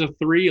himself as a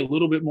 3 a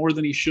little bit more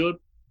than he should,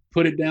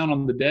 put it down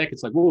on the deck.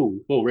 It's like,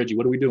 whoa, Reggie,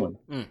 what are we doing?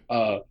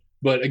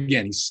 But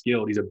again, he's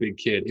skilled. He's a big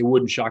kid. It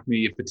wouldn't shock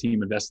me if the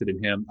team invested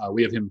in him.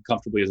 We have him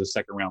comfortably as a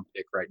 2nd-round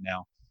pick right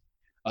now.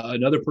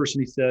 Another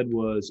person he said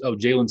was,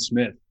 Jalen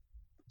Smith.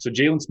 So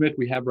Jalen Smith,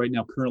 we have right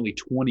now currently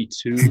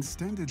 22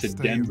 to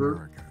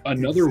Denver.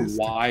 Another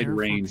wide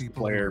range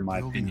player, in my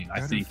opinion.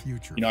 I think,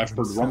 I've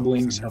heard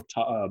rumblings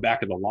of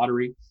back of the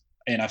lottery,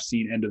 and I've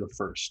seen end of the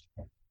first.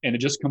 And it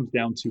just comes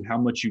down to how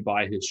much you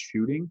buy his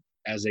shooting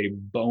as a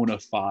bona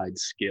fide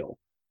skill,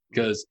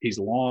 because he's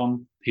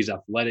long, he's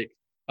athletic,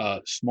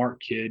 smart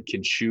kid,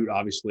 can shoot.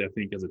 Obviously, I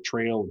think as a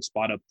trail and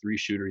spot up 3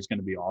 shooter, he's going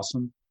to be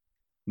awesome.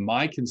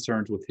 My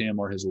concerns with him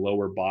are his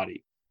lower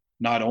body.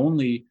 Not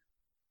only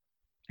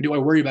do I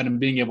worry about him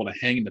being able to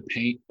hang in the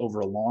paint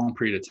over a long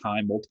period of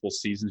time, multiple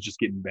seasons, just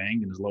getting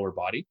banged in his lower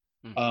body.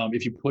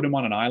 If you put him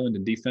on an island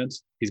in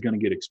defense, he's going to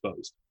get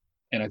exposed.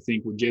 And I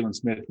think with Jalen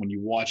Smith, when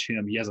you watch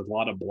him, he has a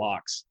lot of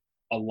blocks.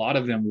 A lot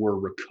of them were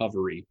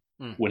recovery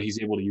when he's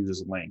able to use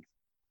his length.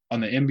 On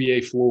the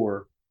NBA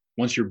floor,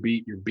 once you're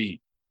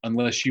beat,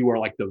 unless you are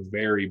like the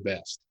very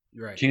best.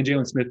 Right. Can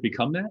Jalen Smith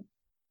become that?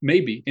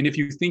 Maybe. And if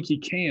you think he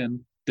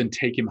can, then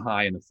take him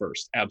high in the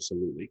first.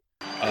 Absolutely.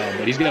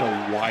 But he's got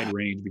a wide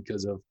range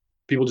because of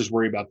people just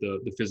worry about the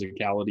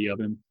physicality of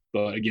him.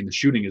 But again, the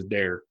shooting is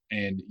there,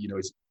 and he's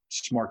a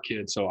smart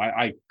kid. So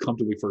I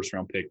comfortably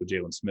 1st-round pick with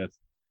Jalen Smith.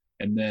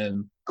 And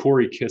then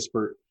Corey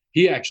Kispert,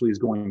 he actually is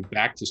going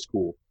back to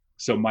school.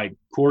 So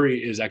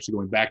Corey is actually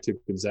going back to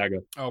Gonzaga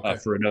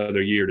for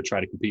another year to try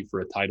to compete for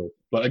a title.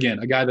 But again,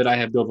 a guy that I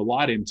have dove a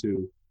lot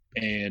into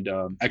and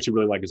actually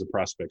really like as a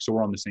prospect. So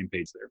we're on the same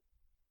page there.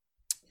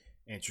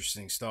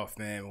 Interesting stuff,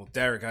 man. Well,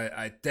 Derek,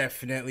 I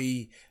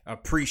definitely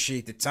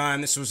appreciate the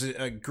time. This was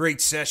a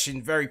great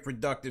session, very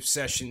productive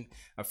session.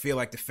 I feel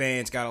like the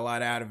fans got a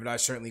lot out of it. I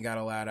certainly got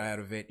a lot out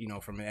of it,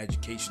 from an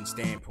education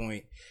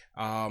standpoint.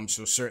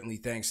 So certainly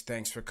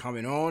thanks for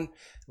coming on.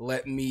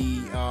 Let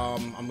me,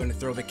 I'm going to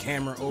throw the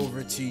camera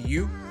over to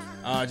you.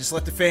 Just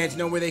let the fans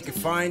know where they can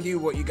find you,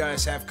 what you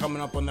guys have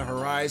coming up on the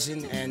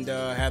horizon, and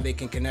how they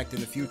can connect in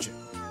the future.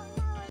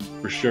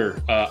 For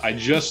sure. I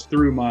just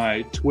threw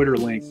my Twitter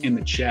link in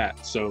the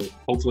chat, so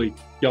hopefully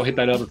y'all hit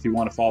that up if you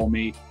want to follow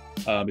me.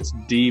 It's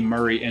D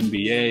Murray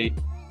NBA,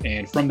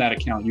 and from that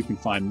account you can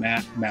find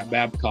Matt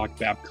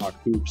Babcock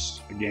Hoops.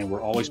 Again,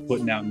 we're always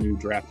putting out new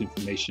draft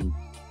information.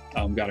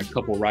 Got a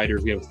couple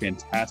writers. We have a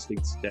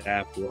fantastic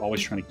staff. We're always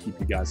trying to keep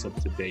you guys up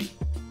to date.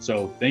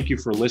 So thank you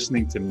for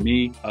listening to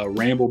me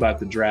ramble about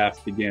the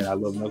draft. Again, I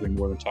love nothing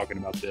more than talking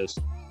about this.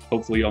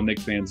 Hopefully y'all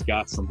Knicks fans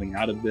got something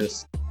out of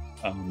this.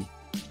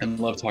 And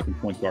love talking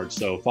point guard.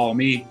 So follow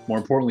me. More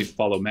importantly,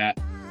 follow Matt.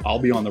 I'll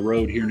be on the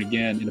road here and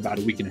again in about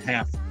a week and a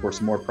half for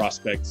some more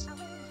prospects.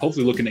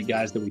 Hopefully looking at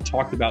guys that we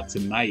talked about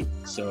tonight.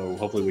 So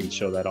hopefully we can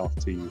show that off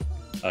to you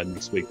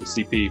next week. With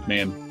CP,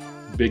 man,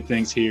 big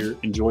things here.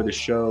 Enjoy the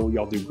show.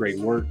 Y'all do great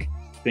work.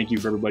 Thank you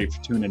for everybody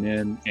for tuning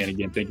in. And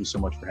again, thank you so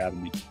much for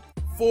having me.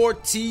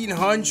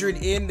 1,400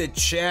 in the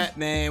chat,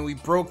 man. We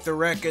broke the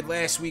record.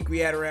 Last week we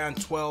had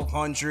around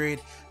 1,200.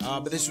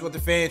 But this is what the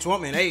fans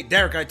want, man. Hey,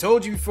 Derek, I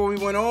told you before we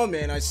went on,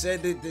 man. I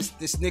said that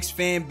this Knicks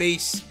fan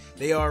base,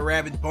 they are a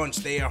rabid bunch.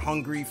 They are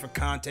hungry for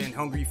content,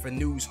 hungry for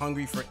news,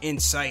 hungry for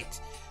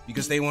insight,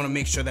 because they want to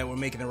make sure that we're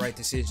making the right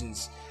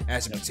decisions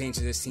as it pertains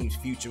to this team's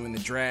future in the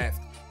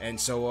draft. And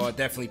so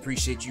definitely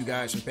appreciate you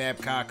guys from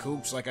Babcock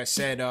Hoops. Like I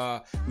said,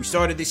 we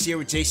started this year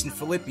with Jason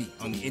Filippi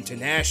on the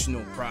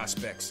international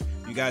prospects.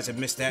 If you guys have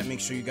missed that,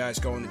 make sure you guys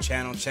go on the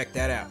channel and check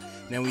that out.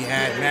 And then we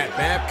had Matt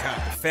Babcock,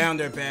 the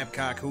founder of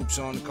Babcock Hoops,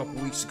 on a couple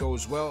weeks ago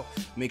as well.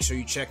 Make sure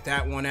you check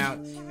that one out.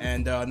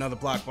 And another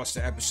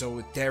blockbuster episode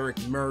with Derek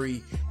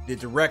Murray, the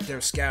director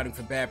of scouting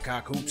for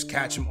Babcock Hoops.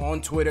 Catch him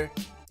on Twitter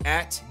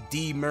at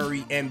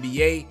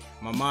DMurrayNBA.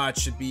 My mod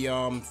should be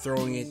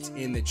throwing it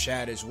in the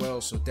chat as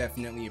well, so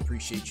definitely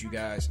appreciate you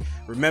guys.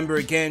 Remember,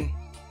 again,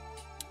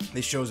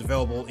 this show is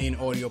available in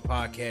audio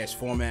podcast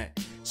format: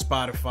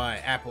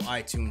 Spotify, Apple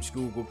iTunes,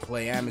 Google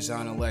Play,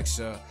 Amazon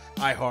Alexa,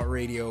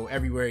 iHeartRadio,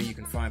 everywhere you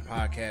can find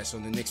podcasts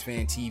on the Knicks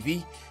Fan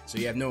TV. So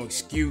you have no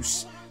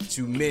excuse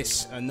to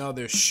miss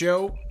another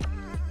show.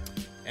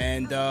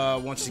 And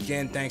once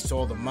again, thanks to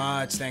all the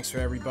mods. Thanks for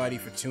everybody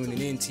for tuning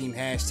in. Team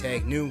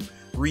 #new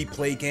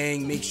Replay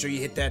Gang. Make sure you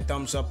hit that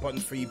thumbs up button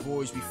for you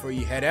boys before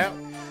you head out.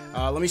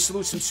 Let me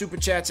salute some super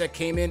chats that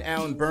came in.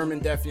 Alan Berman,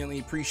 definitely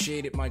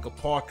appreciate it. Michael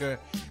Parker,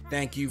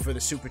 thank you for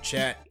the super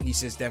chat. He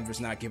says Denver's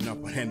not giving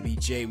up on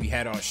MBJ. We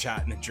had our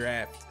shot in the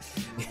draft.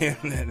 Yeah,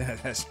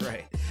 that's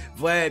right.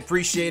 Vlad,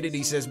 appreciate it.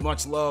 He says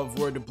much love.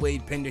 Word to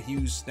Blade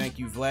Penderhughes. Thank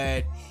you,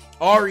 Vlad.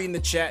 Ari in the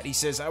chat, he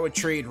says, I would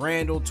trade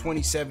Randall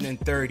 27 and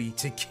 30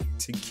 to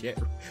get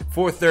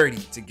 430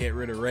 to get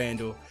rid of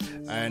Randall.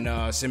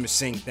 And Simmer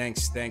Singh,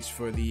 thanks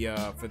for the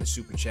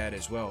super chat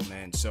as well,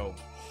 man. So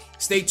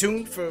stay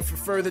tuned for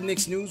further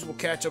Knicks news. We'll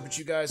catch up with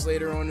you guys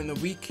later on in the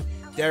week.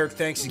 Derek,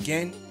 thanks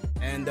again.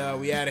 And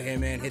we out of here,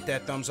 man. Hit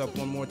that thumbs up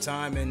one more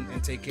time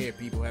and take care,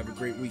 people. Have a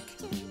great week.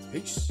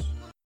 Peace.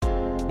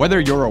 Whether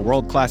you're a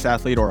world-class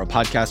athlete or a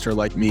podcaster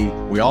like me,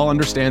 we all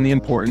understand the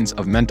importance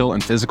of mental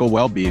and physical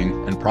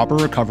well-being and proper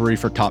recovery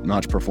for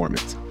top-notch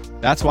performance.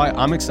 That's why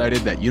I'm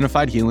excited that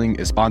Unified Healing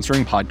is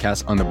sponsoring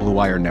podcasts on the Blue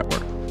Wire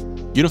Network.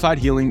 Unified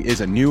Healing is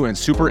a new and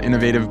super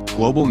innovative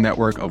global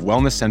network of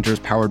wellness centers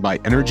powered by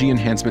Energy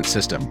Enhancement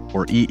System,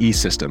 or EE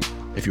System.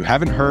 If you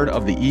haven't heard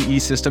of the EE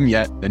System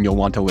yet, then you'll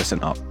want to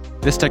listen up.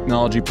 This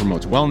technology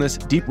promotes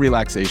wellness, deep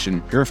relaxation,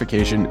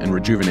 purification, and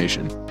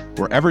rejuvenation.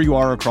 Wherever you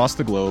are across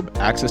the globe,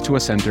 access to a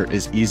center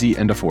is easy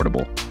and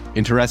affordable.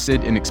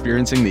 Interested in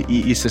experiencing the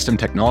EE System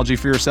technology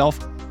for yourself?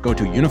 Go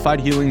to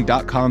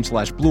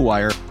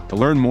unifiedhealing.com/bluewire to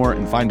learn more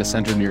and find a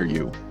center near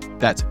you.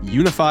 That's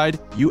unified,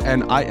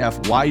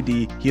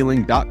 UNIFYD,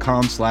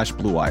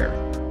 healing.com/bluewire.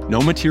 No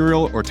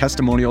material or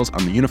testimonials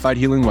on the Unified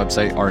Healing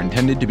website are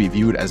intended to be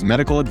viewed as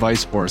medical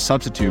advice or a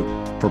substitute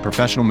for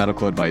professional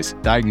medical advice,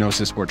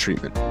 diagnosis, or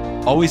treatment.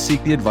 Always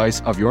seek the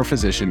advice of your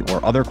physician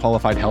or other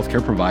qualified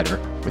healthcare provider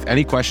with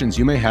any questions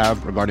you may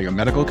have regarding a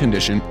medical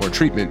condition or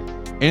treatment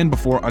and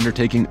before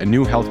undertaking a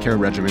new healthcare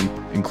regimen,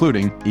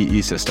 including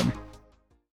EE System.